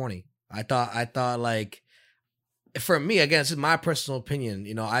was corny. I thought like, for me, again, this is my personal opinion.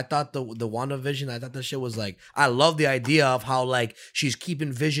 You know, I thought the WandaVision, I thought that shit was like, I love the idea of how like she's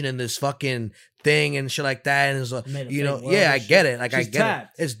keeping Vision in this fucking thing and shit like that. And it's like, Made a you know, fake world yeah, and I shit. get it. Like I She's get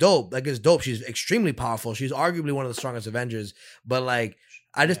tapped. it. It's dope. Like it's dope. She's extremely powerful. She's arguably one of the strongest Avengers. But like,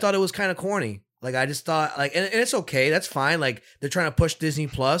 I just thought it was kind of corny. Like I just thought like, and it's okay. That's fine. Like they're trying to push Disney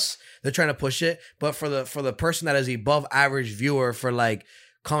Plus. They're trying to push it. But for the person that is above average viewer for like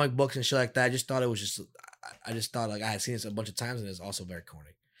comic books and shit like that, I just thought it was just. I just thought like I had seen this a bunch of times and it's also very corny.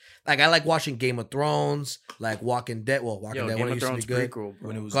 Like I like watching Game of Thrones, like Walking Dead. Well, Walking Dead Game when it of used to Thrones be good. prequel, bro.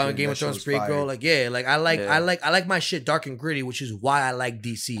 When it was Calling good, Game that of shit Thrones was fire. prequel, like yeah, like I Yeah. like my shit dark and gritty, which is why I like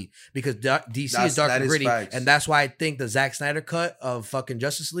DC because DC That's- is dark that and is gritty, facts. and that's why I think the Zack Snyder cut of fucking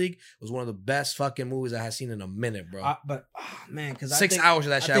Justice League was one of the best fucking movies I have seen in a minute, bro. But man, because 6 hours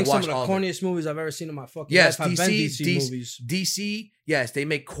of that shit I I think some watched of all the of it. corniest movies I've ever seen in my fucking Yes, life have been DC, DC movies. DC, yes, they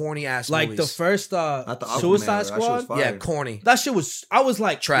make corny ass Like movies. the first Not the Aquaman, Suicide that shit was Squad. fire. yeah, corny. That shit was. I was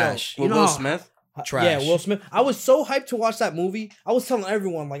like Trash. Yo, With you Will know, Smith. Trash. Yeah, Will Smith. I was so hyped to watch that movie. I was telling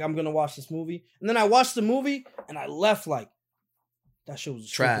everyone like I'm gonna watch this movie, and then I watched the movie and I left like that shit was the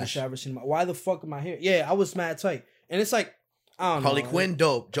Trash. stupidest shit I ever seen. Why the fuck am I here? Yeah, I was mad tight, and it's like I don't Harley know. Quinn,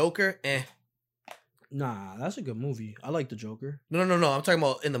 dope. Joker, eh. Nah, that's a good movie. I like the Joker. No. I'm talking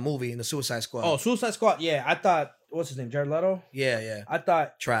about in the movie, in the Suicide Squad. Oh, Suicide Squad. Yeah, I thought what's his name, Jared Leto. yeah. I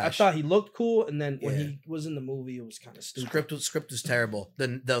thought Trash. I thought he looked cool, and then when Yeah. he was in the movie, it was kind of stupid. Script is terrible.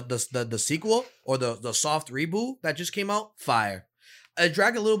 The sequel or the soft reboot that just came out, fire. It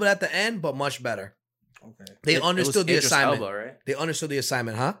dragged a little bit at the end, but much better. Okay. They understood the Idris assignment. Elba, right? They understood the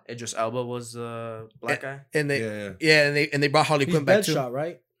assignment, huh? Idris Elba was black guy. And they Yeah. and they brought Harley He's Quinn back too. Deadshot,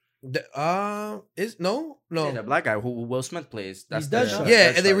 right? Is no. Yeah, the black guy who Will Smith plays. That's He's the Deadshot.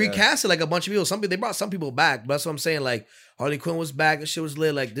 Yeah, and they Deadshot, yeah. recasted like a bunch of people. They brought some people back. But that's what I'm saying. Like Harley Quinn was back. This shit was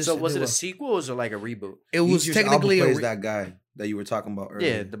lit. Like this. So was it a was, sequel or was it like a reboot? it was Idris technically Elba a plays that guy that you were talking about earlier.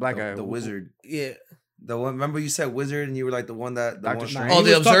 Yeah, the black guy. the wizard. yeah. The one. Remember you said wizard, and you were like the one that Doctor one, Strange. Oh, he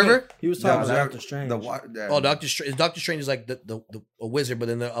the was talking- Observer? He was The talking about Observer- Doctor Strange. Oh, Doctor Strange is like a wizard, but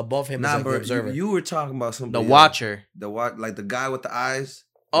then above him is Nah, like the but Observer. you were talking about The somebody. Watcher. like the guy with the eyes.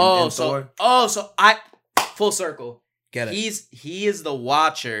 Oh, in so Thor. I full circle. Get it? He is the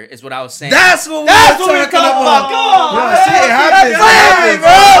Watcher, is what I was saying. That's what That's we're what we're talking talking about. about. Come on, Yo, see, it happens. Hey,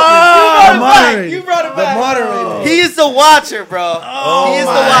 bro. Moderator. You brought it The back. moderator. He's the Watcher, bro. Oh he is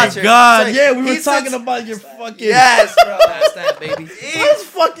the my Watcher. God! So Yeah, we were he talking sits- about your fucking. Yes, bro. That's that, baby. Let's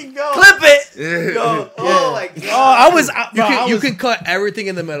fucking go. Clip it. Yeah. Yo, oh my god. Oh, I was. You can cut everything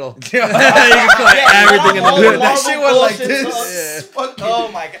in the middle. Yeah. You can cut everything in the all middle. the That shit went like bullshit this. talk. Oh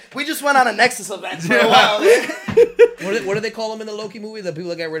my god. We just went on a Nexus event for a while. Man. What do they call them in the Loki movie? The people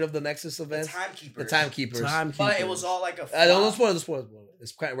that get rid of the Nexus events? Timekeepers. The timekeepers. But it was all like a. Don't flop. spoil it.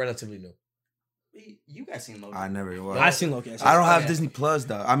 It's quite relatively new. You guys seen Loki? I never watched. I seen Loki. I don't have Okay. Disney Plus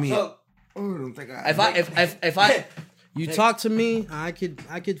though. I mean, So, I don't think I. If I You talk to me, I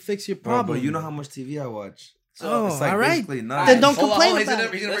could fix your Bro, problem. but you know how much TV I watch. Oh, It's like all right. basically nothing. Then don't Hold on, complain he's about gonna,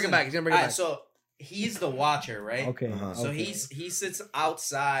 it. he's gonna bring it back. He's gonna bring it alright, back. so he's the Watcher, right? Okay. Uh-huh. So okay. he sits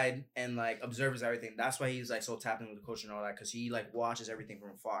outside and like observes everything. That's why he's like so tapped in with the coach and all that, because he like watches everything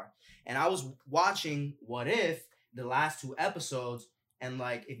from afar. And I was watching What If the last 2 episodes, and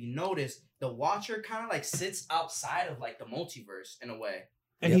like if you notice, the Watcher kind of like sits outside of like the multiverse in a way.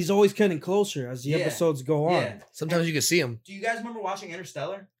 And he's always getting closer as the Yeah. episodes go on. Yeah. Sometimes you can see him. Do you guys remember watching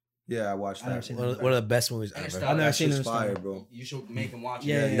Interstellar? Yeah, I watched I never that. seen One of the best movies ever. Interstellar. I've never That seen shit's it. fire, bro. You should make him watch it.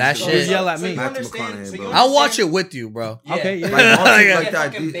 Yeah, That so shit- you yell at So me. you Matthew understand? McConaughey, So you bro. I'll watch understand- it with you, bro. Yeah. Okay, yeah. Like, Yeah. watch it Yeah. like Get that,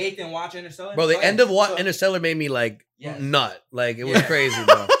 fucking dude. baked and watch Interstellar. Bro, the Okay. end of what So- Interstellar made me like Yes. nut. Like it was Yeah. crazy,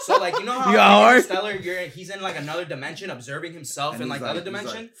 bro. So like you know how You got in hard? Interstellar he's in like another dimension observing himself in And like he's the other he's,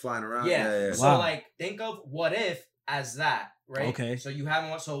 dimension. like, flying around. Yeah. So Wow. like think of What If as that, right? Okay. So you have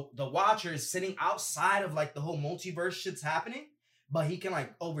one. So the Watcher is sitting outside of like the whole multiverse shit's happening, but he can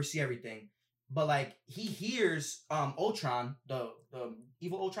like oversee everything. But like he hears Ultron, the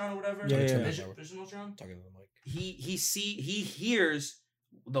evil Ultron or whatever, Yeah. Vision Ultron. Talking to the mic. He hears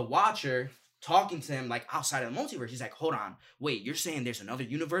the Watcher talking to him like outside of the multiverse. He's like, hold on, wait, you're saying there's another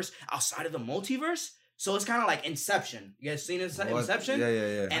universe outside of the multiverse? So it's kind of like Inception. You guys seen Inception?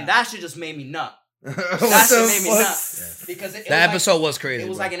 Yeah. And that shit just made me nut. What That shit the made me fuck? nut. Because it That was episode was crazy. Like, it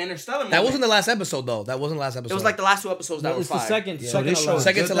was bro. like an Interstellar moment. That wasn't the last episode though. That wasn't the last episode. It was like the last 2 episodes that No, were it's the fire. second. Yeah. Second, this to show last. is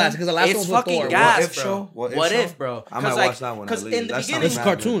second to good last then? because the last It's one was with fucking Thor. gas, What if bro. show? What What if if, show? bro? I might 'Cause, watch that one. Because at in least. the That sounds beginning, It's mad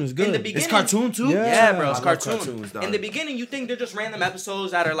cartoon. good. It's good. in the beginning, It's cartoon too. Yeah. Yeah, bro, I it's love cartoon. cartoons, dog. In the beginning, you think they're just random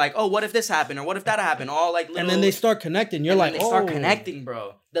episodes that are like, oh, what if this happened or what if that happened? All like little. And then they start connecting. You're and like, then they start oh. connecting,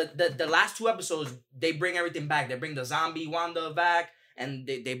 bro. The last 2 episodes, they bring everything back. They bring the zombie Wanda back, and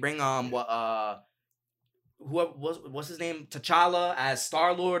they bring what's his name, T'Challa as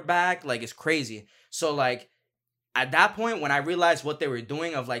Star-Lord back. Like, it's crazy. So like at that point, when I realized what they were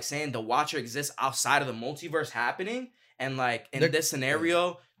doing of like saying the Watcher exists outside of the multiverse happening, and like in this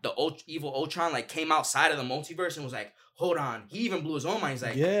scenario, the evil Ultron like came outside of the multiverse and was like, hold on. He even blew his own mind. He's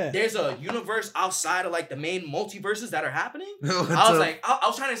like, Yeah. there's a universe outside of like the main multiverses that are happening. What I was the- like, I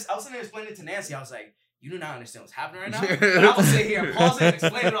was sitting there explaining it to Nancy. I was like, you do not understand what's happening right now. But I'm gonna sit here and pause it and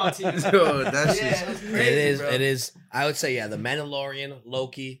explain it all to you. Yo, that shit. Yeah, it was crazy, It is. bro. It is. I would say, yeah, the Mandalorian,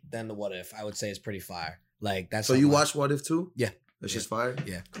 Loki, then the What If. I would say is pretty fire. Like that's. So something you like- watched What If too? Yeah. That's just fire.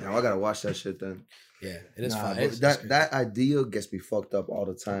 Yeah. Now I gotta watch that shit then. Yeah, it is Nah, fire. but It's that crazy. that idea gets me fucked up all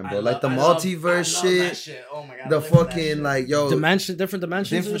the time, bro. I Like the love- multiverse I love that shit, Oh my god. I the live for that fucking shit. like yo, Different dimensions. different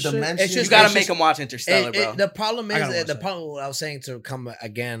and shit? dimensions. It's You just- gotta it's make just- him watch Interstellar, bro. The problem I gotta is watch the that. problem. What I was saying to come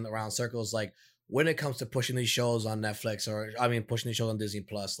again around circles, like when it comes to pushing these shows on Netflix or pushing these shows on Disney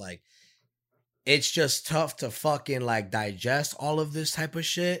Plus, like it's just tough to fucking like digest all of this type of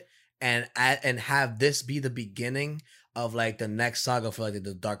shit and have this be the beginning of like the next saga for like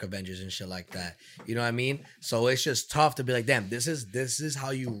the Dark Avengers and shit like that. You know what I mean? So it's just tough to be like, damn, this is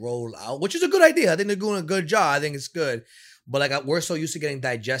how you roll out, which is a good idea. I think they're doing a good job. I think it's good. But like we're so used to getting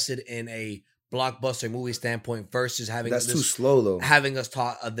digested in a blockbuster movie standpoint versus having That's this, too slow though. having us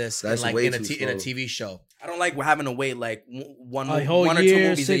taught of this That's in like way in a too in a slow. TV show. I don't like we're having to wait like one A whole or 2 year,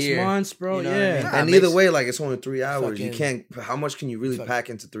 movies a 6 year. months, bro. You know what I Yeah. mean? Nah, And it either makes- way, like it's only 3 hours. You fucking- can't. How much can you really fuck- pack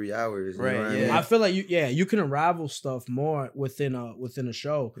into 3 hours? You Right, know what I yeah. mean? I feel like you can unravel stuff more within a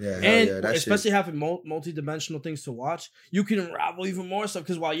show. Yeah, hell And yeah, that especially shit. having multi-dimensional things to watch, you can unravel even more stuff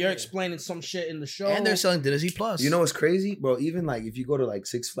because while you're explaining some shit in the show, And they're selling Disney Plus. You know what's crazy, bro? Even like if you go to like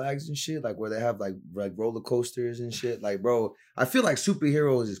Six Flags and shit, like where they have like roller coasters and shit, like bro, I feel like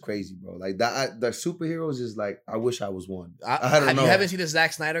superheroes is crazy, bro. Like the superheroes is like I wish I was one. I don't know. You haven't seen the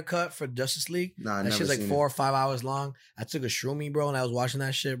Zack Snyder cut for Justice League? Nah, I that never shit's like seen 4 or 5 hours long. I took a shroomy, bro, and I was watching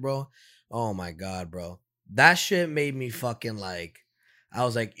that shit, bro. Oh my god, bro. That shit made me fucking like. I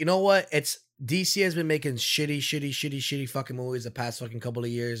was like, you know what? It's DC has been making shitty fucking movies the past fucking couple of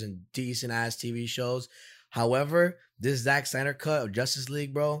years and decent ass TV shows. However, this Zack Snyder cut of Justice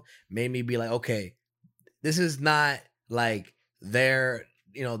League, bro, made me be like, okay, this is not like their,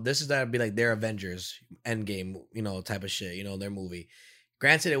 this is that be like their Avengers Endgame, type of shit, their movie.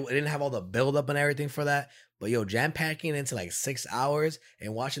 Granted, it didn't have all the build up and everything for that, but yo, jam packing into like 6 hours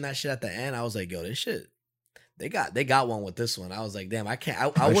and watching that shit at the end, I was like, yo, this shit, they got one with this one. I was like, damn, I can't. I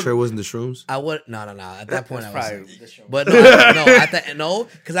Are you would. sure it wasn't the shrooms? I would. No. At that point, I That's was. probably But no,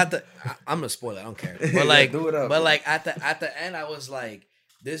 because I'm gonna spoil it. I don't care. But like, Do it up, but bro. like at the end, I was like,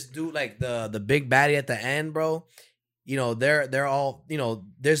 this dude, like the big baddie at the end, bro. They're all,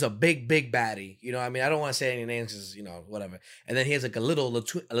 there's a big baddie. You know what I mean? I don't want to say any names because, whatever. And then he has like a little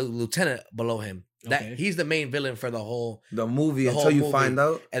lieutenant below him. That Okay. he's the main villain for the whole. The movie The until whole you movie. find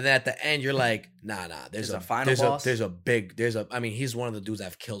out. And then at the end, you're like, nah. There's a a final there's boss? I mean, he's one of the dudes that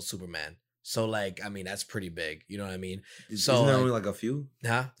have killed Superman. So like, I mean, that's pretty big. You know what I mean? So, Isn't there like- only like a few?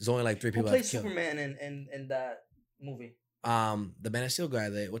 Huh? There's only like 3 Who people that plays killed. Superman in that movie? The Man of Steel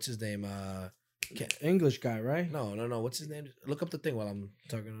guy. What's his name? English guy, right? No. What's his name? Look up the thing while I'm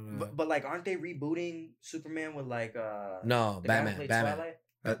talking. But like, aren't they rebooting Superman with like No, the guy who Batman. played Batman. Twilight?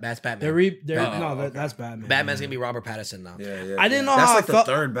 That's Batman. That's Batman. Batman's gonna be Robert Pattinson now. Yeah. I didn't know That's how like I felt-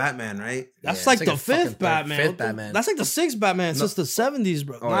 the third Batman, right? That's Yeah, like it's the like a fucking fifth Batman. fifth What the- Batman. That's like the sixth Batman since the 70s,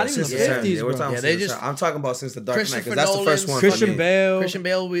 bro. Oh, Not yeah, even the since 50s, We're bro. talking Yeah, they since- just- I'm talking about since the Dark Knight Christopher because that's the first Nolan's one. Christian for me. Bale, Christian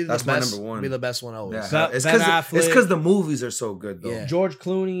Bale will be the That's my best. number one. Be the best one always. Yeah, Ben- it's Ben because Affleck. the movies are so good though. Yeah. George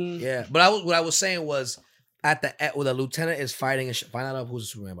Clooney. Yeah, but what I was saying was at the when the lieutenant is fighting and find out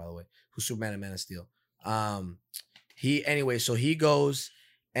who's Superman, by the way, who's Superman and Man of Steel. So he goes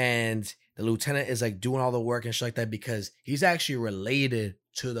and the lieutenant is like doing all the work and shit like that because he's actually related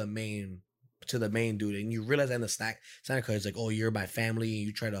to the main to the main dude, and you realize in the Santa Claus, like, oh, you're my family, and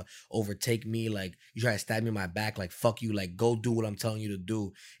you try to overtake me, like you try to stab me in my back, like fuck you, like go do what I'm telling you to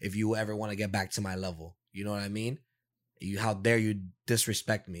do if you ever want to get back to my level. You know what I mean? How dare you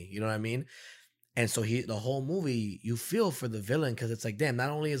disrespect me? You know what I mean? And so the whole movie, you feel for the villain because it's like, damn, not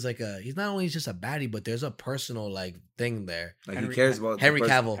only is he's not only just a baddie, but there's a personal like thing there. Like he cares about Henry the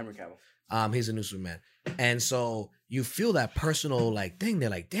person. Cavill. Henry Cavill. He's a new Superman. And so you feel that personal like thing. They're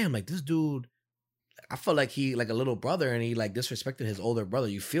like, damn, like this dude, I felt like he like a little brother and he like disrespected his older brother.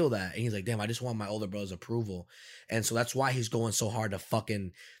 You feel that. And he's like, damn, I just want my older brother's approval. And so that's why he's going so hard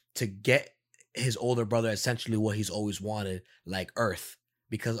to get his older brother essentially what he's always wanted, like Earth.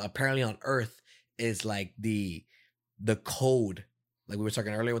 Because apparently on Earth is like the code, like we were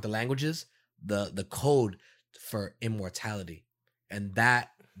talking earlier with the languages, the code for immortality. And that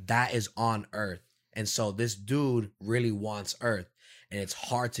is on Earth. And so this dude really wants Earth. And it's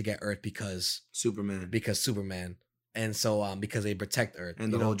hard to get Earth because Superman. And so because they protect Earth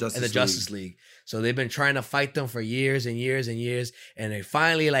and the whole Justice League. So they've been trying to fight them for years and years and years, and they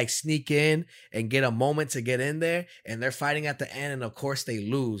finally like sneak in and get a moment to get in there, and they're fighting at the end, and of course they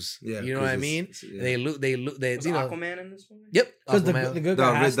lose. Yeah, you know what I mean? They lose. They you know. Aquaman in this movie? Yep, because the good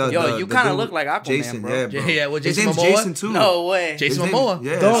guy has to. Yo, you kind of look like Aquaman, Jason, bro. Yeah, well, His Jason name's Momoa. Jason too. No way. Jason Momoa.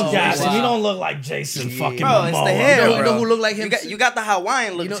 Yeah, Don't gas him. wow. You don't look like Jason fucking Bro, Momoa. it's the hair, You know who looked like him? You got the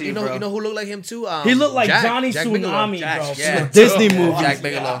Hawaiian look to you, bro. You know who looked like him too? He looked like Jack Johnny Bigelow. Tsunami, Jack, bro. yeah. From the Disney movie. Jack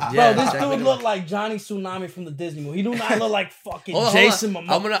Bigelow. Bro, Yeah, this Jack dude Bigelow. looked like Johnny Tsunami from the Disney movie. He do not look like fucking Hold on. Jason Momoa.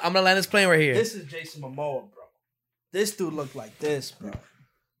 I'm gonna land this plane right here. This is Jason Momoa, bro. This dude looked like this, bro.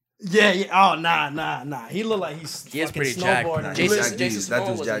 Yeah. Oh, nah. He looked like he's He is fucking pretty jacked. snowboarding. Jason That Momoa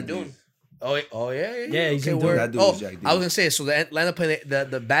dude's was Jack in Dune. D's. Oh yeah. Yeah, he's in word. That dude is Jack D. I was gonna say, so the land up playing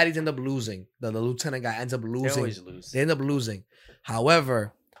the baddies end up losing. The lieutenant guy ends up losing. They always lose. They end up losing.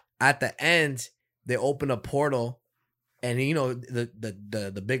 However, at the end, they open a portal, and you know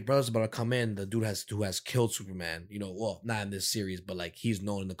the big brother's about to come in. The dude who has killed Superman. You know, well, not in this series, but like he's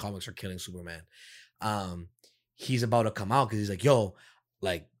known in the comics for killing Superman. He's about to come out because he's like, yo,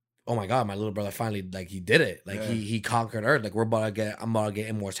 like, oh my god, my little brother finally, like, he did it. Like he conquered Earth. Like I'm about to get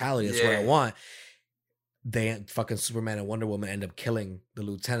immortality. That's what I want. They fucking Superman and Wonder Woman end up killing the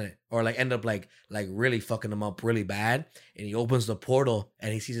lieutenant, or like end up like really fucking him up really bad. And he opens the portal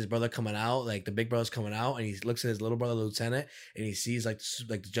and he sees his brother coming out, like the big brother's coming out, and he looks at his little brother lieutenant, and he sees like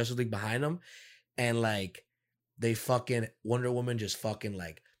the Justice League behind him, and like they fucking Wonder Woman just fucking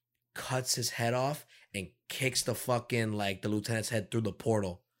like cuts his head off and kicks the fucking like the lieutenant's head through the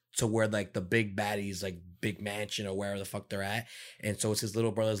portal to where like the big baddies, like big mansion or wherever the fuck they're at. And so it's his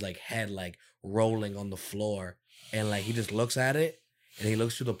little brother's like head like rolling on the floor, and like he just looks at it and he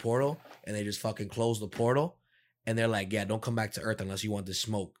looks through the portal, and they just fucking close the portal, and they're like, yeah, don't come back to Earth unless you want this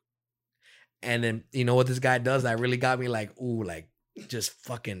smoke. And then you know what this guy does that really got me like, ooh, like just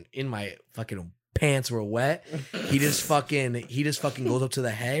fucking in my fucking pants were wet. He just fucking goes up to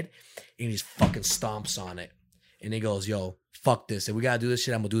the head and he just fucking stomps on it. And he goes, yo, fuck this. If we gotta do this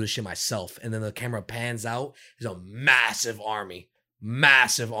shit, I'm gonna do this shit myself. And then the camera pans out. There's a massive army.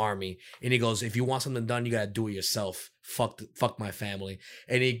 And he goes, if you want something done, you gotta do it yourself. Fuck my family.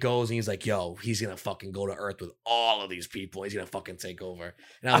 And he goes and he's like, yo, he's gonna fucking go to Earth with all of these people. He's gonna fucking take over.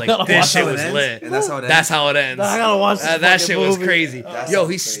 And I was like, this shit was lit. And that's how it ends. That's how it ends. I gotta watch this that fucking shit was movie. crazy. That Yo, sounds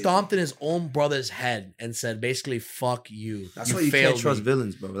he crazy. stomped in his own brother's head and said, basically, fuck you. That's why you can't failed trust me.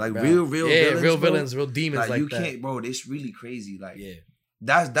 villains, bro. Like Bro. real villains. real bro. villains, real demons like you that. can't, bro. It's really crazy. Like Yeah.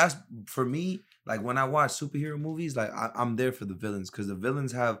 that's for me. Like when I watch superhero movies, like I'm there for the villains, because the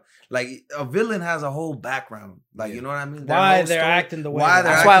villains have like a villain has a whole background. Like you know what I mean? Why whole they're story, acting the way why they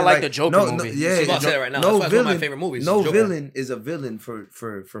they're are. That's why I acting like the Joker movie. Yeah, I was about to say that right now. No That's why it's one of my villain, favorite movies, No Joker. villain is a villain for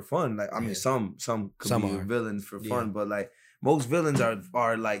fun. Like I mean, Yeah. some could Some be are. villains for Yeah. fun, but like most villains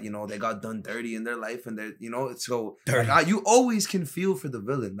are like, you know, they got done dirty in their life, and they're, you know, so Dirty. like, you always can feel for the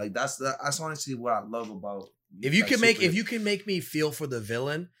villain. Like that's honestly what I love about. If you like, can make me feel for the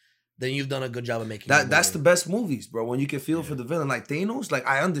villain, then you've done a good job of making that's the movie. best movies, bro. When you can feel for the villain, like Thanos, like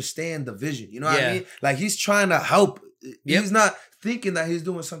I understand the vision. You know what Yeah. I mean? Like he's trying to help. Yep. He's not thinking that he's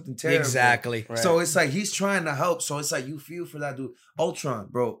doing something terrible. Exactly. So it's like he's trying to help. So it's like you feel for that dude. Ultron,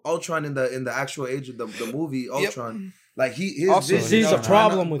 bro. Ultron in the actual age of the movie Ultron. Like his Also, vision Sees is a trying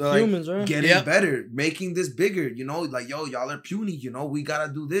problem to, with like, humans, right? getting Yep. better, making this bigger. You know, like yo, y'all are puny. You know, we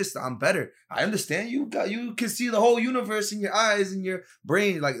gotta do this. I'm better. I understand. You can see the whole universe in your eyes and your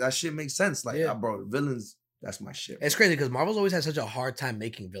brain. Like that shit makes sense. Like Yeah. bro, villains. That's my shit. It's crazy because Marvel's always had such a hard time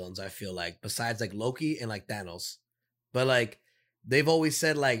making villains, I feel like, besides like Loki and like Thanos. But like they've always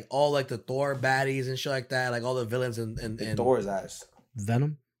said like all like the Thor baddies and shit like that, like all the villains and Thor's ass.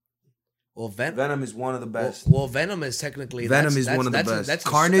 Venom. Well, Venom is one of the best. Well, Venom is technically Venom is one of the best. That's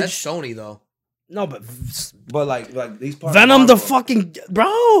Carnage? That's Sony though. No, but But like these parts. Venom, the fucking bro.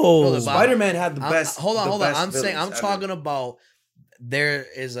 No, the Spider-Man had the best. Hold on. best I'm saying I'm villains ever. talking about there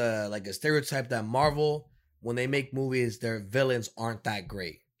is a stereotype that Marvel, when they make movies, their villains aren't that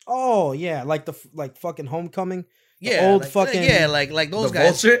great. Oh yeah, like fucking Homecoming. Yeah, old like, fucking- yeah, like those The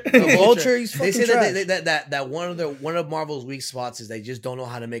guys. Vulture? The Vulture, he's They fucking say trash. that one of Marvel's weak spots is they just don't know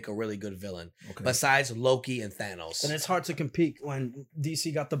how to make a really good villain. Okay. Besides Loki and Thanos, And it's hard to compete when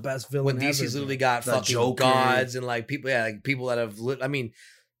DC got the best villain. when DC's ever, literally bro. got The fucking Joker. gods and like people that have. I mean,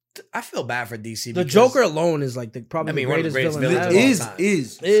 I feel bad for DC. The because Joker alone is like probably I mean, the one of the greatest greatest villain villains ever. of all time.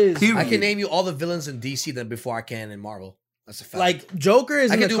 Is Is. I can name you all the villains in DC than before I can in Marvel. That's a fact. Like Joker is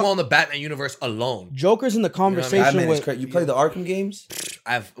I in can the do them all in the Batman universe alone. Joker's in the conversation Batman is with crazy. You play the Arkham games?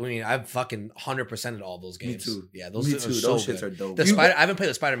 I've fucking 100%ed all those Me games. too. Yeah, those Me are too. so Those good. shits are dope. The Spider. I haven't played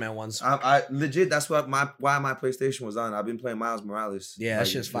the Spider-Man ones. I legit. That's why my PlayStation was on. I've been playing Miles Morales. Yeah, that Like,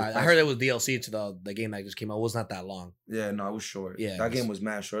 shit's the fire. I past- heard it was DLC to the game that just came out. It was not that long. Yeah, no, it was short. Yeah, that it was- game was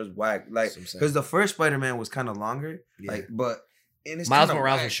mad short. It was whack. Like, That's what I'm saying. because the first Spider-Man was kind of longer. Yeah. Like, but and it's Miles kinda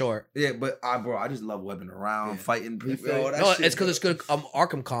Morales whack. was short. Yeah, but I just love webbing around, Yeah. fighting people. No, Yo, that shit- it's because it's good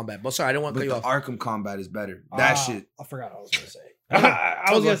Arkham Combat. But sorry, I don't want to But cut you the off. Arkham combat is better. That shit. I forgot what I was gonna say.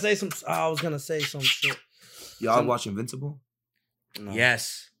 I was gonna say some shit. Y'all watch Invincible? No.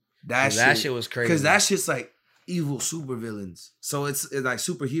 Yes, That that shit. shit was crazy. Because that shit's like evil supervillains. So it's like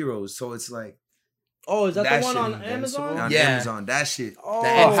superheroes. So it's like Oh, is that that the one shit on Invincible? Amazon? On Yeah. Amazon. That shit.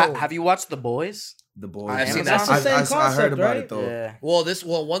 Oh, Have you watched The Boys? The boys. I've seen that's the same I heard concept, about right? it though. Yeah.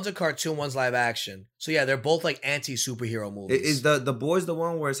 well, one's a cartoon, one's live action. So yeah, they're both like anti-superhero movies. Is the boys the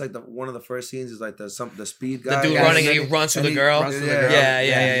one where it's like one of the first scenes is like the speed the guy? dude Yeah, running he's and he runs through and the he girl? runs through the Yeah, girl.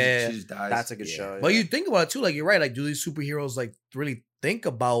 yeah. She just dies. That's a good Yeah. show. But you think about it too, like you're right. Like, do these superheroes like really think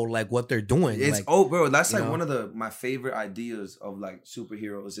about like what they're doing? It's like, bro. That's you like know? one of my favorite ideas of like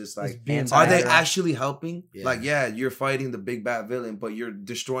superheroes. It's like, being are they anti-hero. actually helping? Yeah. Like, yeah, you're fighting the big bad villain, but you're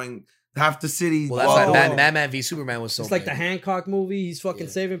destroying half the city. well, that's while why doing it. Batman v Superman was so. It's like big. the Hancock movie. He's fucking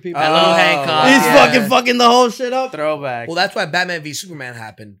saving people. That little Oh, Hancock. He's yeah. fucking the whole shit up. Throwback. Well, that's why Batman v Superman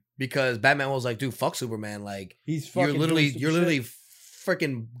happened because Batman was like, dude, fuck Superman. Like, He's fucking you're doing literally stupid shit.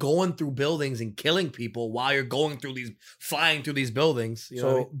 freaking going through buildings and killing people while you're going through flying through these buildings. You know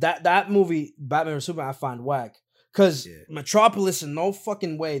what I So mean? that movie, Batman vs Superman, I find whack. Cause Yeah. Metropolis, in no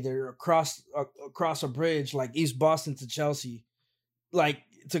fucking way, they're across a bridge like East Boston to Chelsea, like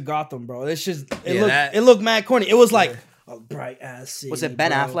to Gotham, bro. It's just Yeah, it looked mad corny. It was like a bright ass city. Was it Ben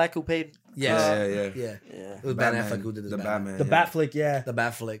bro. Affleck who paid? Yes. Yeah. Yeah. Yeah. It was Ben Affleck who did this The Batman. Batman. The yeah. bat flick, yeah. The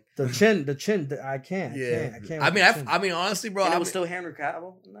Bat flick. The chin. I can't. Yeah. I can't. I with mean, the chin. I mean, honestly, bro, And I it was mean- still Henry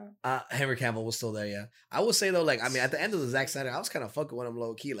Cavill. No. Henry Cavill was still there, yeah. I would say though, like, I mean, at the end of the Zack Snyder, I was kind of fucking with him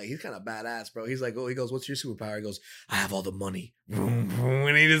low key. Like, he's kind of badass, bro. He's like, oh, he goes, "What's your superpower?" He goes, "I have all the money,"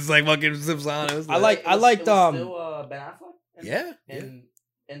 and he just like fucking zips on. It was I liked Still, Ben Affleck. yeah,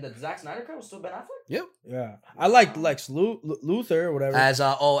 And the Zack Snyder cut was still Ben Affleck. Yeah, I liked Lex Luthor or whatever. as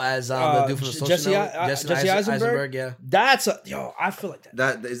the dude from the social Jesse network, Jesse Eisenberg? yeah. That's I feel like that.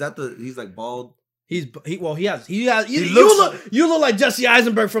 That is that the he's like bald. He has you looks- look like Jesse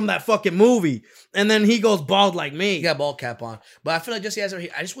Eisenberg from that fucking movie, and then he goes bald like me. He got a ball cap on, but I feel like Jesse Eisenberg.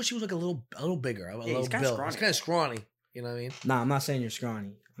 I just wish he was like a little bigger, a little he's kinda built. scrawny. He's kind of scrawny. You know what I mean? Nah, I'm not saying you're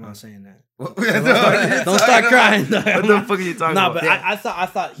scrawny. I'm not saying that. Don't Don't start crying. What the fuck are you talking Nah, about? but I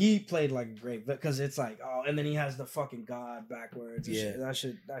thought he played like a great because it's like and then he has the fucking god backwards. And Yeah. shit. That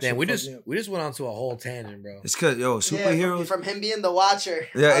shit. Damn, we fucked me up. just went on to a whole tangent, bro. It's cause superheroes. from him being the Watcher.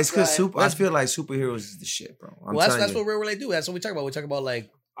 Yeah, it's cause I feel like superheroes is the shit, bro. I'm Well, telling that's you. what we really do. That's what we talk about. We talk about like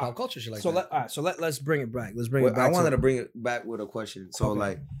pop culture shit like So that. let's bring it back. Let's bring Well, it back. I wanted to bring it back with a question. So Okay.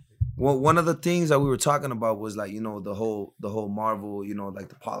 like, well, one of the things that we were talking about was like, you know, the whole Marvel, you know, like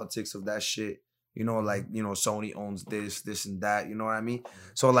the politics of that shit. You know, like, you know, Sony owns this and that. You know what I mean?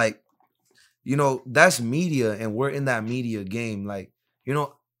 So like, you know, that's media, and we're in that media game. Like, you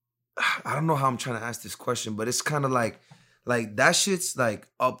know, I don't know how I'm trying to ask this question, but it's kind of like that shit's like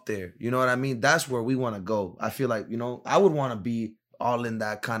up there. You know what I mean? That's where we want to go. I feel like, you know, I would want to be all in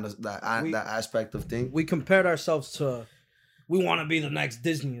that kind of that aspect of thing. We compared ourselves to. We want to be the next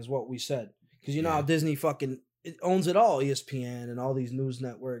Disney, is what we said, because you know how Disney fucking it owns it all, ESPN and all these news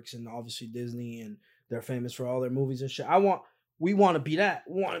networks, and obviously Disney, and they're famous for all their movies and shit. We want to be that.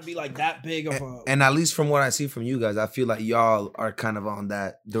 We want to be like that big of a. And at least from what I see from you guys, I feel like y'all are kind of on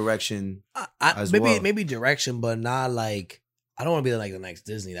that direction. as well. Maybe direction, but not like I don't want to be like the next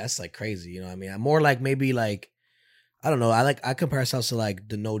Disney. That's like crazy. You know what I mean? I'm more like maybe like I don't know. I compare ourselves to like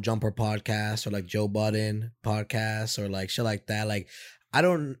the No Jumper podcast or like Joe Budden podcast or like shit like that. Like I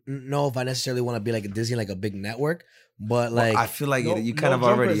don't know if I necessarily want to be like a Disney, like a big network, but like I feel like No- you No kind of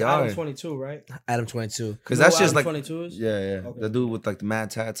Jumper already is are. Adam 22, right? Adam 22. Because You know that's who just Adam like 22 is? yeah. Okay. The dude with like the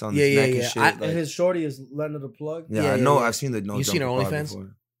mad tats on Yeah, his yeah, neck yeah. and shit. I- like, And his shorty is Leonard the Plug. yeah, yeah, I know. yeah. I've seen the No You seen her Jumper pod OnlyFans?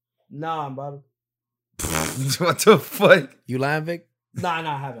 before. Nah, I'm about What the fuck? You lying, Vic? Nah,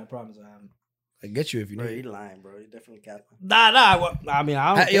 I haven't. I promise I haven't. I get you if you Bro, need. you lying, bro. You definitely capping. Nah. I mean,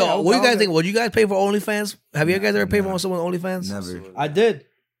 I don't. Hey, yo, care. what do you guys Okay. think? Would you guys pay for OnlyFans? Have you guys ever paid Nah. for someone's OnlyFans? Never. I did.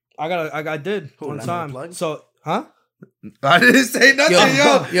 I did Who, one Leonard time. Plug? So, huh? I didn't say nothing,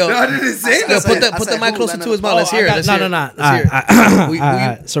 yo. yo. I didn't say Yo, nothing. put the mic closer to his mouth. Oh, Let's hear it. I Let's got- hear no. it. Let's hear it. Alright, We-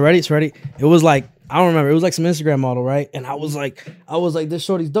 alright. So ready. It was like I don't remember. It was like some Instagram model, right? And I was like, this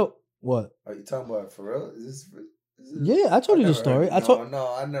shorty's dope. What? Are you talking about it for real? Is this Yeah, I told you the story. I told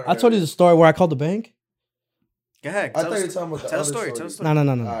never. I told you the story where I called the bank. Go ahead. I thought you were talking about the tell the other story. story. Tell the story. No.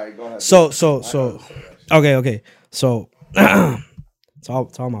 All right, go ahead. So I know. okay. So to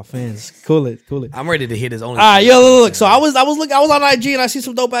all my fans, cool it. I'm ready to hit his OnlyFans. Ah, yo, look. So I was on IG and I see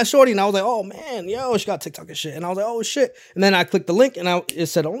some dope ass shorty and I was like, oh man, yo, she got TikTok and shit. And I was like, oh shit. And then I clicked the link and it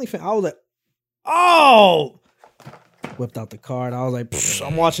said OnlyFans. I was like, oh. Whipped out the card. I was like, psh,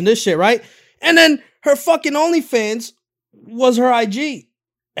 I'm watching this shit, right? And then her fucking OnlyFans was her IG.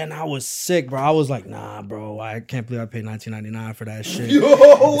 And I was sick, bro. I was like, nah, bro. I can't believe I paid $19.99 for that shit.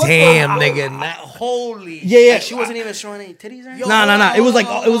 Damn, nigga. Holy. Yeah. Like, she wasn't even showing any titties or anything? Nah. It was like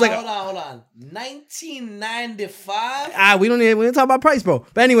hold on. 1995. We didn't talk about price, bro.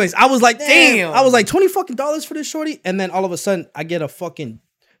 But anyways, I was like, damn. Damn. I was like $20 fucking for this shorty, and then all of a sudden I get a fucking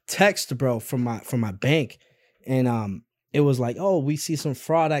text, bro, from my bank, and it was like, oh, we see some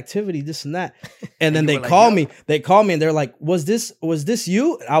fraud activity, this and that, and then you they were like, call yo. me. They call me and they're like, was this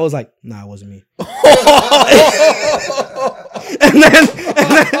you? I was like, nah, it wasn't me.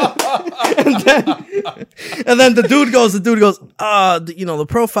 and then the dude goes, the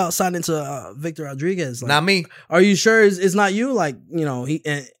profile signed into Victor Rodriguez. Like, Not me. are you sure it's not you? Like,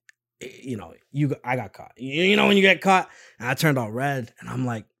 I got caught. You know when you get caught, and I turned all red, and I'm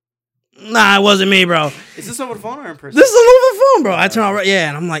like, nah, it wasn't me, bro. Is this over the phone or in person? This is over the phone, bro. I turned all red, yeah,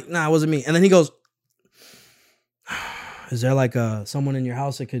 and I'm like, nah, it wasn't me. And then he goes, is there like someone in your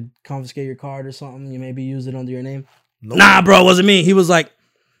house that could confiscate your card or something? You maybe use it under your name? Nope. Nah, bro, it wasn't me. He was like,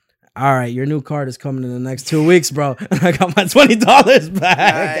 all right, your new card is coming in the next 2 weeks, bro. And I got my $20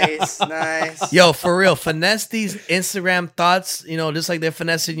 back. Nice. Yo, for real, finesse these Instagram thoughts, just like they're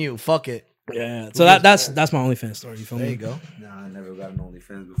finessing you. Fuck it. Yeah. So that's my OnlyFans story. You feel There me? you go. Nah, I never got an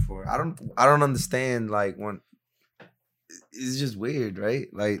OnlyFans before. I don't understand like when it's just weird, right?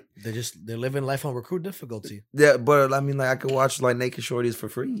 Like They're living life on recruit difficulty. yeah, but I mean like I could watch like naked shorties for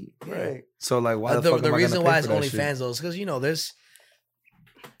free. Right. So like why the, The, fuck the am I reason gonna why pay it's for that shit? OnlyFans though is because there's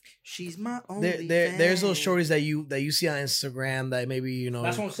She's my only there's those shorties that you see on Instagram that maybe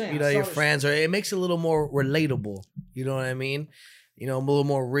That's what I'm saying. I your saw this- friends, or it makes it a little more relatable. You know what I mean? A little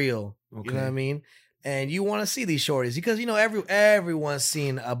more real. You know what I Okay. mean? And you want to see these shorties because everyone's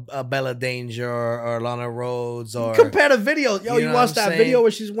seen a Bella Danger or Lana Rhodes or Compare the video. Yo, You you know watched what I'm that saying? video where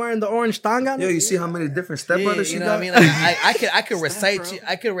she's wearing the orange tanga? Yo, you see how many different Yeah, stepbrothers she you know got? what I mean? Like, I could Step recite bro.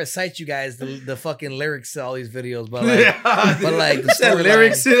 I could recite you guys the fucking lyrics to all these videos, but like but like the You said storyline-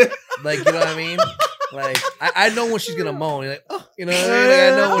 lyrics. like you know what I mean? Like I know when she's gonna moan. You're like, oh, you know what I mean?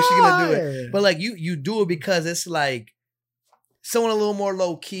 Like, I know when she's gonna do it. But like you do it because it's like someone a little more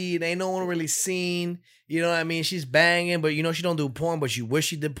low key. They ain't no one really seen. You know what I mean? She's banging, but she don't do porn, but you wish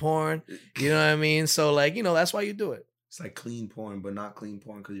she did porn. You know what I mean? So like, that's why you do it. It's like clean porn, but not clean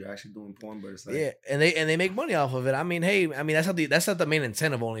porn because you're actually doing porn. But it's like Yeah. And they make money off of it. I mean, hey, that's not the main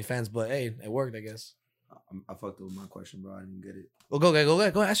intent of OnlyFans, but hey, it worked, I guess. I fucked up with my question, bro. I didn't get it. Well, go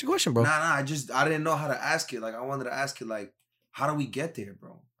ahead. Ask your question, bro. Nah. I didn't know how to ask it. Like I wanted to ask it like, how do we get there,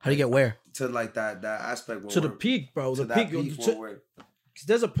 bro? How do you get where? To like that aspect where To the we're- peak, bro. to The that peak. peak where we're-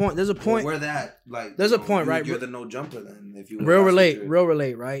 There's a point. Where that like There's a point, you- right? You're the no jumper then. If you Real that's what relate,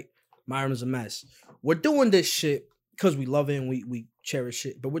 you're- right? Myron's a mess. We're doing this shit because we love it and we cherish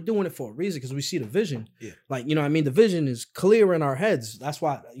it, but we're doing it for a reason because we see the vision. Yeah. Like, you know what I mean? The vision is clear in our heads. That's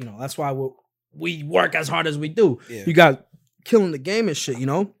why, we work as hard as we do. Yeah. You got killing the game and shit,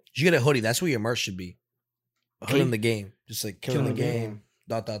 You get a hoodie. That's where your merch should be. Hoodie? Killing the game. Just like killing the Killing the game.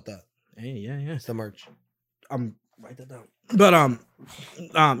 Dot. Hey, yeah. It's the merch. I'm write that down. But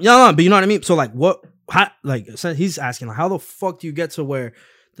but you know what I mean. So like, so he's asking like, how the fuck do you get to where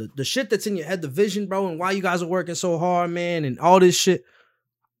the shit that's in your head, the vision, bro, and why you guys are working so hard, man, and all this shit.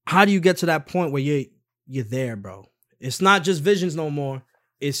 How do you get to that point where you're there, bro? It's not just visions no more.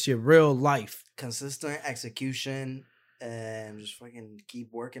 It's your real life. Consistent execution and just fucking keep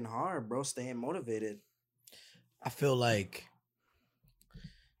working hard, bro. Staying motivated. I feel like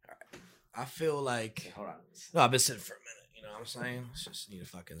I feel like Hold on. no, I've been sitting for a minute. You know what I'm saying? I just need to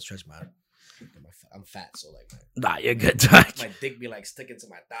fucking stretch my. I'm fat, so like Nah, you're good, Doc. my dick be like sticking to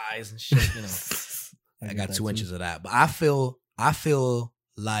my thighs and shit. You know, I got 2 inches of that, but I feel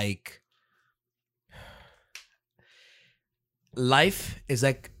like life is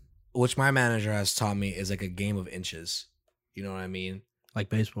like, which my manager has taught me is like a game of inches. You know what I mean? Like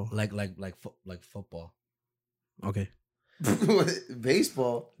baseball. Like football. Okay.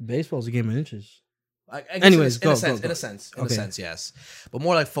 Baseball. Baseball's a game of inches. I guess Anyways, in a go. sense, yes. But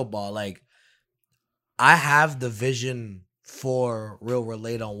more like football. Like I have the vision for Real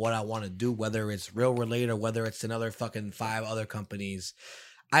Relate on what I want to do, whether it's Real Relate or whether it's another fucking 5 other companies.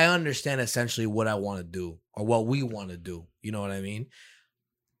 I understand essentially what I want to do or what we want to do. You know what I mean?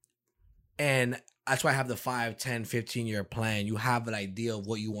 And that's why I have the 5, 10, 15-year plan. You have an idea of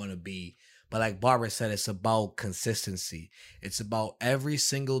what you want to be. But like Barbara said, it's about consistency. It's about every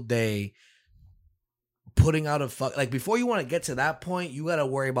single day putting out like before you want to get to that point, you got to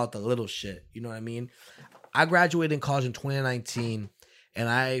worry about the little shit. You know what I mean? I graduated in college in 2019 and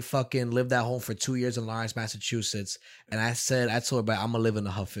I fucking lived at home for 2 years in Lawrence, Massachusetts. And I told her, I'm going to live in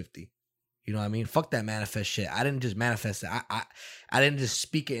the Hub 50. You know what I mean? Fuck that manifest shit. I didn't just manifest it. I didn't just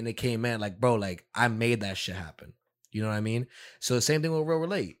speak it and it came in. Like, bro, like I made that shit happen. You know what I mean? So the same thing with Real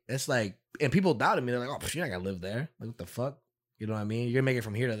Relate. It's like, and people doubted me. They're like, oh, you're not gonna live there. Like, what the fuck? You know what I mean? You're gonna make it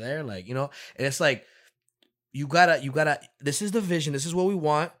from here to there. Like, you know? And it's like, you gotta, this is the vision. This is what we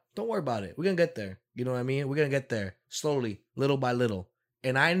want. Don't worry about it. We're gonna get there. You know what I mean? We're gonna get there slowly, little by little.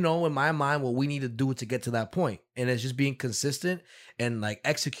 And I know in my mind what we need to do to get to that point. And it's just being consistent and like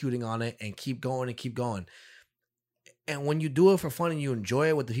executing on it and keep going and keep going. And when you do it for fun and you enjoy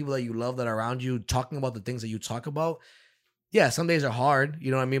it with the people that you love that are around you, talking about the things that you talk about, yeah, some days are hard,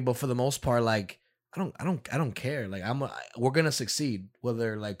 you know what I mean? But for the most part, like, I don't care. Like we're gonna succeed,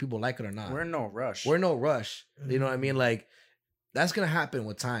 whether like people like it or not. We're in no rush. We're in no rush. You know what I mean? Like that's gonna happen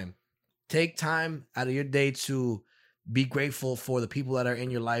with time. Take time out of your day to be grateful for the people that are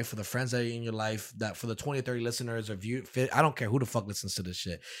in your life, for the friends that are in your life, that for the 20 or 30 listeners or view. I don't care who the fuck listens to this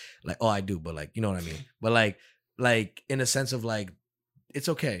shit. Like, oh, I do, but like, you know what I mean? But like in a sense of like, it's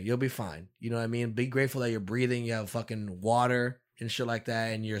okay. You'll be fine. You know what I mean? Be grateful that you're breathing. You have fucking water and shit like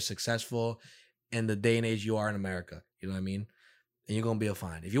that. And you're successful in the day and age you are in America. You know what I mean? And you're going to be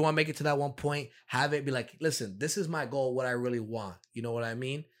fine. If you want to make it to that one point, have it be like, listen, this is my goal. What I really want. You know what I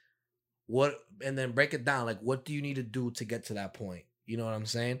mean? And then break it down. Like, what do you need to do to get to that point? You know what I'm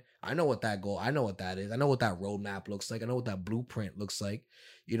saying? I know what that goal, I know what that is. I know what that roadmap looks like. I know what that blueprint looks like.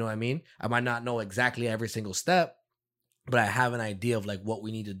 You know what I mean? I might not know exactly every single step, but I have an idea of like what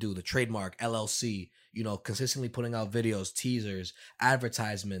we need to do. The trademark, LLC, you know, consistently putting out videos, teasers,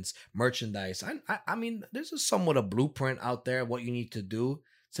 advertisements, merchandise. I mean, there's a somewhat a blueprint out there of what you need to do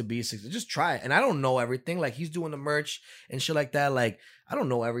to be successful. Just try it. And I don't know everything. Like he's doing the merch and shit like that. Like I don't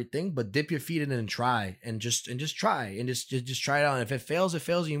know everything, but dip your feet in it and try and just try and just try it out. And if it fails,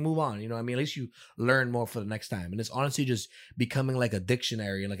 and you move on. You know what I mean? At least you learn more for the next time. And it's honestly just becoming like a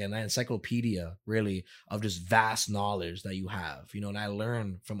dictionary and like an encyclopedia really of just vast knowledge that you have, you know, and I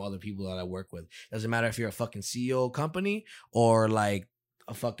learn from other people that I work with. Doesn't matter if you're a fucking CEO of a company or like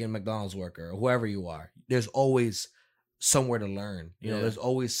a fucking McDonald's worker or whoever you are. There's always somewhere to learn, you know. There's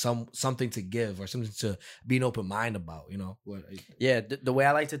always something to give or something to be an open mind about, you know. The way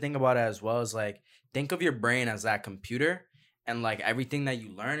I like to think about it as well is like, think of your brain as that computer, and like everything that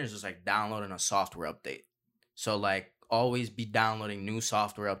you learn is just like downloading a software update. So like always be downloading new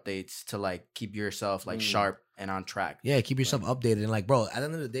software updates to like keep yourself like sharp and on track. Yeah, keep yourself updated. And like, bro, at the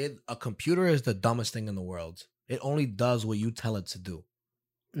end of the day, a computer is the dumbest thing in the world. It only does what you tell it to do.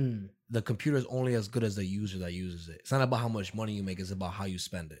 The computer is only as good as the user that uses it. It's not about how much money you make. It's about how you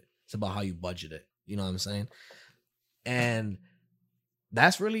spend it. It's about how you budget it. You know what I'm saying? And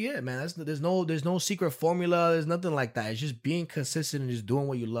that's really it, man. There's no secret formula. There's nothing like that. It's just being consistent and just doing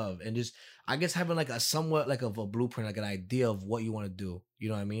what you love. And just, I guess, having like a somewhat like of a blueprint, like an idea of what you want to do. You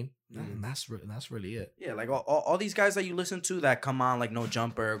know what I mean? And that's really it. Yeah, like all these guys that you listen to that come on like No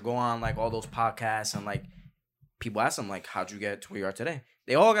Jumper, go on like all those podcasts, and like people ask them like, how'd you get to where you are today?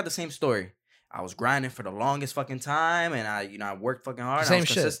 They all got the same story. I was grinding for the longest fucking time, and I worked fucking hard. And I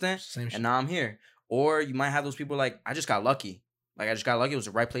was consistent, and now I'm here. Or you might have those people like, I just got lucky. Like I just got lucky. It was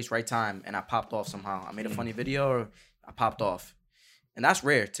the right place, right time, and I popped off somehow. I made a funny video, or I popped off, and that's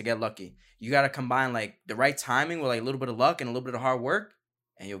rare to get lucky. You gotta combine like the right timing with like a little bit of luck and a little bit of hard work,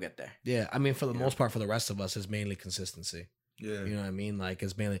 and you'll get there. Yeah, I mean, for the most part, for the rest of us, it's mainly consistency. Yeah, you know what I mean. Like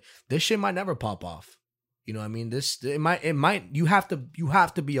it's mainly this shit might never pop off. You know what I mean? It might. You have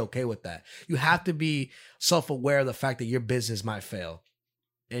to be okay with that. You have to be self-aware of the fact that your business might fail.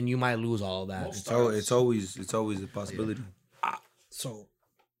 and you might lose all of that. It's always a possibility. So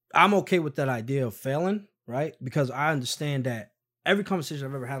I'm okay with that idea of failing, right? Because I understand that every conversation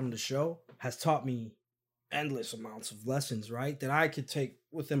I've ever had on the show has taught me endless amounts of lessons, right? That I could take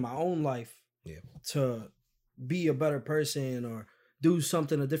within my own life to be a better person or do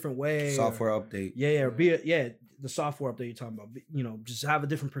something a different way. Software update. Yeah, or the software update you're talking about. You know, just have a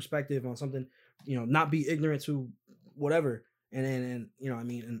different perspective on something, you know, not be ignorant to whatever. And you know what I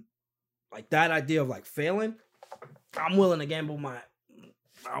mean? And like that idea of like failing, I'm willing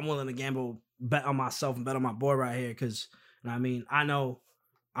to bet on myself and bet on my boy right here, because you know what I mean, I know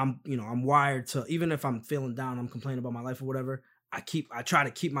I'm wired to, even if I'm feeling down, I'm complaining about my life or whatever, I try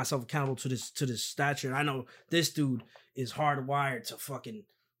to keep myself accountable to this stature. And I know this dude is hardwired to fucking,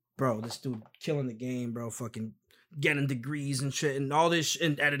 bro, this dude killing the game, bro, fucking getting degrees and shit and all this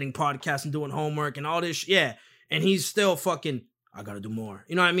and editing podcasts and doing homework and all this yeah. And he's still fucking, I gotta do more.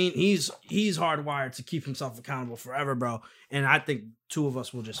 You know what I mean? He's hardwired to keep himself accountable forever, bro. And I think two of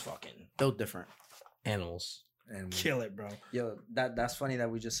us will just fucking Built different. Animals. And kill it, bro. Yo, that's funny that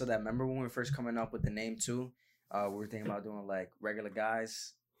we just said that. Remember when we were first coming up with the name too? We were thinking about doing like regular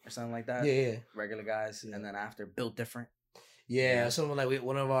guys or something like that. Yeah. Regular guys, and then after built different. Yeah, something like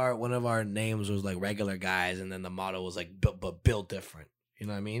one of our names was like regular guys, and then the motto was like but built different. You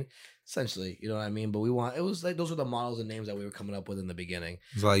know what I mean? Essentially, you know what I mean? But it was like those were the models and names that we were coming up with in the beginning.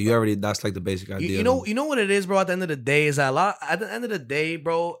 it's like that's like the basic idea. You know what it is, bro. At the end of the day, is that at the end of the day,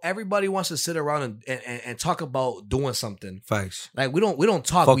 bro, everybody wants to sit around and talk about doing something. Facts. Like we don't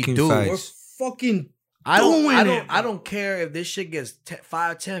talk, Fucking we do. facts. We're fucking I doing it. don't care if this shit gets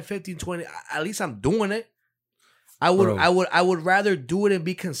 5, 10, 15, 20. At least I'm doing it. I would rather do it and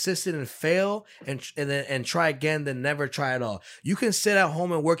be consistent and fail and try again than never try at all. You can sit at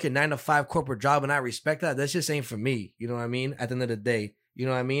home and work your 9 to 5 corporate job, and I respect that. That just ain't for me. You know what I mean? At the end of the day, you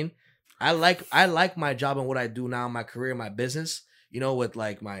know what I mean? I like my job and what I do now, my career, my business. You know, with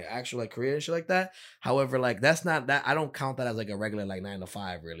like my actual like career and shit like that. However, like that's not that, I don't count that as like a regular like 9 to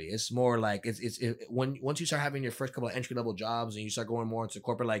 5 really. It's more like once you start having your first couple of entry level jobs and you start going more into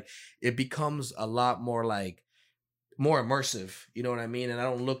corporate, like it becomes a lot more like more immersive, you know what I mean? And I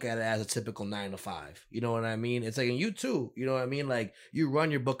don't look at it as a typical 9 to 5. You know what I mean? It's like, and you too, you know what I mean? Like you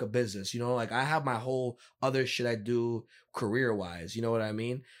run your book of business, you know, like I have my whole other shit I do career wise, you know what I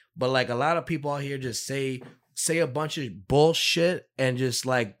mean? But like a lot of people out here just say a bunch of bullshit and just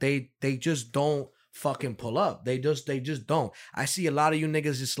like they just don't fucking pull up. They just don't. I see a lot of you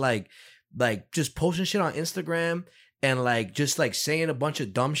niggas just like just posting shit on Instagram and like just like saying a bunch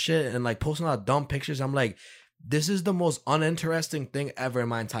of dumb shit and like posting out dumb pictures. I'm like, this is the most uninteresting thing ever in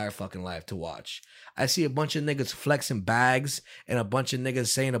my entire fucking life to watch. I see a bunch of niggas flexing bags and a bunch of niggas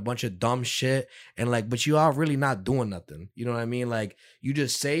saying a bunch of dumb shit and like, but you are really not doing nothing. You know what I mean? Like you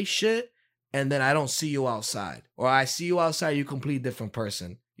just say shit and then I don't see you outside, or I see you outside, you complete different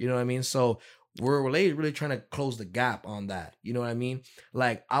person. You know what I mean? So we're really trying to close the gap on that. You know what I mean?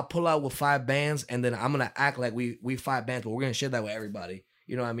 Like I'll pull out with 5 bands and then I'm gonna act like we 5 bands, but we're gonna share that with everybody.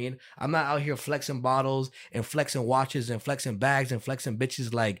 You know what I mean? I'm not out here flexing bottles and flexing watches and flexing bags and flexing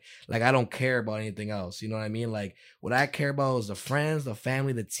bitches like I don't care about anything else. You know what I mean? Like what I care about is the friends, the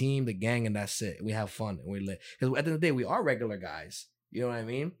family, the team, the gang, and that's it. We have fun and we lit. Because at the end of the day, we are regular guys. You know what I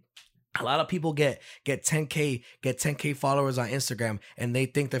mean? A lot of people get 10K followers on Instagram and they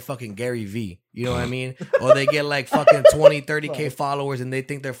think they're fucking Gary V. You know what I mean? Or they get like fucking 20, 30K followers and they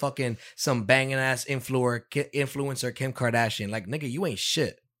think they're fucking some banging ass influencer Kim Kardashian. Like, nigga, you ain't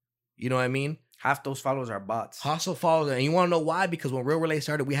shit. You know what I mean? Half those followers are bots. Hustle followers. And you want to know why? Because when Real Relay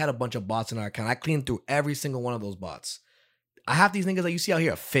started, we had a bunch of bots in our account. I cleaned through every single one of those bots. I have these niggas that you see out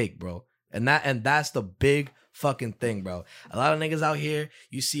here are fake, bro. And that's the big fucking thing, bro. A lot of niggas out here,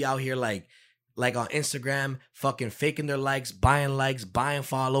 you see out here like on Instagram, fucking faking their likes, buying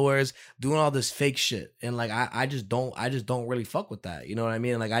followers, doing all this fake shit. And like I just don't really fuck with that. You know what I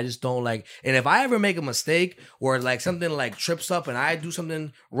mean? Like I just don't like, and if I ever make a mistake or like something like trips up and I do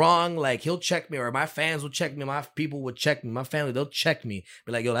something wrong, like he'll check me or my fans will check me, my people will check me, my family, they'll check me.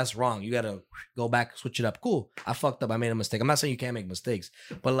 Be like, yo, that's wrong. You gotta go back, switch it up. Cool. I fucked up. I made a mistake. I'm not saying you can't make mistakes,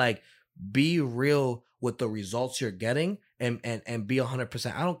 but like be real with the results you're getting and be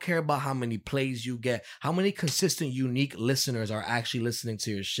 100%. I don't care about how many plays you get, how many consistent, unique listeners are actually listening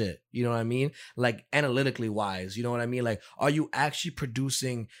to your shit. You know what I mean? Like analytically wise, you know what I mean? Like, are you actually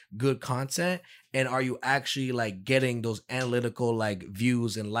producing good content And are you actually like getting those analytical like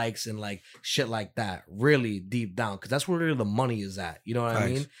views and likes and like shit like that really deep down? Because that's where really the money is at. You know what I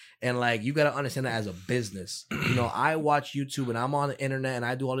mean? And like you gotta understand that as a business. You know, I watch YouTube and I'm on the internet and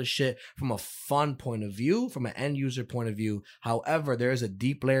I do all this shit from a fun point of view, from an end user point of view. However, there is a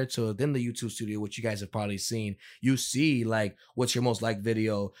deep layer to within the YouTube studio, which you guys have probably seen. You see like what's your most liked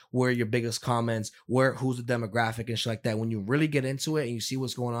video, where are your biggest comments, who's the demographic and shit like that. When you really get into it and you see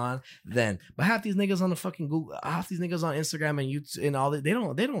what's going on, then but half these niggas on the fucking Google, half these niggas on Instagram and YouTube and all that, they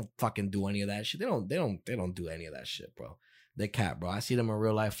don't fucking do any of that shit. They don't do any of that shit, bro. They cap, bro. I see them in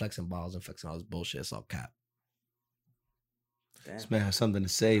real life flexing balls and flexing all this bullshit. It's all cap. This man has something to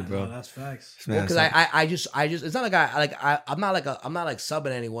say, bro. That's facts. Because I just it's not like I'm not like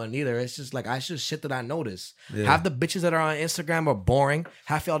subbing anyone either. It's just like it's just shit that I notice. Yeah. Half the bitches that are on Instagram are boring.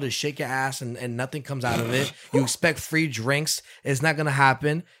 Half y'all just shake your ass and nothing comes out of it. You expect free drinks. It's not gonna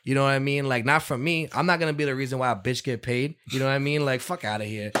happen. You know what I mean? Like not from me. I'm not gonna be the reason why a bitch get paid. You know what I mean? Like fuck out of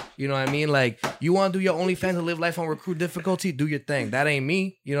here. You know what I mean? Like you want to do your OnlyFans and live life on recruit difficulty? Do your thing. That ain't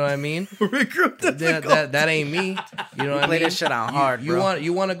me. You know what I mean? Recruit difficulty. That ain't me. You know what I Play mean? this shit on hard, bro.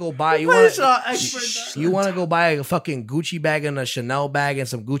 You want to go buy you want to go buy a fucking Gucci bag and a Chanel bag and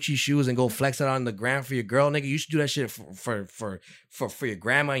some Gucci shoes and go flex it on the gram for your girl, nigga. You should do that shit for your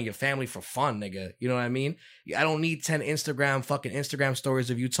grandma and your family for fun, nigga. You know what I mean? I don't need 10 Instagram stories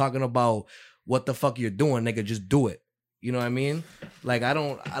of you talking about what the fuck you're doing, nigga. Just do it. You know what I mean? Like I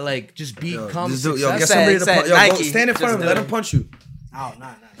like just become. Get somebody to punch. Go stand in front of him. Let him punch you. Oh,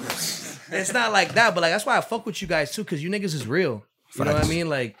 nah. It's not like that, but like that's why I fuck with you guys too, because you niggas is real. You know what I mean?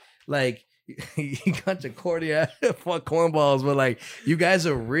 Like you got your corny ass fuck cornballs, but like you guys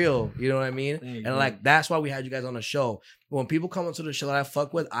are real. You know what I mean? And like that's why we had you guys on the show. When people come into the show that I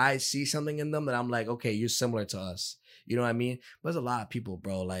fuck with, I see something in them that I'm like, okay, you're similar to us. You know what I mean? But there's a lot of people,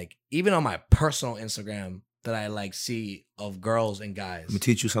 bro. Like even on my personal Instagram that I like see of girls and guys. Let me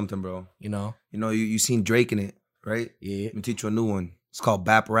teach you something, bro. You know? You seen Drake in it, right? Yeah. Let me teach you a new one. It's called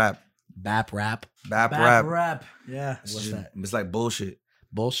Bap Rap. Bap Rap. Bap Rap. Yeah. What's that? It's like bullshit.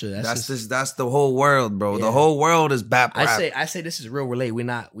 Bullshit. That's the whole world, bro. Yeah. The whole world is Bap Rap. I say this is real relate. We're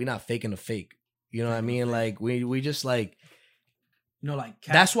not faking the fake. You know what I mean? Like we just like, you know, like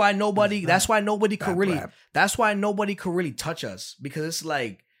that's why nobody could really Rap. that's why nobody could really touch us, because it's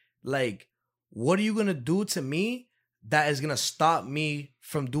like what are you gonna do to me that is gonna stop me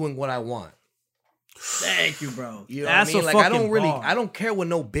from doing what I want? Thank you, bro. You know That's what I mean? a Like fucking bar. I don't care what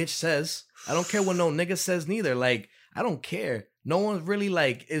no bitch says. I don't care what no nigga says neither. Like I don't care. No one's really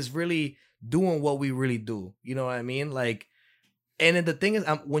like is really doing what we really do. You know what I mean? Like, and then the thing is,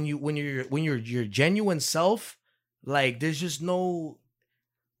 when you're your genuine self, like there's just no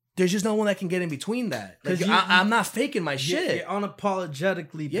one that can get in between that. Like, I'm not faking my shit. You're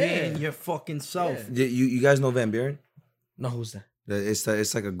unapologetically being your fucking self. Yeah. You guys know Van Buren? No, who's that?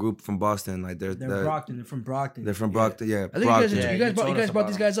 It's like a group from Boston. Like they're Brockton. They're from Brockton. They're from Brockton. Yeah, I think Brockton. you guys brought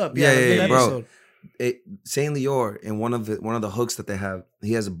these guys up. Yeah, bro. Episode. Saint Leor, in one of the hooks that they have,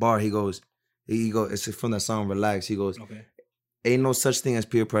 he has a bar. He goes, it's from that song Relax. He goes, Okay. Ain't no such thing as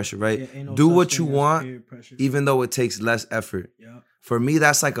peer pressure, right? Yeah, ain't no Do such what you thing as want, peer pressure. even though it takes less effort. Yeah. For me,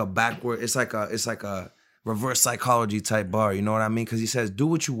 that's like a backward. It's like a reverse psychology type bar. You know what I mean? Because he says, do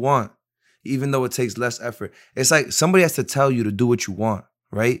what you want, even though it takes less effort. It's like somebody has to tell you to do what you want,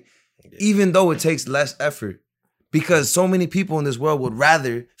 right? Yeah. Even though it takes less effort. Because so many people in this world would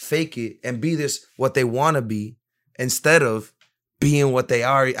rather fake it and be what they want to be instead of being what they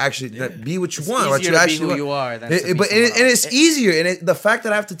are. Actually, be what you want. What you actually be who you are. and it's easier. And the fact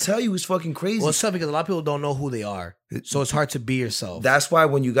that I have to tell you is fucking crazy. Well, it's tough because a lot of people don't know who they are, so it's hard to be yourself. That's why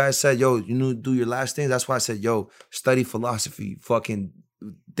when you guys said, "Yo, you know, do your last things," that's why I said, "Yo, study philosophy. Fucking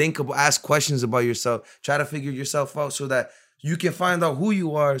ask questions about yourself. Try to figure yourself out so that." You can find out who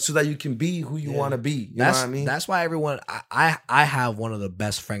you are so that you can be who you want to be. You know what I mean? That's why everyone, I have one of the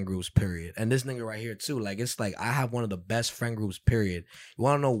best friend groups, period. And this nigga right here too. Like, it's like, I have one of the best friend groups, period. You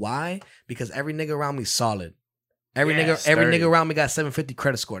want to know why? Because every nigga around me solid. Every nigga around me got 750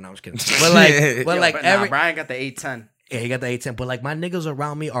 credit score. No, I'm just kidding. But Brian got the 810. Yeah, he got the 810. But like my niggas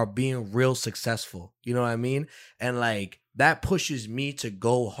around me are being real successful. You know what I mean? And like, that pushes me to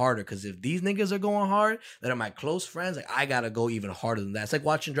go harder, because if these niggas are going hard that are my close friends, like I gotta go even harder than that. It's like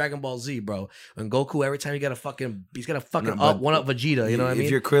watching Dragon Ball Z, bro. And Goku, every time he's got to fucking one up Vegeta. You know what I mean? If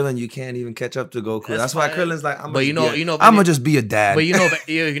you're Krillin, you can't even catch up to Goku. That's why Krillin's like, I'm gonna just be a dad. But you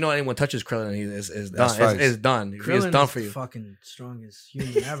know, anyone touches Krillin, it's done. It's done. Krillin it's done for you. The fucking strongest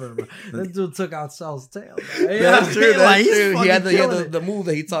human ever, bro. That dude took out Cell's tail. That's true. That's true. He had the the move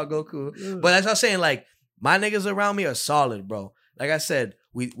that he taught Goku. But that's what I'm saying. Like, my niggas around me are solid, bro. Like I said,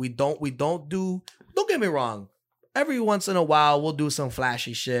 we don't do. Don't get me wrong. Every once in a while, we'll do some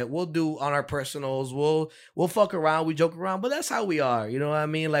flashy shit. We'll do on our personals. We'll fuck around. We joke around, but that's how we are. You know what I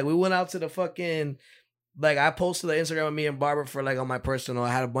mean? Like we went out to the fucking. Like I posted the Instagram of me and Barbara for like on my personal.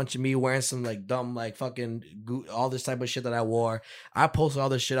 I had a bunch of me wearing some like dumb like fucking all this type of shit that I wore. I posted all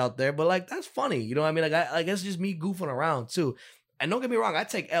this shit out there, but like that's funny. You know what I mean? Like I guess it's just me goofing around too. And don't get me wrong, I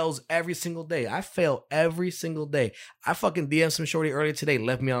take L's every single day. I fail every single day. I fucking DM'd some shorty earlier today,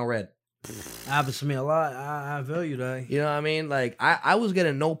 left me on red. Happens to me a lot. I feel you, that. You know what I mean? Like I was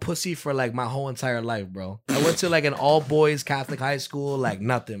getting no pussy for like my whole entire life, bro. I went to like an all boys Catholic high school, like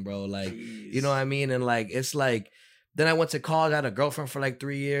nothing, bro. Like you know what I mean? And like it's like then I went to college, I had a girlfriend for like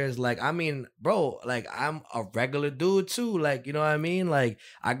 3 years. Like I mean, bro, like I'm a regular dude too. Like you know what I mean? Like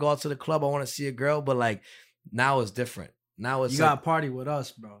I go out to the club, I want to see a girl, but like now it's different. Now it's you got to party with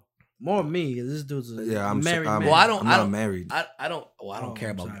us, bro. More me. This dude's a married man. Well, I'm not married. I don't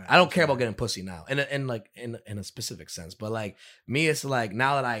care about. sorry. I don't care about getting pussy now, in a specific sense. But like me, it's like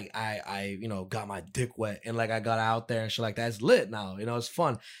now that I you know got my dick wet and like I got out there and shit like that, it's lit now. You know, it's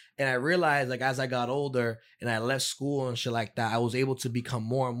fun. And I realized like as I got older and I left school and shit like that, I was able to become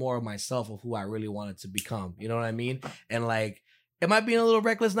more and more of myself of who I really wanted to become. You know what I mean? And like. Am I being a little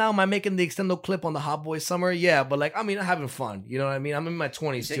reckless now? Am I making the extendo clip on the Hot Boy Summer? Yeah, but like, I mean, I'm having fun. You know what I mean? I'm in my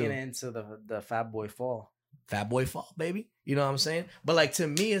 20s too. Taking it into the Fat Boy Fall. Fat Boy Fall, baby. You know what I'm saying? But like to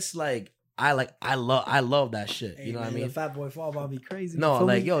me, it's like I love that shit. Hey, you know man, what I mean? The Fat Boy Fall about to be crazy. No, Feel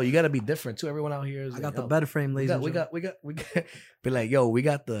like me? yo, you gotta be different too. Everyone out here is. I got like, the yo, better frame, ladies. we got. Be like, yo, we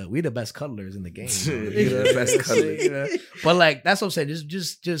the best cuddlers in the game. Bro. We the best cuddlers. You know? But like that's what I'm saying.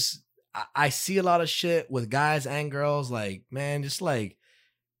 Just I see a lot of shit with guys and girls. Like man, just like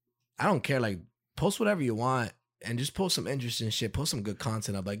I don't care. Like post whatever you want and just post some interesting shit. Post some good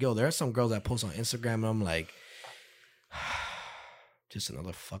content up. Like yo, there are some girls that post on Instagram and I'm like. Just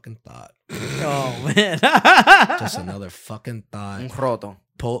another fucking thought. Oh man. Just another fucking thought. Un roto.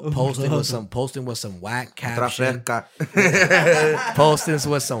 Posting with some whack caption. Trafeca. Posting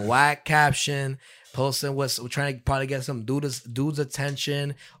with some whack caption. Posting with trying to probably get some dude's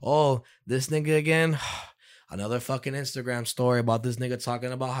attention. Oh, this nigga again. Another fucking Instagram story about this nigga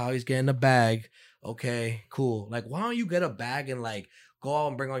talking about how he's getting a bag. Okay, cool. Like, why don't you get a bag and like go out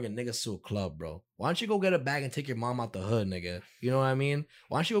and bring all your niggas to a club, bro? Why don't you go get a bag and take your mom out the hood, nigga? You know what I mean?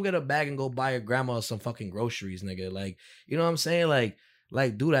 Why don't you go get a bag and go buy your grandma some fucking groceries, nigga? Like, you know what I'm saying?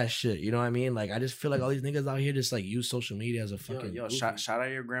 Like do that shit. You know what I mean? Like, I just feel like all these niggas out here just like use social media as a fucking. Yo, shout out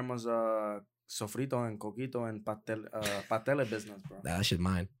your grandma's sofrito and coquito and patele business, bro. Nah, that shit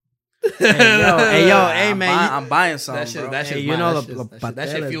mine. Hey, man. I'm buying some. That shit, bro. that shit, Hey, you know that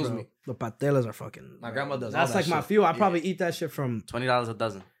shit fuels bro. me. The patelas are fucking. My grandma does. That's all that like my shit. fuel. I probably eat that shit from. $20 a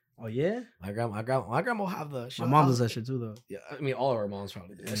dozen. Oh yeah. My grandma will have the. My mom does that shit too, though. Yeah, I mean, all of our moms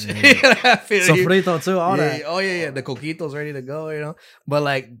probably do that shit. I feel you. Sofrito too. All that. Oh yeah. The coquitos ready to go, you know. But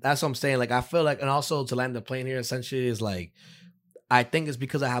like that's what I'm saying. Like I feel like, and also to land the plane here, essentially is like, I think it's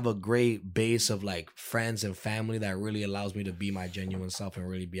because I have a great base of like friends and family that really allows me to be my genuine self and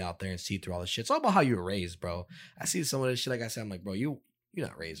really be out there and see through all the shit. It's all about how you were raised, bro. I see some of this shit, like I said, I'm like, bro, you're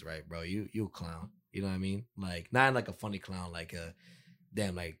not raised right, bro. You a clown. You know what I mean? Like not in like a funny clown, like a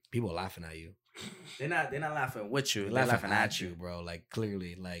damn, like people are laughing at you. They're not laughing with you. They're laughing at you, bro. Like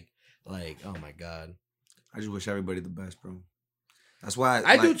clearly, like oh my god. I just wish everybody the best, bro. That's why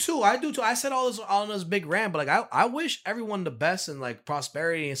I do too. I said all this on this big rant, but like I wish everyone the best and like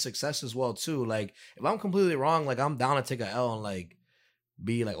prosperity and success as well too. Like if I'm completely wrong, like I'm down to take a L and like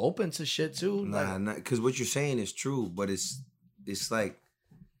be like open to shit too. Nah, Like, because what you're saying is true, but it's like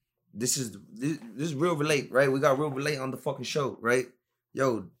this is real relate, right? We got real relate on the fucking show, right?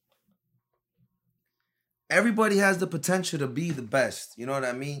 Yo, everybody has the potential to be the best. You know what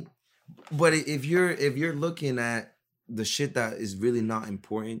I mean? But if you're looking at the shit that is really not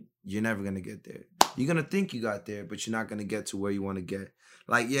important, you're never gonna get there. You're gonna think you got there, but you're not gonna get to where you want to get.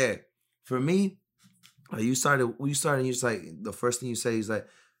 Like, yeah, for me, you started, and you like the first thing you say is like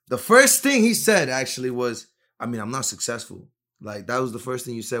the first thing he said actually was, I mean, I'm not successful. Like that was the first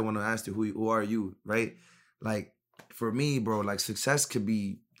thing you said when I asked you who are you, right? Like for me, bro, like success could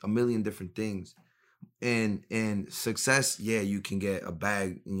be a million different things. And success, yeah, you can get a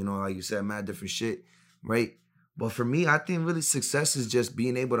bag, you know, like you said, mad different shit, right? But for me, I think really success is just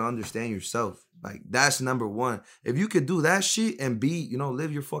being able to understand yourself. Like that's number one. If you could do that shit and be, you know,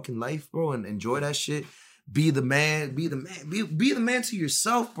 live your fucking life, bro, and enjoy that shit, be the man, be the man to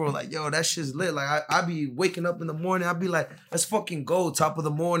yourself, bro. Like, yo, that shit's lit. Like, I be waking up in the morning, I be like, let's fucking go. Top of the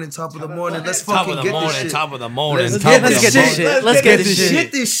morning, let's Top fucking of the get morning, this shit. top of the morning. Let's top get of this the shit. morning. Let's get this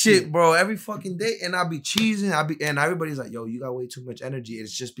shit. This shit, bro. Every fucking day, and I be cheesing. And everybody's like, "Yo, you got way too much energy."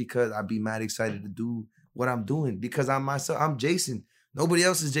 It's just because I be mad excited to do what I'm doing because I'm myself. I'm Jason. Nobody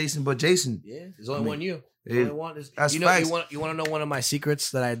else is Jason but Jason. Yeah, there's only one you. It- Only one is, that's you know, facts. you want to know one of my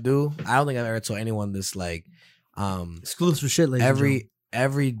secrets that I do? I don't think I've ever told anyone this. Like, Exclusive shit, ladies and gentlemen.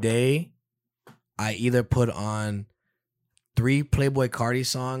 every day, I either put on 3 Playboy Cardi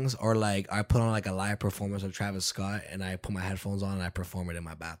songs or like I put on like a live performance of Travis Scott and I put my headphones on and I perform it in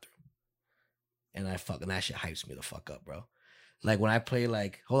my bathroom. And that shit hypes me the fuck up, bro. Like when I play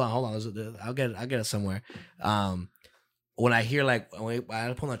like hold on, I'll get it somewhere. When I hear like when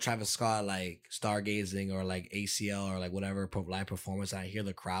I put on Travis Scott like Stargazing or like ACL or like whatever live performance, and I hear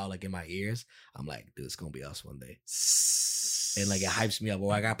the crowd like in my ears, I'm like, dude, it's gonna be us one day. And like it hypes me up.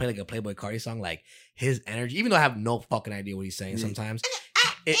 Or I gotta play like a Playboy Cardi song, like his energy, even though I have no fucking idea what he's saying sometimes.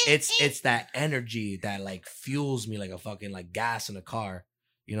 It's that energy that like fuels me like a fucking like gas in a car.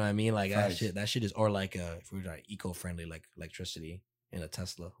 You know what I mean? Like that shit is, or like if we're like eco-friendly, like electricity in a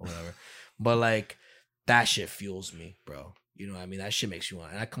Tesla or whatever. But like that shit fuels me, bro. You know what I mean? That shit makes you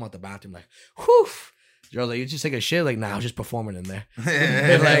want. And I come out the bathroom like, whew. Girls like, you just take a shit? Like, nah, I was just performing in there.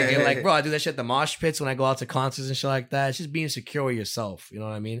 and like, bro, I do that shit at the mosh pits when I go out to concerts and shit like that. It's just being secure with yourself. You know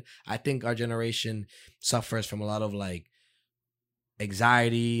what I mean? I think our generation suffers from a lot of like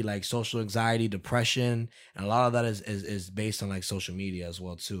anxiety, like social anxiety, depression, and a lot of that is based on like social media as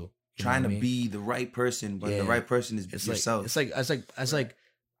well too. You Trying know to what I mean? be the right person, but Yeah. the right person is It's yourself. like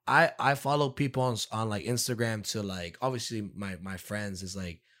I follow people on like Instagram to like obviously my friends is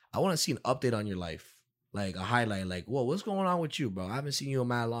like I want to see an update on your life, like a highlight, like whoa, what's going on with you, bro? I haven't seen you in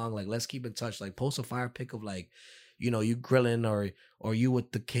mad long. Like let's keep in touch. Like post a fire pic of like, you know, you grilling or you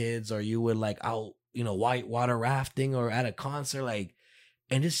with the kids or you with like out, you know, white water rafting or at a concert, like.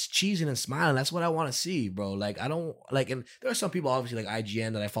 And just cheesing and smiling. That's what I want to see, bro. Like, I don't like, and there are some people obviously like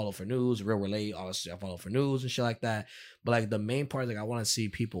IGN that I follow for news, Real Relate, obviously I follow for news and shit like that. But like the main part is like I want to see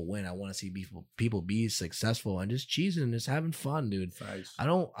people win. I want to see people be successful and just cheesing and just having fun, dude. Facts. I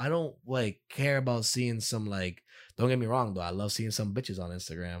don't like care about seeing some like. Don't get me wrong though. I love seeing some bitches on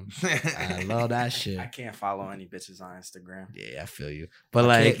Instagram. I love that shit. I can't follow any bitches on Instagram. Yeah, I feel you. But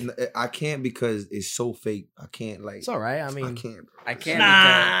like, I can't because it's so fake. I can't like. it's all right. I I mean, can't. Bro. I can't.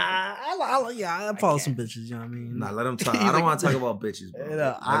 Nah, because- I follow some bitches. You know what I mean? Nah, let them talk. I don't want to talk about bitches, bro. You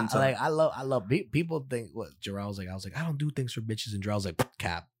know, Let 'em talk. I love people think what Jarrell was like. I was like, I don't do things for bitches, and Jarrell's like,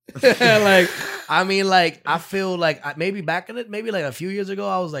 cap. Like, I mean, like, I feel like maybe back in it, maybe like a few years ago,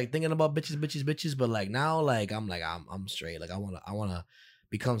 I was like thinking about bitches, but like now, like I'm straight. Like I wanna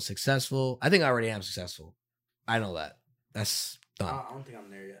become successful. I think I already am successful. I know that. That's done. I don't think I'm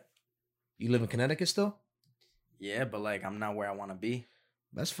there yet. You live in Connecticut still? Yeah, but like I'm not where I want to be.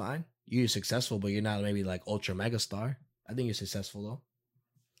 That's fine. You're successful, but you're not maybe like ultra mega star. I think you're successful though.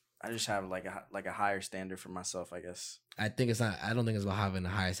 I just have like a higher standard for myself, I guess. I think it's not. I don't think it's about having a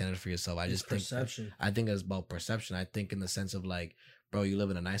higher standard for yourself. I just think perception. I think it's about perception. I think in the sense of like, bro, you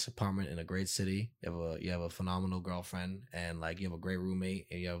live in a nice apartment in a great city. You have a phenomenal girlfriend, and like you have a great roommate,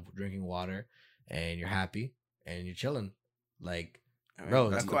 and you have drinking water, and you're happy, and you're chilling. Like, I mean, bro,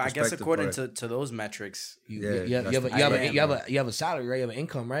 that's the I guess perspective according part. to those metrics, you Yeah, you that's have a salary, right? You have an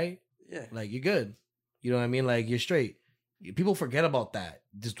income, right? yeah. Like you're good. You know what I mean? Like you're straight. People forget about that.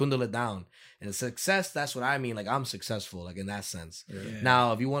 Just dwindle it down. And success, that's what I mean. Like I'm successful, like in that sense. Yeah.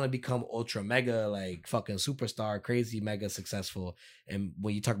 Now, if you want to become ultra mega, like fucking superstar, crazy mega successful, and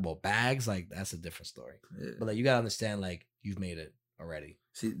when you talk about bags, like that's a different story. Yeah. But like you gotta understand, like you've made it already.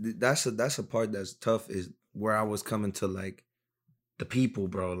 See, that's a part that's tough. Is where I was coming to like the people,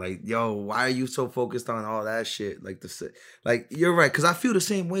 bro. Like, yo, why are you so focused on all that shit? Like you're right, because I feel the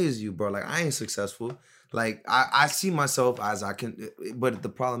same way as you, bro. Like I ain't successful. Like I see myself as I can, but the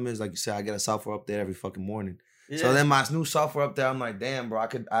problem is, like you said, I get a software update every fucking morning. So then my new software up there, I'm like, damn, bro,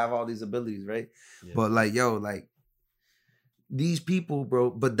 I have all these abilities, right? Yeah. But like, yo, like these people, bro.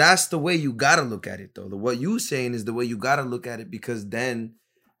 But that's the way you gotta look at it, though. What you saying is the way you gotta look at it, because then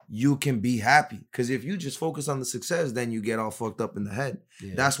you can be happy. Because if you just focus on the success, then you get all fucked up in the head.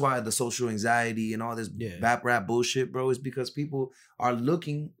 Yeah. That's why the social anxiety and all this bap rap bullshit, bro, is because people are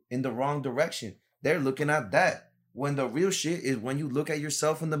looking in the wrong direction. They're looking at that. When the real shit is when you look at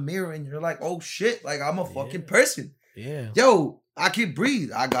yourself in the mirror and you're like, oh shit, like I'm a fucking person. Yeah. Yo, I can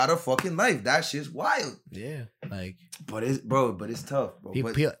breathe. I got a fucking life. That shit's wild. Yeah. Like But it's tough, bro.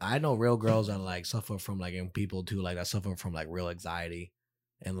 people, I know real girls that like suffer from like, and people too, like that suffer from like real anxiety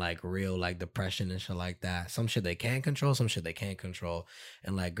and like real like depression and shit like that. Some shit they can control, some shit they can't control.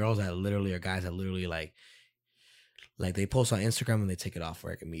 And like girls that literally or guys that literally like they post on Instagram and they take it off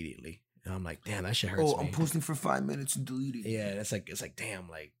work immediately. And I'm like, damn, that shit hurts me. I'm posting for 5 minutes and deleting. Yeah, it's like damn,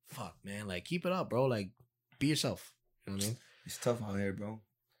 like fuck, man, like keep it up, bro. Like be yourself. You know what I mean? It's tough out here, bro.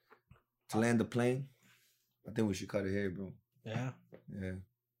 To land the plane, I think we should cut it here, bro. Yeah. Yeah.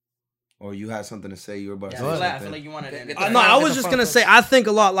 Or you had something to say. You were about to say I something. feel like you wanted to. No, I was just gonna say I think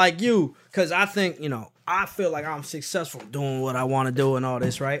a lot like you, cause I think I feel like I'm successful doing what I want to do and all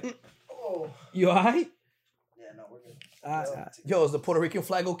this, right? You alright? Yeah, no, we're good. Yo, is the Puerto Rican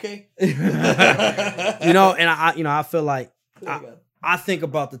flag okay? And I feel like I think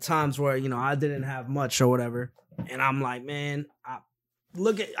about the times where I didn't have much or whatever, and I'm like, man,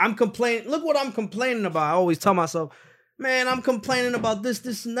 I'm complaining. Look what I'm complaining about. I always tell myself, man, I'm complaining about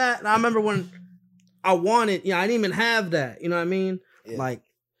this, and that. And I remember when I wanted, I didn't even have that. You know what I mean? Yeah. Like,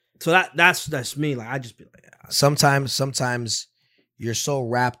 so that's me. Like, I just be like, Sometimes you're so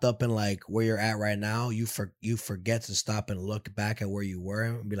wrapped up in like where you're at right now, you forget to stop and look back at where you were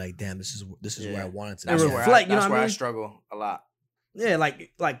and be like, damn, this is where I wanted to. That's be. where, reflect, that's what where I I mean? struggle a lot. yeah,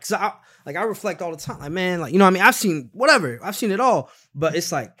 cause I reflect all the time. Like, man, like, I've seen whatever, I've seen it all, but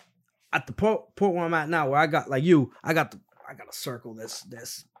it's like at the point where I'm at now, where I got like I got a circle.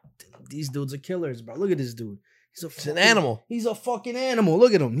 These dudes are killers, bro. Look at this dude. He's an animal. He's a fucking animal.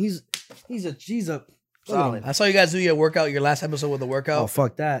 Look at him. He's a Solid. I saw you guy do your workout, your last episode with the workout. Oh,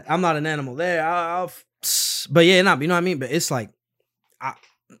 fuck that. I'm not an animal there. But yeah, you know what I mean? But it's like,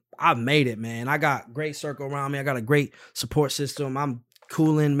 I made it, man. I got great circle around me. I got a great support system. I'm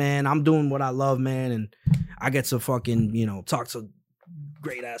cooling, man. I'm doing what I love, man. And I get to fucking, talk to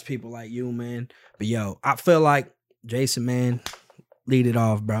great ass people like you, man. But yo, I feel like Jason, man, lead it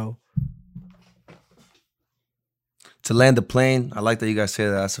off, bro. To land the plane, I like that you guys say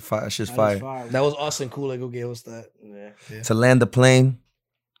that. That's just fire. That was Austin Kool who gave us that. Yeah. To land the plane,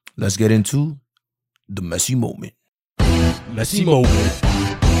 let's get into the messy moment. Messy moment.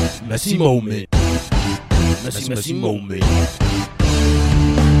 Messy moment. Messy moment.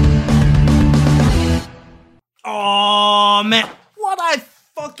 Oh, man. What I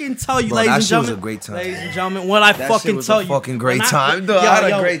fucking tell you, Bro, ladies that and shit gentlemen. was a great time. Ladies and gentlemen, what I That fucking shit was tell a you. fucking great When time, dog. I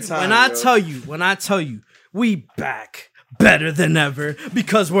had a great time, When I yo. tell you, we back better than ever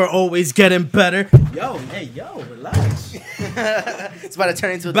because we're always getting better. Yo, relax. It's about to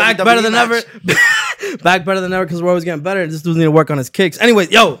turn into a Back WWE better than match. ever. Back better than ever because we're always getting better. This dude need to work on his kicks.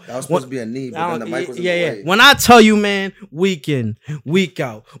 Anyways, yo. That was supposed to be a knee, but then the mic was in the way. When I tell you, man, week in, week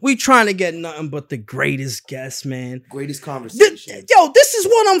out, we trying to get nothing but the greatest guests, man. Greatest conversation. This is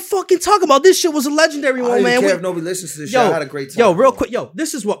what I'm fucking talking about. This shit was a legendary I one, don't even man. care if nobody listens to this shit. I had a great time. Yo, real quick,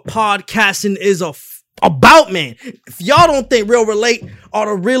 this is what podcasting is about, man. If y'all don't think Real Relate are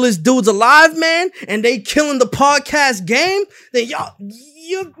the realest dudes alive, man, and they killing the podcast game, then y'all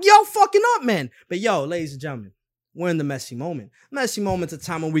fucking up, man. But yo, ladies and gentlemen, we're in the messy moment. Messy moment's a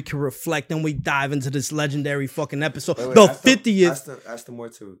time when we can reflect and we dive into this legendary fucking episode. Wait, the ask 50th. Ask them more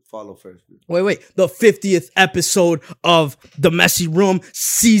to follow first. Wait. The 50th episode of The Messy Room,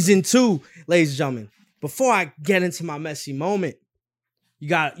 Season 2. Ladies and gentlemen, before I get into my messy moment, you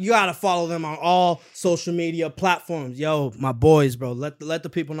gotta follow them on all social media platforms. Yo, my boys, bro. Let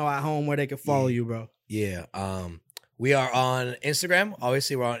the people know at home where they can follow you, bro. Yeah. We are on Instagram.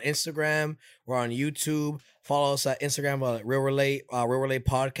 Obviously, we're on Instagram. We're on YouTube. Follow us at Instagram, Real Relate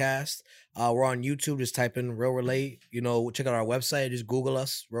Podcast. We're on YouTube. Just type in Real Relate. Check out our website. Just Google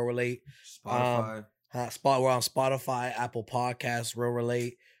us, Real Relate. Spotify. We're on Spotify, Apple Podcasts, Real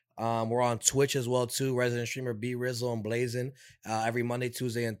Relate. We're on Twitch as well too. Resident streamer B Rizzle and Blazing. Every Monday,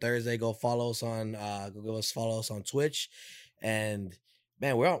 Tuesday, and Thursday. Go follow us on. Follow us on Twitch, and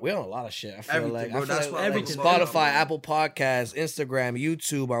man, we're on a lot of shit. I feel Everything, bro. That's why everything. Spotify, Apple Podcasts, Instagram,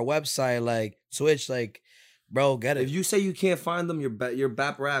 YouTube, our website, like Twitch, like bro, get it. If you say you can't find them, your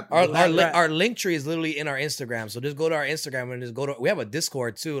BAP rap. Our link tree is literally in our Instagram. So just go to our Instagram and just go to. We have a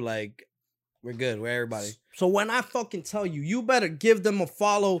Discord too. Like we're good. We're everybody. So when I fucking tell you, you better give them a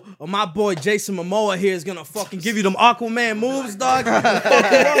follow, or my boy Jason Momoa here is gonna fucking give you them Aquaman moves, dog.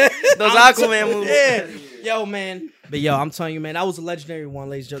 Those Aquaman moves. Yeah. Yo, man. But yo, I'm telling you, man, that was a legendary one,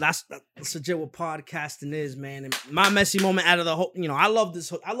 ladies and gentlemen. That's legit what podcasting is, man. And my messy moment out of the whole, I love this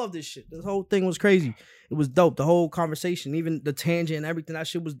shit. This whole thing was crazy. It was dope. The whole conversation, even the tangent and everything, that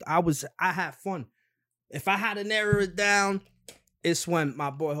shit I had fun. If I had to narrow it down, it's when my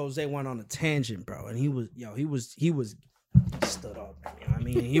boy Jose went on a tangent, bro. And he was stood up. You know what I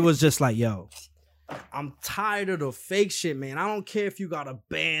mean? He was just like, yo, I'm tired of the fake shit, man. I don't care if you got a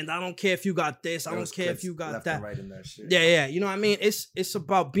band. I don't care if you got this. I There don't was care if clips you got left that. and right in that shit. Yeah. You know what I mean? It's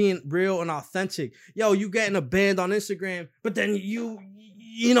about being real and authentic. Yo, you getting a band on Instagram, but then you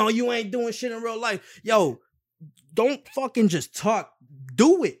ain't doing shit in real life. Yo, don't fucking just talk.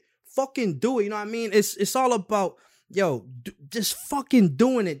 Do it. Fucking do it. You know what I mean? It's all about, just fucking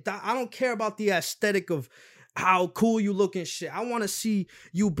doing it. I don't care about the aesthetic of how cool you look and shit. I want to see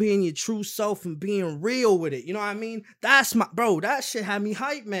you being your true self and being real with it. You know what I mean? That's that shit had me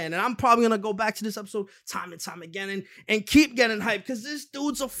hyped, man. And I'm probably going to go back to this episode time and time again and keep getting hyped because this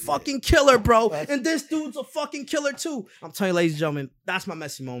dude's a fucking killer, bro. And this dude's a fucking killer too. I'm telling you, ladies and gentlemen, that's my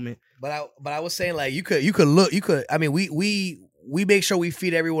messy moment. But I was saying like you could look. I mean we make sure we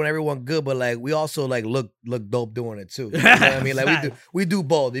feed everyone good, but like we also like look dope doing it too. You know what I mean? Like we do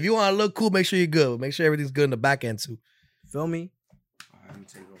both. If you want to look cool, make sure you're good. Make sure everything's good in the back end too. Feel me? All right, let me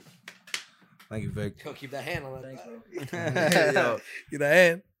take over. Thank you, Vic. Go keep that hand on that. Yo, Keep that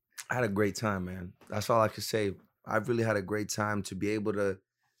hand. I had a great time, man. That's all I could say. I really had a great time to be able to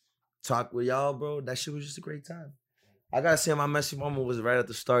talk with y'all, bro. That shit was just a great time. I gotta say my messy moment was right at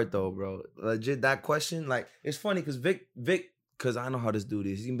the start though, bro. Legit, that question, like, it's funny because Vic, because I know how this dude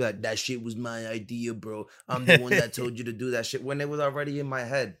is. He's gonna be like, that shit was my idea, bro. I'm the one that told you to do that shit when it was already in my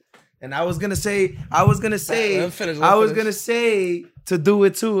head. And I was gonna say to do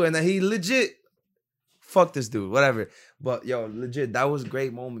it too. And then he legit, fuck this dude, whatever. But yo, legit, that was a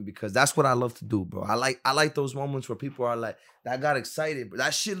great moment because that's what I love to do, bro. I like those moments where people are like, that got excited. But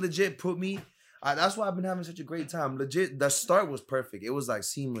that shit legit put me, that's why I've been having such a great time. Legit, the start was perfect. It was like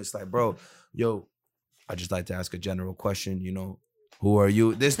seamless. Like, bro, yo, I just like to ask a general question, who are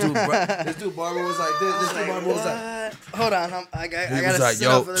you? This dude Barber was like this. This dude Barber was like, hold on, I gotta like, sit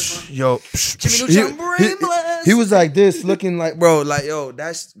up for this one. yo, Jimmy Neutron brainless. he was like this, looking like, bro, like, yo,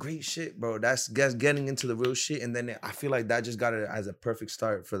 that's great shit, bro. That's getting into the real shit. And then I feel like that just got it as a perfect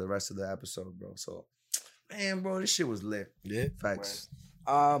start for the rest of the episode, bro. So, man, bro, this shit was lit. Yeah. Facts.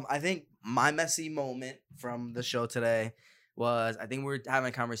 I think my messy moment from the show today was, I think we were having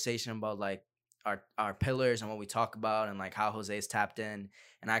a conversation about like our pillars and what we talk about and like how Jose's tapped in.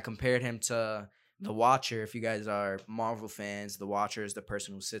 And I compared him to the Watcher. If you guys are Marvel fans, the Watcher is the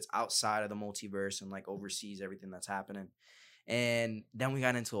person who sits outside of the multiverse and like oversees everything that's happening. And then we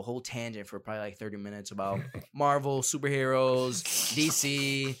got into a whole tangent for probably like 30 minutes about Marvel, superheroes,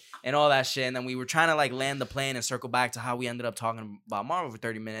 DC, and all that shit. And then we were trying to like land the plane and circle back to how we ended up talking about Marvel for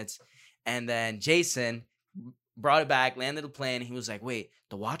 30 minutes. And then Jason brought it back, landed the plane. And he was like, wait,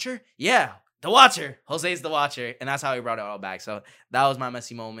 the Watcher? Yeah, the Watcher. Jose's the Watcher. And that's how he brought it all back. So that was my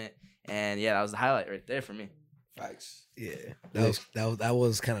messy moment. And yeah, that was the highlight right there for me. Facts. Yeah, that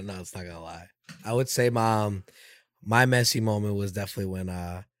was kind of nuts. Not gonna lie, I would say my messy moment was definitely when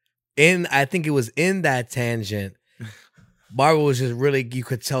I think it was in that tangent. Barber was just really, you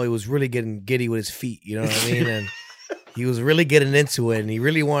could tell he was really getting giddy with his feet. You know what I mean? And he was really getting into it, and he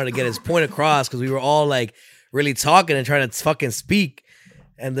really wanted to get his point across because we were all like really talking and trying to fucking speak,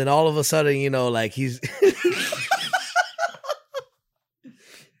 and then all of a sudden, like he's.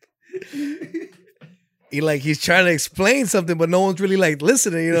 He's trying to explain something, but no one's really like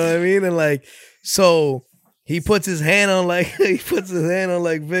listening, you know what I mean? And like, so he puts his hand on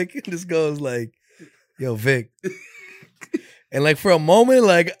Vic and just goes like, yo, Vic. And like for a moment,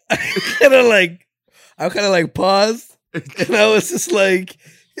 like I kind of like paused and I was just like,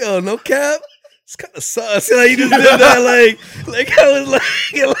 yo, no cap. It's kind of sus. And he just did that I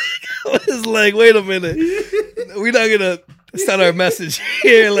was like, wait a minute. We're not gonna start our message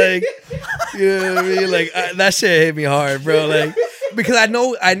here, like, you know what I mean? Like that shit hit me hard, bro. Like, because I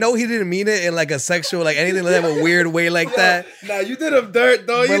know he didn't mean it in like a sexual, like anything like that, a weird way like that. Nah, you did him dirt,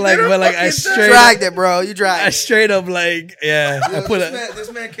 though. But I straight dragged it, bro. You dragged. I straight up like, yeah. Yo, this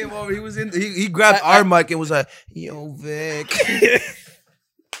man came over. He grabbed our mic and was like, "Yo, Vic."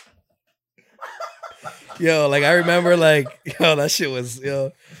 Yo, like I remember, like, yo, that shit was,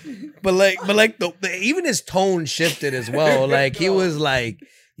 yo. But even his tone shifted as well. Like he was like,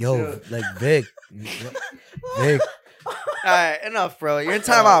 yo, like Vic. All right, enough, bro. You're in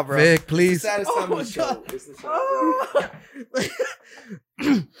timeout, bro. Vic, please. Saddest time of the show. It's the show,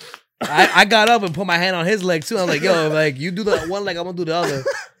 I got up and put my hand on his leg too. I was like, yo, like you do the one leg, I'm gonna do the other.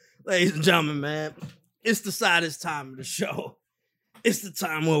 Ladies and gentlemen, man, it's the saddest time of the show. It's the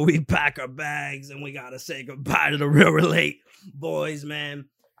time where we pack our bags and we gotta say goodbye to the Real Relate boys, man.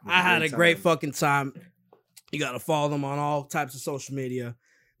 I had a great fucking time. You gotta follow them on all types of social media.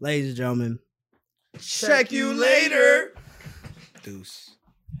 Ladies and gentlemen, check you later. Deuce.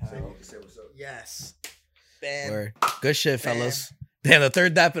 Yes. Bam. Word. Good shit, fellas. Damn, the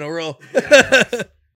third dap in a row. Yeah.